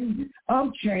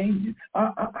 I'm changing.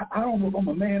 I don't know if I'm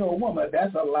a man or a woman.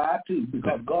 That's a lie, too,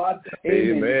 because God,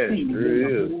 amen,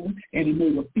 and he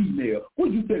made a female. What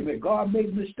do you think, man? God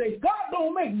made mistakes? God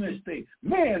don't make mistakes.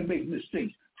 Man makes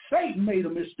mistakes. Satan made a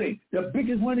mistake, the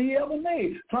biggest one he ever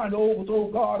made, trying to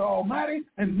overthrow God Almighty,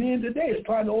 and men today is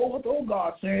trying to overthrow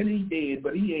God, saying he's dead,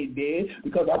 but he ain't dead,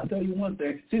 because I can tell you one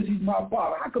thing, since he's my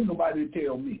father, how come nobody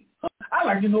tell me? I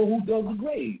like to know who dug the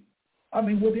grave. I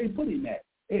mean, where they put him at.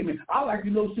 Amen. I like to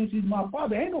know, since he's my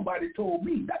father, ain't nobody told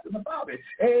me nothing about it.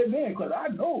 Amen, because I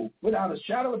know without a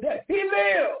shadow of doubt, he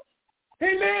lives.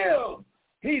 He lives.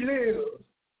 He lives.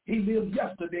 He lived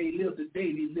yesterday, he lived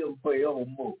today, he lives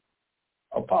forevermore.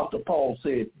 Apostle Paul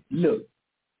said, look,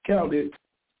 count it.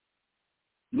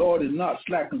 Lord is not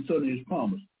slack concerning his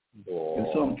promise. And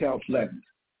some count slackness.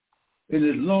 It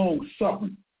is long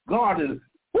suffering. God is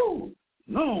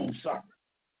long suffering.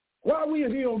 While we are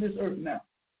here on this earth now,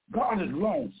 God is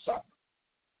long suffering.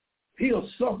 He'll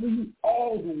suffer you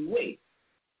all the way.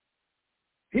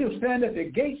 He'll stand at the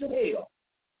gates of hell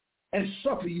and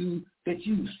suffer you that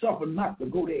you suffer not to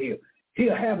go to hell.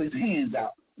 He'll have his hands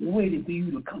out waiting for you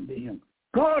to come to him.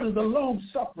 God is a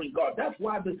long-suffering God. That's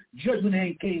why the judgment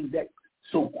ain't came that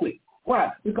so quick. Why?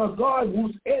 Because God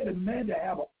wants every man to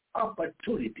have an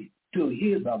opportunity to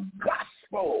hear the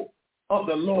gospel of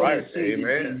the Lord and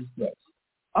Savior Jesus Christ.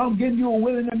 I'm giving you a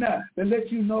willing now to let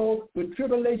you know the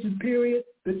tribulation period,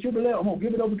 I'm going to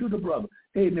give it over to the brother.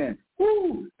 Amen.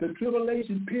 Woo! The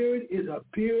tribulation period is a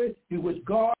period in which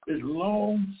God is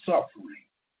long-suffering.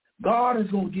 God is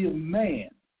going to give man.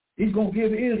 He's going to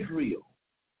give Israel.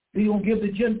 He's going to give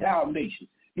the Gentile nations.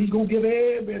 He's going to give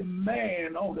every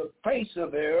man on the face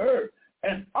of the earth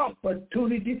an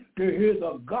opportunity to hear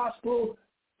the gospel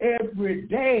every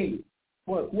day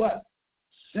for what?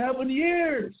 7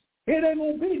 years. It ain't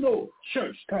going to be no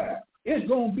church time. It's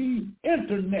going to be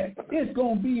internet. It's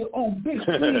going to be on big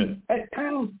screen at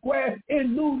Town Square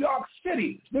in New York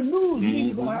City. The news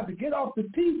media going to have to get off the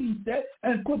TV set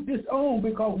and put this on,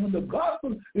 because when the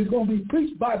gospel is going to be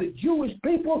preached by the Jewish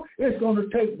people, it's going to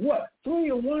take,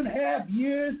 3.5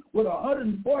 years with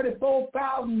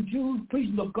 144,000 Jews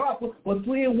preaching the gospel for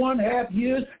 3.5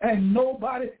 years, and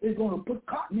nobody is going to put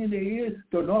cotton in their ears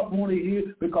to not want to hear,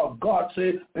 because God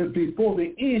said, and before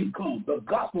the end comes, the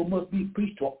gospel must be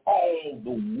preached to all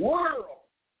the world.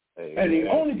 Amen. And it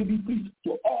only can be preached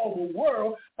to all the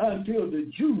world until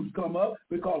the Jews come up,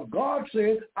 because God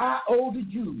said, I owe the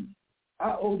Jews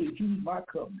my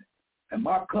covenant. And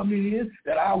my covenant is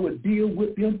that I will deal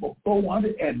with them for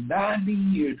 490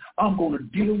 years. I'm going to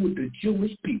deal with the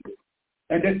Jewish people.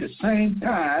 And at the same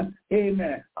time,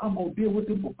 amen, I'm going to deal with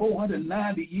them for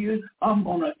 490 years. I'm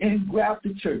going to engraft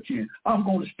the church in. I'm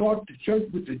going to start the church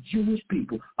with the Jewish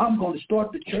people. I'm going to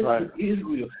start the church with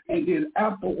Israel. And then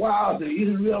after a while, the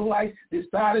Israelites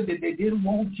decided that they didn't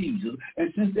want Jesus.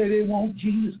 And since they didn't want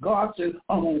Jesus, God said,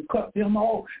 I'm going to cut them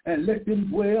off and let them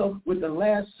dwell with the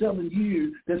last 7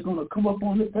 years that's going to come up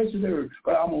on the face of the earth.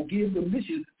 But I'm going to give the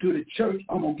mission to the church.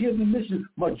 I'm going to give the mission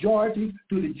majority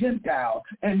to the Gentiles.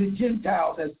 And the Gentiles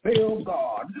has failed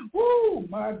God. Woo,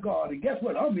 my God. And guess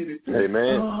what? I'm in it too.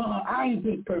 Amen. I ain't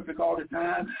been perfect all the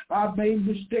time. I've made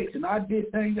mistakes, and I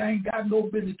did things I ain't got no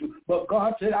business to. But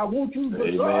God said, I want you,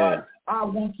 God, I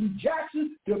want you,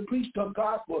 Jackson, to preach the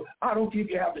gospel. I don't care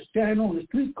if you have to stand on the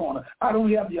street corner. I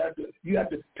don't have to, you have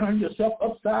to turn yourself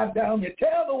upside down and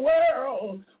tell the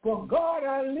world, for God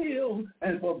I live,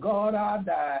 and for God I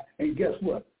die. And guess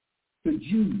what? The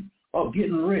Jews are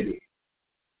getting ready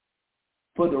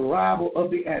for the arrival of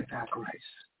the Antichrist.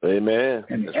 Amen.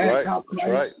 And the That's Antichrist,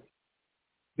 right.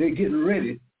 They're getting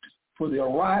ready for the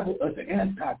arrival of the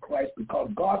Antichrist, because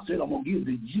God said, I'm going to give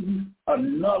the Jews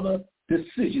another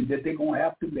decision that they're going to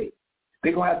have to make.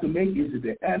 They're going to have to make, is it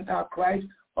the Antichrist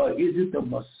or is it the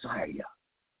Messiah?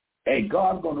 And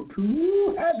God's going to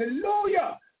prove,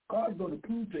 hallelujah, God's going to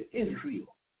prove to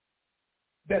Israel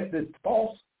that the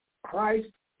false Christ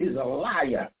is a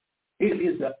liar. It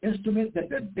is an instrument that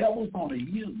the devil's going to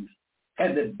use,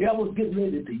 and the devil's getting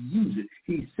ready to use it.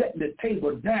 He's setting the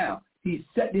table down. He's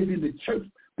setting it in the church,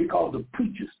 because the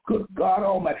preachers, good God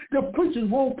Almighty, the preachers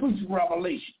won't preach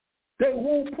Revelation. They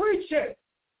won't preach it.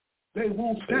 They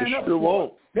won't stand up. They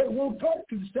won't talk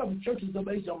to the 7 churches of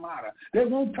Asia Minor. They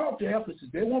won't talk to Ephesus.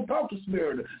 They won't talk to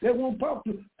Smyrna. They won't talk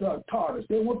to Tarsus.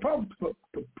 They won't talk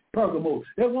to Pergamos.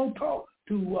 They won't talk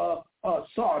to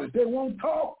Sardis. They won't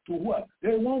talk to what?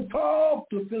 They won't talk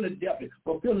to Philadelphia.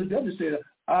 But Philadelphia said,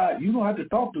 you don't have to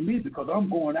talk to me, because I'm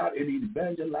going out and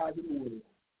evangelizing the world.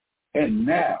 And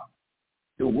now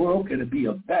the world can be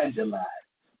evangelized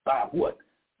by what?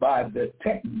 By the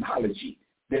technology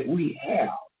that we have.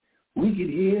 We can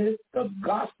hear the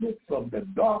gospel from the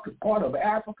darkest part of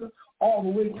Africa all the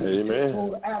way to the Central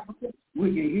Pole of Africa. We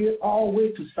can hear it all the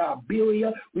way to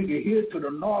Siberia. We can hear it to the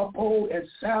North Pole and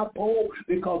South Pole,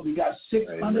 because we got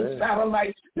 600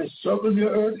 satellites that circle the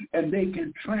earth, and they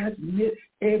can transmit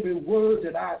every word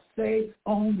that I say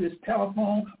on this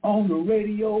telephone, on the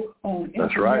radio, on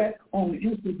internet, on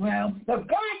Instagram. The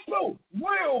gospel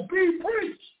will be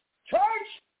preached.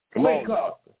 Church, wake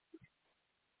up.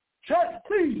 Church,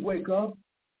 please wake up.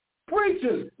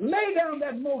 Preachers, lay down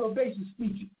that motivation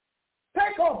speech.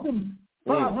 Take off them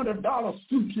 $500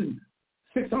 suits and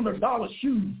 $600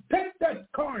 shoes. Take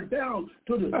that car down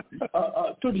to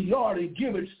the yard and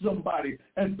give it to somebody,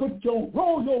 and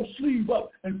roll your sleeve up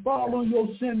and fall on your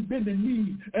sin bending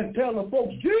knees and tell the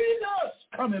folks, Jesus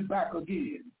coming back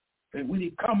again. And when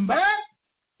he come back,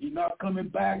 he's not coming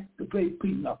back to play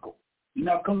pinochle. He's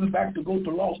not coming back to go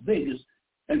to Las Vegas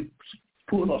and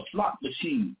pull a slot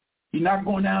machine. He's not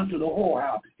going down to the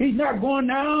whorehouse. He's not going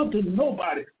down to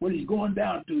nobody. What he's going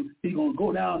down to, he's going to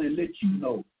go down and let you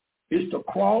know it's the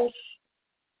cross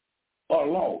or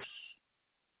loss.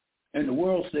 And the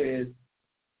world says,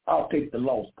 I'll take the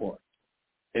lost part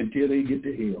until they get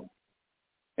to hell.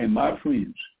 And my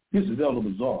friends, this is Elder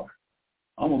Bazaar.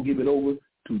 I'm going to give it over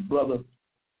to Brother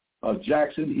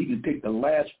Jackson. He can take the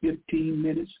last 15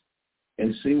 minutes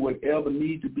and say whatever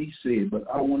needs to be said. But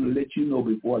I want to let you know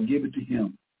before I give it to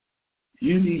him,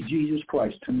 you need Jesus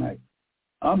Christ tonight.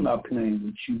 I'm not playing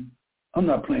with you. I'm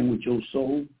not playing with your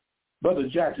soul. Brother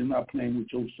Jackson's not playing with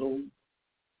your soul.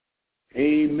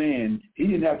 Amen. He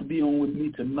didn't have to be on with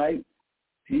me tonight.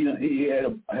 He had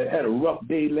a rough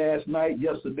day last night,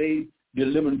 yesterday,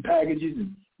 delivering packages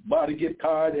and body get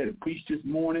tired. Had to preach this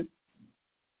morning.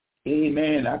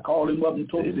 Amen. I called him up and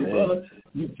told him, brother,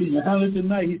 can you handle it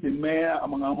tonight? He said, man,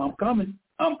 I'm coming.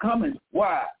 I'm coming.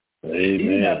 Why? Amen. He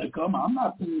didn't have to come.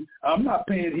 I'm not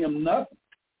paying him nothing.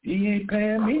 He ain't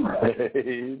paying me nothing.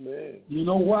 Amen. You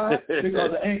know why?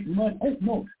 Because there ain't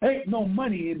no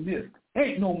money in this.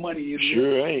 Ain't no money in this.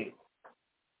 Sure ain't.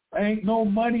 Ain't no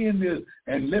money in this.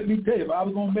 And let me tell you, if I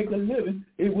was going to make a living,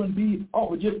 it wouldn't be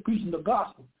off of just preaching the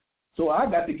gospel. So I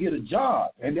got to get a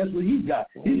job, and that's what he's got.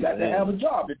 He's got to have a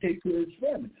job to take care of his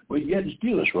family. But yet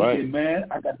still, that's right. Said, man,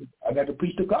 I got to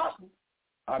preach the gospel.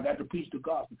 I got to preach the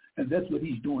gospel, and that's what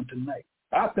he's doing tonight.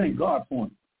 I thank God for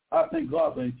him. I thank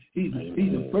God for him. He's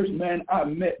the first man I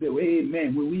met that way.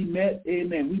 Amen. When we met,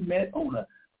 amen, we met on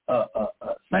a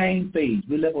same page.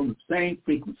 We left on the same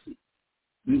frequency.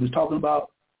 We was talking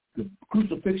about the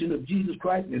crucifixion of Jesus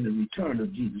Christ and the return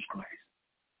of Jesus Christ.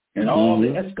 And all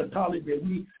the eschatology that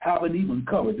we haven't even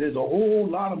covered. There's a whole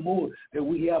lot of more that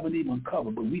we haven't even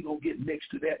covered, but we're going to get next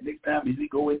to that next time as we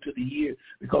go into the year,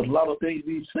 because a lot of things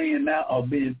we're saying now are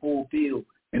being fulfilled,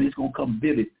 and it's going to come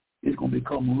vivid. It's going to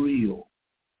become real,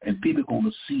 and people are going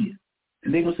to see it.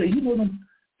 And they're going to say, you know, them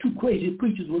two crazy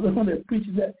preachers were going to preach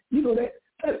that. You know,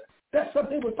 that's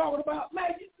something they were talking about.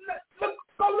 Man,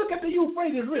 go look at the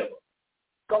Euphrates River.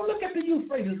 Go look at the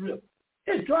Euphrates River.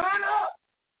 It's drying up.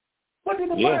 What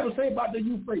did the Bible say about the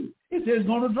Euphrates? It says it's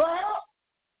going to dry up.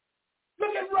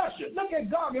 Look at Russia. Look at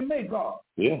Gog and Magog.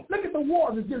 Yeah. Look at the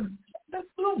wars. The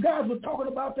little guys were talking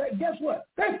about that. Guess what?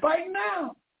 They're fighting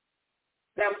now.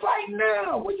 They're fighting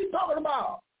now. What you talking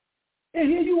about? And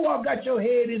here you all got your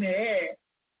head in the air,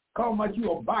 calling like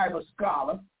you a Bible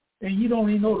scholar, and you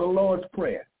don't even know the Lord's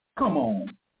Prayer. Come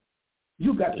on.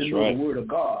 You got to know the Word of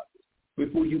God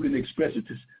before you can express it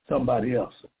to somebody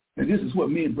else. And this is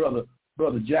what me and Brother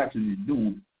Jackson is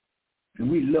doing. And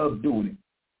we love doing it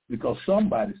because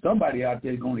somebody out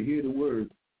there is going to hear the word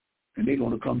and they're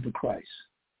going to come to Christ.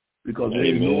 Because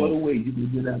there's no other way you can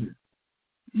get out of it.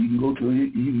 You can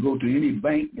go to any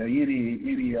bank, any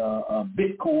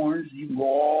bitcoins. You can go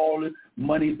all the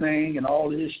money thing and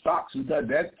all of his stocks and stuff.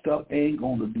 That stuff ain't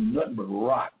going to do nothing but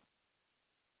rot.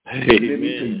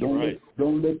 Amen.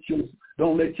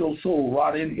 Don't let your soul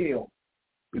rot in hell.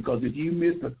 Because if you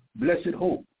miss the blessed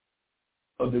hope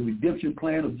of the redemption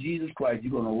plan of Jesus Christ,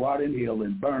 you're going to rot in hell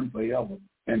and burn forever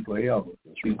and forever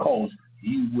because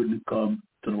you wouldn't come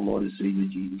to the Lord and Savior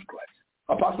Jesus Christ.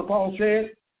 Apostle Paul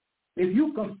said, if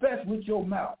you confess with your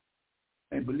mouth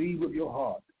and believe with your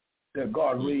heart that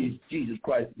God raised Jesus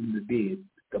Christ from the dead,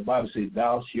 the Bible says,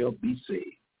 thou shalt be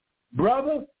saved.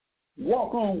 Brother,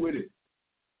 walk on with it.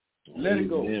 Let it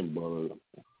go. Amen, brother.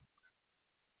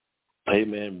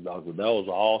 Amen, brother. That was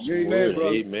an awesome word.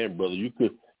 Brother. Amen, brother. You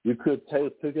could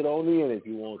take it on in if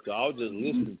you want to. I was just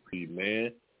listening to you,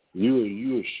 man.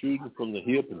 You were shooting from the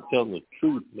hip and telling the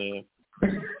truth, man.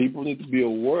 People need to be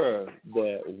aware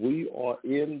that we are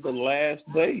in the last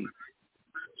days.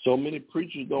 So many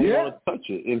preachers don't want to touch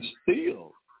it, and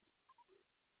still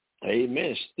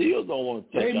don't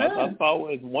want to touch it. I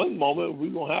thought at one moment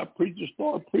we're going to have preachers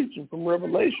start preaching from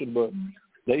Revelation, but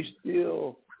they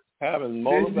still having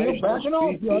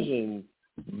motivational speeches and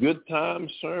good time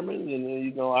sermons,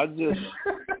 and I just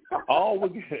all we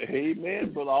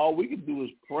can do is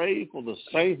pray for the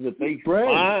saints that they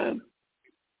find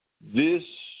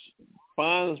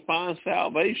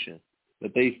salvation,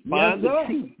 that they find the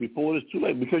truth before it's too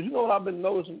late. Because you know what I've been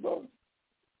noticing, brother?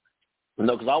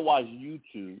 Because I watch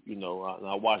YouTube, and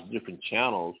I watch different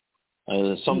channels,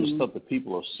 and some of the stuff that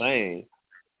people are saying,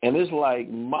 and it's like,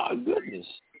 my goodness.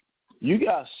 You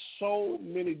got so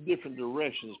many different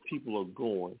directions people are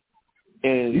going.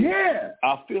 And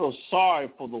I feel sorry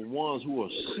for the ones who are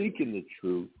seeking the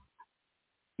truth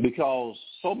because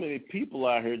so many people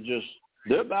out here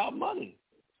they're about money.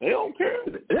 They don't care.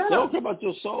 Yeah. They don't care about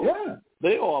your soul. Yeah.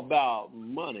 They are about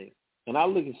money. And I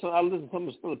listen to some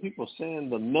of the stuff that people are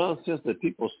saying, the nonsense that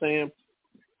people are saying,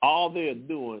 all they're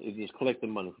doing is just collecting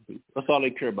money from people. That's all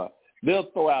they care about.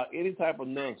 They'll throw out any type of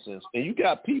nonsense. And you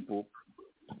got people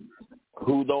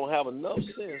who don't have enough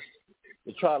sense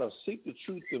to try to seek the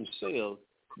truth themselves.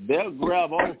 They'll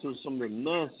grab onto some of the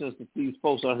nonsense that these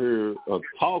folks out here are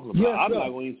talking about. Yes, I'm sir. not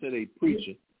going to even say they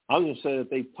preaching. I'm going to say that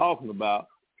they talking about.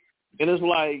 And it's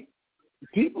like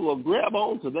people will grab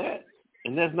onto that,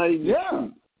 and that's not even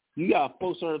true. You got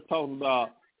folks out here talking about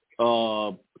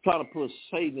trying to put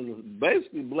Satan,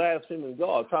 basically blaspheming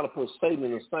God, trying to put Satan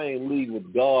in the same league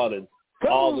with God and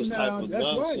all this type of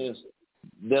nonsense.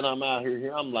 Right. Then I'm out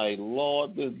here, I'm like,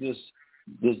 Lord, this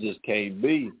just can't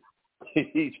be.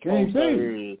 These folks out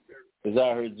here is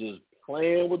out here just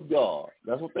playing with God.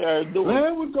 That's what they are doing.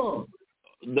 Playing with God.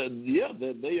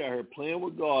 They are here playing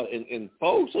with God, and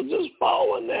folks are just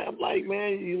following that. I'm like,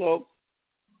 man,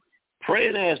 pray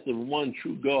and ask the one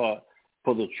true God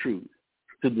for the truth,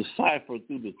 to decipher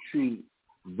through the truth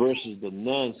versus the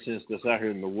nonsense that's out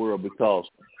here in the world, because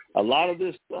a lot of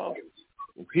this stuff,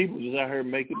 people just out here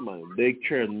making money. They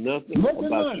care nothing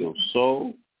about your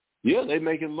soul. Yeah, they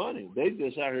making money. They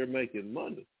just out here making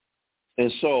money.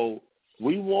 And so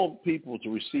we want people to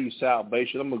receive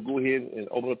salvation. I'm going to go ahead and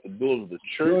open up the doors of the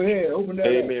church. Go ahead, open that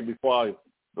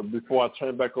up. Before I turn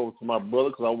it back over to my brother,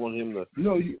 because I want him to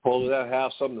pull it out,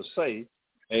 have something to say.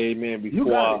 Amen.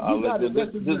 Before I let this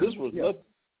was nothing.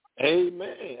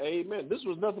 Amen. This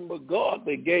was nothing but God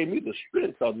that gave me the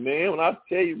strength. Man, when I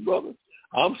tell you, brother,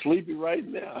 I'm sleepy right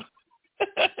now.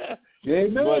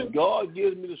 Amen. But God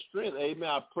gives me the strength. Amen.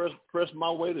 I pressed my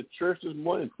way to church this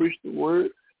morning and preached the word.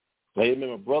 Amen.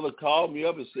 My brother called me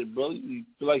up and said, brother, you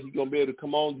feel like you're going to be able to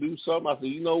come on and do something? I said,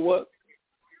 you know what?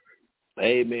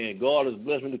 Amen. God has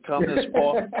blessed me to come this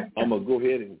far. I'm going to go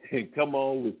ahead and come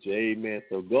on with you. Amen.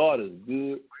 So God is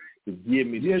good to give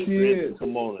me the strength to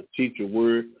come on and teach your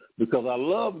word, because I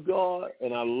love God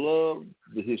and I love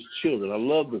his children. I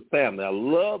love the family. I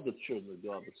love the children of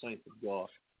God, the saints of God.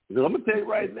 Because I'm going to tell you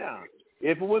right now,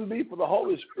 if it wouldn't be for the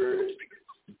Holy Spirit,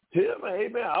 Tim,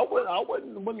 amen, I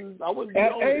wouldn't be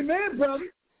on Amen, brother.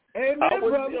 Amen,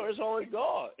 brother. It's only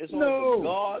God. It's only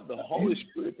God, the Holy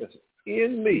Spirit that's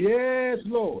in me. Yes,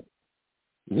 Lord.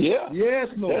 Yeah. Yes,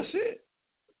 Lord.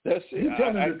 That's it. You're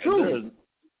telling the truth.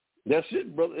 That's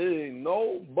it, brother. There ain't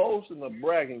no boasting or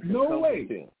bragging can come way.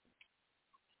 from him.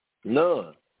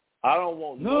 None. I don't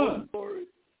want no story.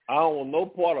 I don't want no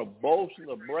part of boasting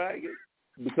or bragging,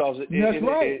 because it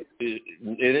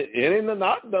ain't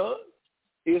not done.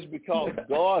 It's because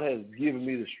God has given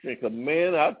me the strength.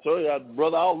 Man, I tell you,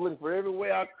 brother, I was looking for every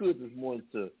way I could this morning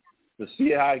to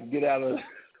see how I can get out of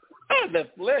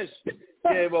that flesh.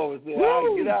 Came over and said, how I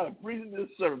can get out of preaching this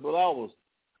service. But I was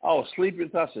sleeping,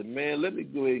 so I said, man, let me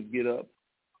go ahead and get up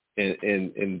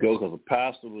and go, because the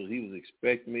pastor he was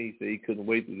expecting me. He said he couldn't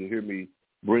wait to hear me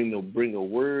bring a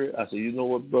word. I said, you know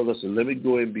what, brother? I said, let me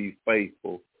go ahead and be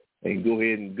faithful and go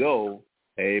ahead and go.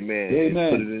 Amen. And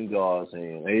put it in God's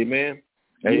hand. Amen.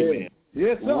 Amen.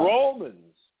 Yes, sir. Romans.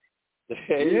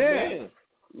 Amen.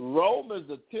 Romans,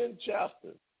 the 10th chapter,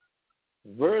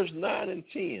 verse 9 and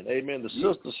 10. Amen. The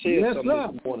sister said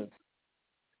something this morning.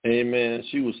 Amen.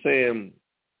 She was saying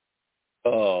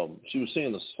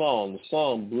the song. The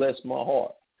song blessed my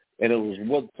heart. And it was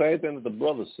the same thing that the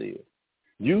brother said.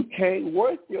 You can't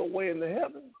work your way into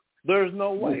heaven. There's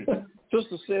no way.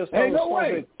 Sister says something. No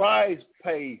way. Christ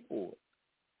paid for it.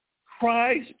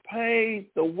 Christ paid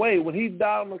the way. When he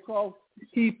died on the cross,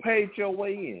 he paid your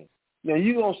way in. Now,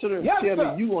 you're going to sit there and tell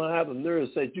me you're going to have the nerve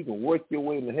to say that you can work your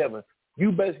way into heaven.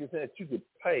 You basically said that you could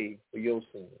pay for your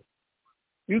sins.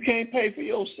 You can't pay for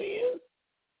your sins.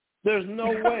 There's no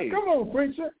way. Come on,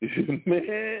 preacher.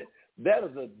 Man, that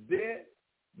is a debt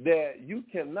that you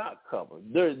cannot cover.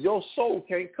 Your soul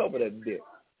can't cover that debt.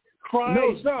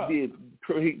 Christ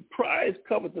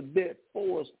covered the debt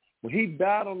for us. When he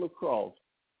died on the cross,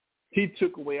 he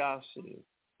took away our sins.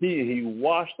 He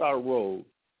washed our robes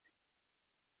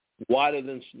whiter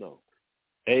than snow.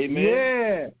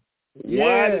 Amen.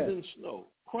 Whiter than snow.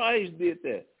 Christ did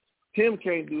that. Tim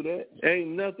can't do that. Ain't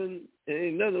nothing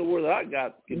in the world I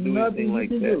got can do anything like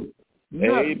that.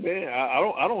 Amen.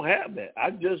 I don't have that.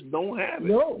 I just don't have it.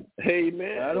 No.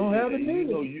 Amen. I don't have it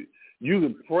either. You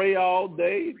can pray all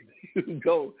day. You can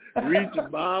go read your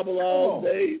Bible all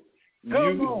day. You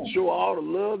can show all the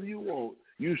love you want.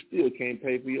 You still can't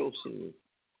pay for your sins.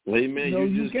 Amen. No,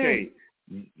 you just can't.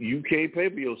 You can't pay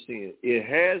for your sins. It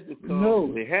has to come.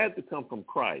 No. It had to come from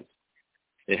Christ.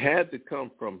 It had to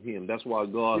come from him. That's why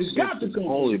God sent his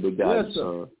only begotten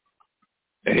Son.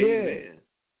 Amen.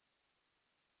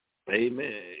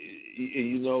 Amen.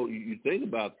 You think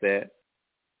about that,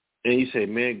 and you say,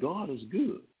 man, God is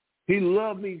good. He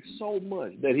loved me so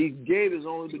much that he gave his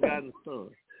only begotten son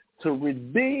to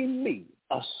redeem me,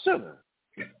 a sinner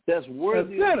that's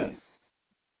worthy of me.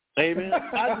 Amen.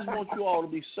 I just want you all to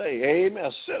be saved. Amen.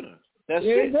 A sinner. That's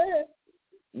it.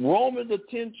 Romans the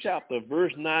 10th chapter,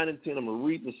 verse 9 and 10. I'm going to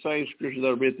read the same scripture that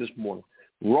I read this morning.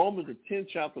 Romans the 10th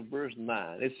chapter, verse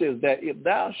 9. It says that if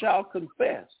thou shalt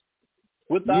confess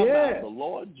with thy mouth the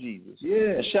Lord Jesus,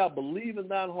 and shalt believe in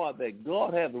thine heart that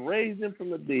God hath raised him from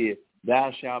the dead,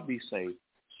 thou shalt be saved.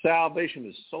 Salvation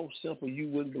is so simple you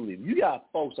wouldn't believe it. You got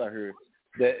folks out here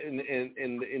that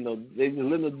they just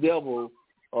let the devil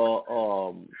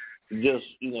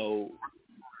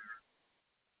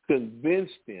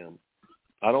convince them.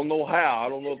 I don't know how. I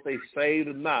don't know if they saved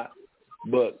or not,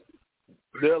 but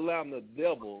they're allowing the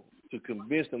devil to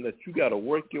convince them that you got to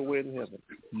work your way in heaven.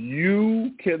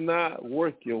 You cannot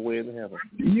work your way in heaven.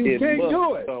 You can't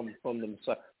do it. Come from the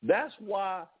Messiah. That's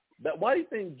why. Why do you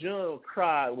think John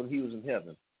cried when he was in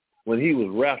heaven, when he was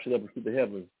raptured up into the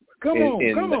heavens? Come on.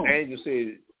 The angel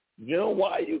said, John,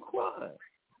 why are you crying?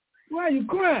 Why are you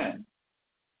crying?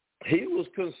 He was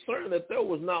concerned that there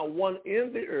was not one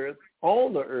in the earth,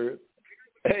 on the earth,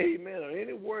 amen, or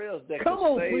anywhere else that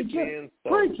could save man's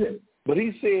soul. Preach it. But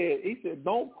he said,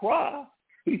 don't cry.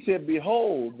 He said,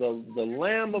 behold, the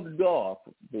Lamb of God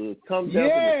that comes down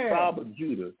from the tribe of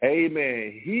Judah.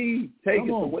 Amen. He taketh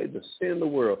away the sin of the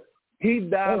world. He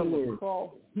died on the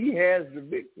cross. He has the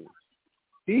victory.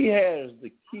 He has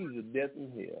the keys of death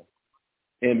and hell.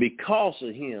 And because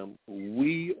of him,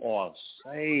 we are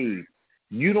saved.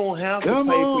 You don't have to pay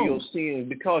for your sins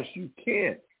because you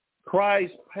can't.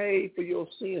 Christ paid for your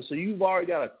sins, so you've already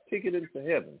got a ticket into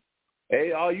heaven.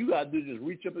 Hey, all you got to do is just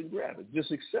reach up and grab it.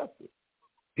 Just accept it.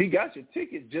 He got your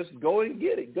ticket. Just go and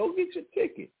get it. Go get your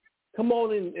ticket. Come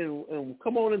on in and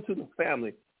come on into the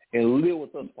family and live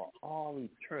with us for all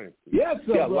eternity. Yes,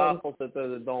 sir. You got a lot of folks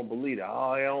that don't believe that.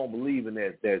 Oh, I don't believe in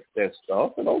that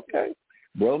stuff. And okay,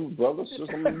 brother,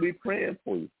 sister, I'm going to be praying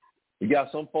for you. You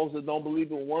got some folks that don't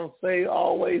believe in once saved,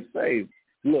 always saved.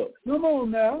 Look. Come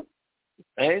on now.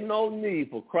 Ain't no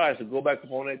need for Christ to go back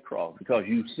up on that cross because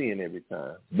you sin every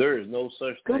time. There is no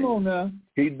such thing. Come on now.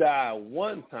 He died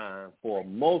one time for a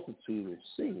multitude of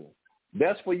sins.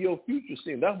 That's for your future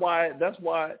sin. That's why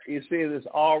it says it's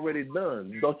already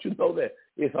done. Don't you know that?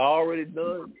 It's already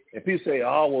done. And people say,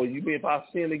 oh, well, you mean if I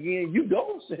sin again? You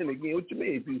don't sin again. What you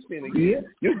mean if you sin again? Yeah.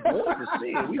 You're going to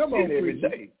sin. We sin every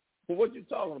day. So what you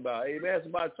talking about? Amen.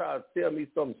 Somebody tried to tell me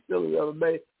something silly the other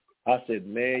day. I said,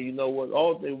 man, you know what?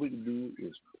 All thing we can do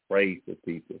is pray for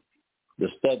people. The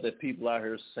stuff that people out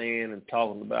here saying and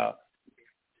talking about,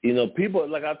 people,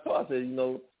 like I said,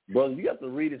 brother, you have to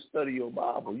read and study your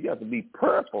Bible. You have to be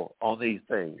prayerful on these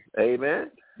things. Amen?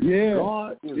 Yeah.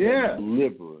 God is a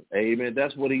deliverer. Amen.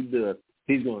 That's what he does.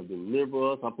 He's going to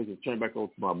deliver us. I'm going to turn back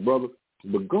over to my brother.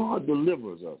 But God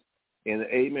delivers us. And,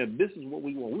 amen, this is what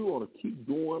we want. We want to keep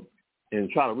going and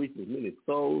try to reach as many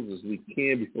souls as we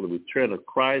can before the return of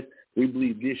Christ. We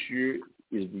believe this year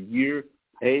is the year.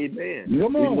 Amen. We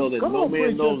know that no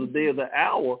man knows the day or the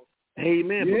hour.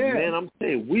 Amen. Yeah. But, man, I'm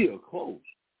saying we are close.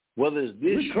 Whether it's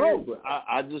this year, but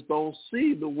I just don't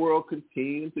see the world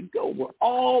continuing to go with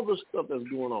all the stuff that's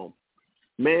going on.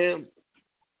 Man,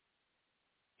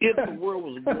 if the world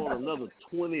was going another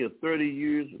 20 or 30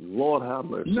 years, Lord have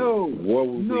mercy. No.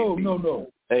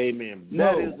 Amen.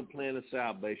 That is the plan of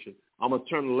salvation. I'm going to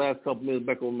turn the last couple minutes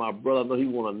back over to my brother. I know he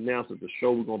want to announce that the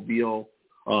show we're going to be on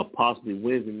possibly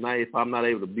Wednesday night. If I'm not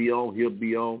able to be on, he'll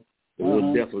be on. But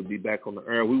we'll definitely be back on the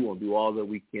air. We want to do all that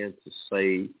we can to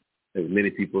save as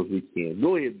many people as we can.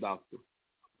 Go ahead, Doctor.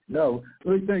 No,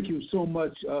 really thank you so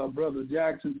much, Brother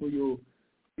Jackson, for your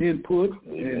input.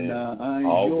 Amen. And I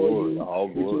enjoy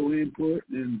your input.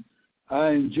 And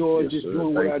I enjoy just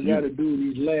doing what I got to do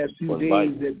these last few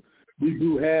days that we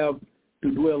do have to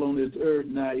dwell on this earth.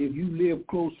 Now, if you live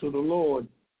close to the Lord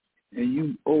and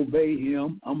you obey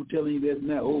him, I'm telling you that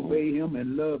now, obey him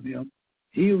and love him,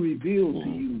 he'll reveal to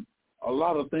you a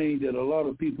lot of things that a lot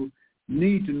of people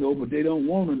need to know, but they don't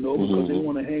want to know because they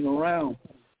want to hang around.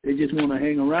 They just want to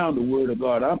hang around the Word of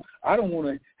God. I don't want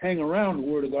to hang around the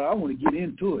Word of God. I want to get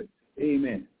into it.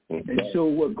 Amen. And show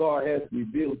what God has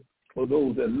revealed for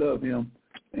those that love him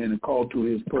and are called to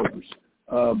his purpose.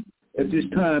 At this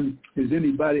time, is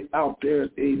anybody out there,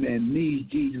 amen, needs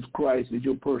Jesus Christ as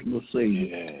your personal Savior?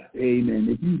 Yeah. Amen.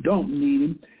 If you don't need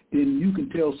him, then you can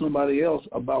tell somebody else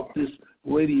about this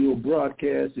radio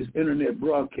broadcast, this internet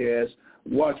broadcast.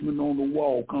 Watchman on the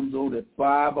Wall comes on at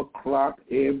 5 o'clock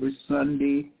every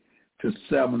Sunday to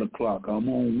 7 o'clock. I'm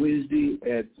on Wednesday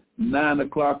at 9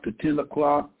 o'clock to 10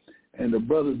 o'clock, and the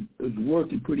brother is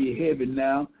working pretty heavy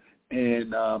now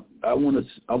And I want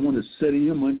to set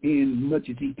him in much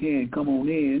as he can come on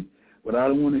in, but I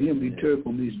don't want him to deter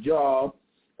from his job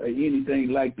or anything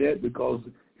like that, because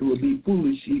it would be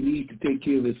foolish. He needs to take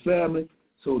care of his family.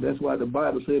 So that's why the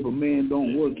Bible says if a man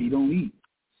don't work, he don't eat.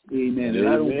 Amen. And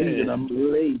I don't believe that I'm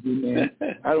lazy, man.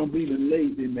 I don't believe in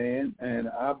lazy, man. And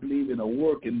I believe in a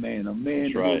working man, a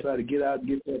man who knows how to get out and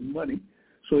get that money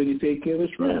so he can take care of his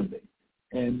family.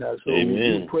 And so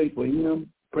we pray for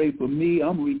him, pray for me.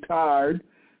 I'm retired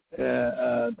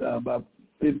about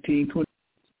 15, 20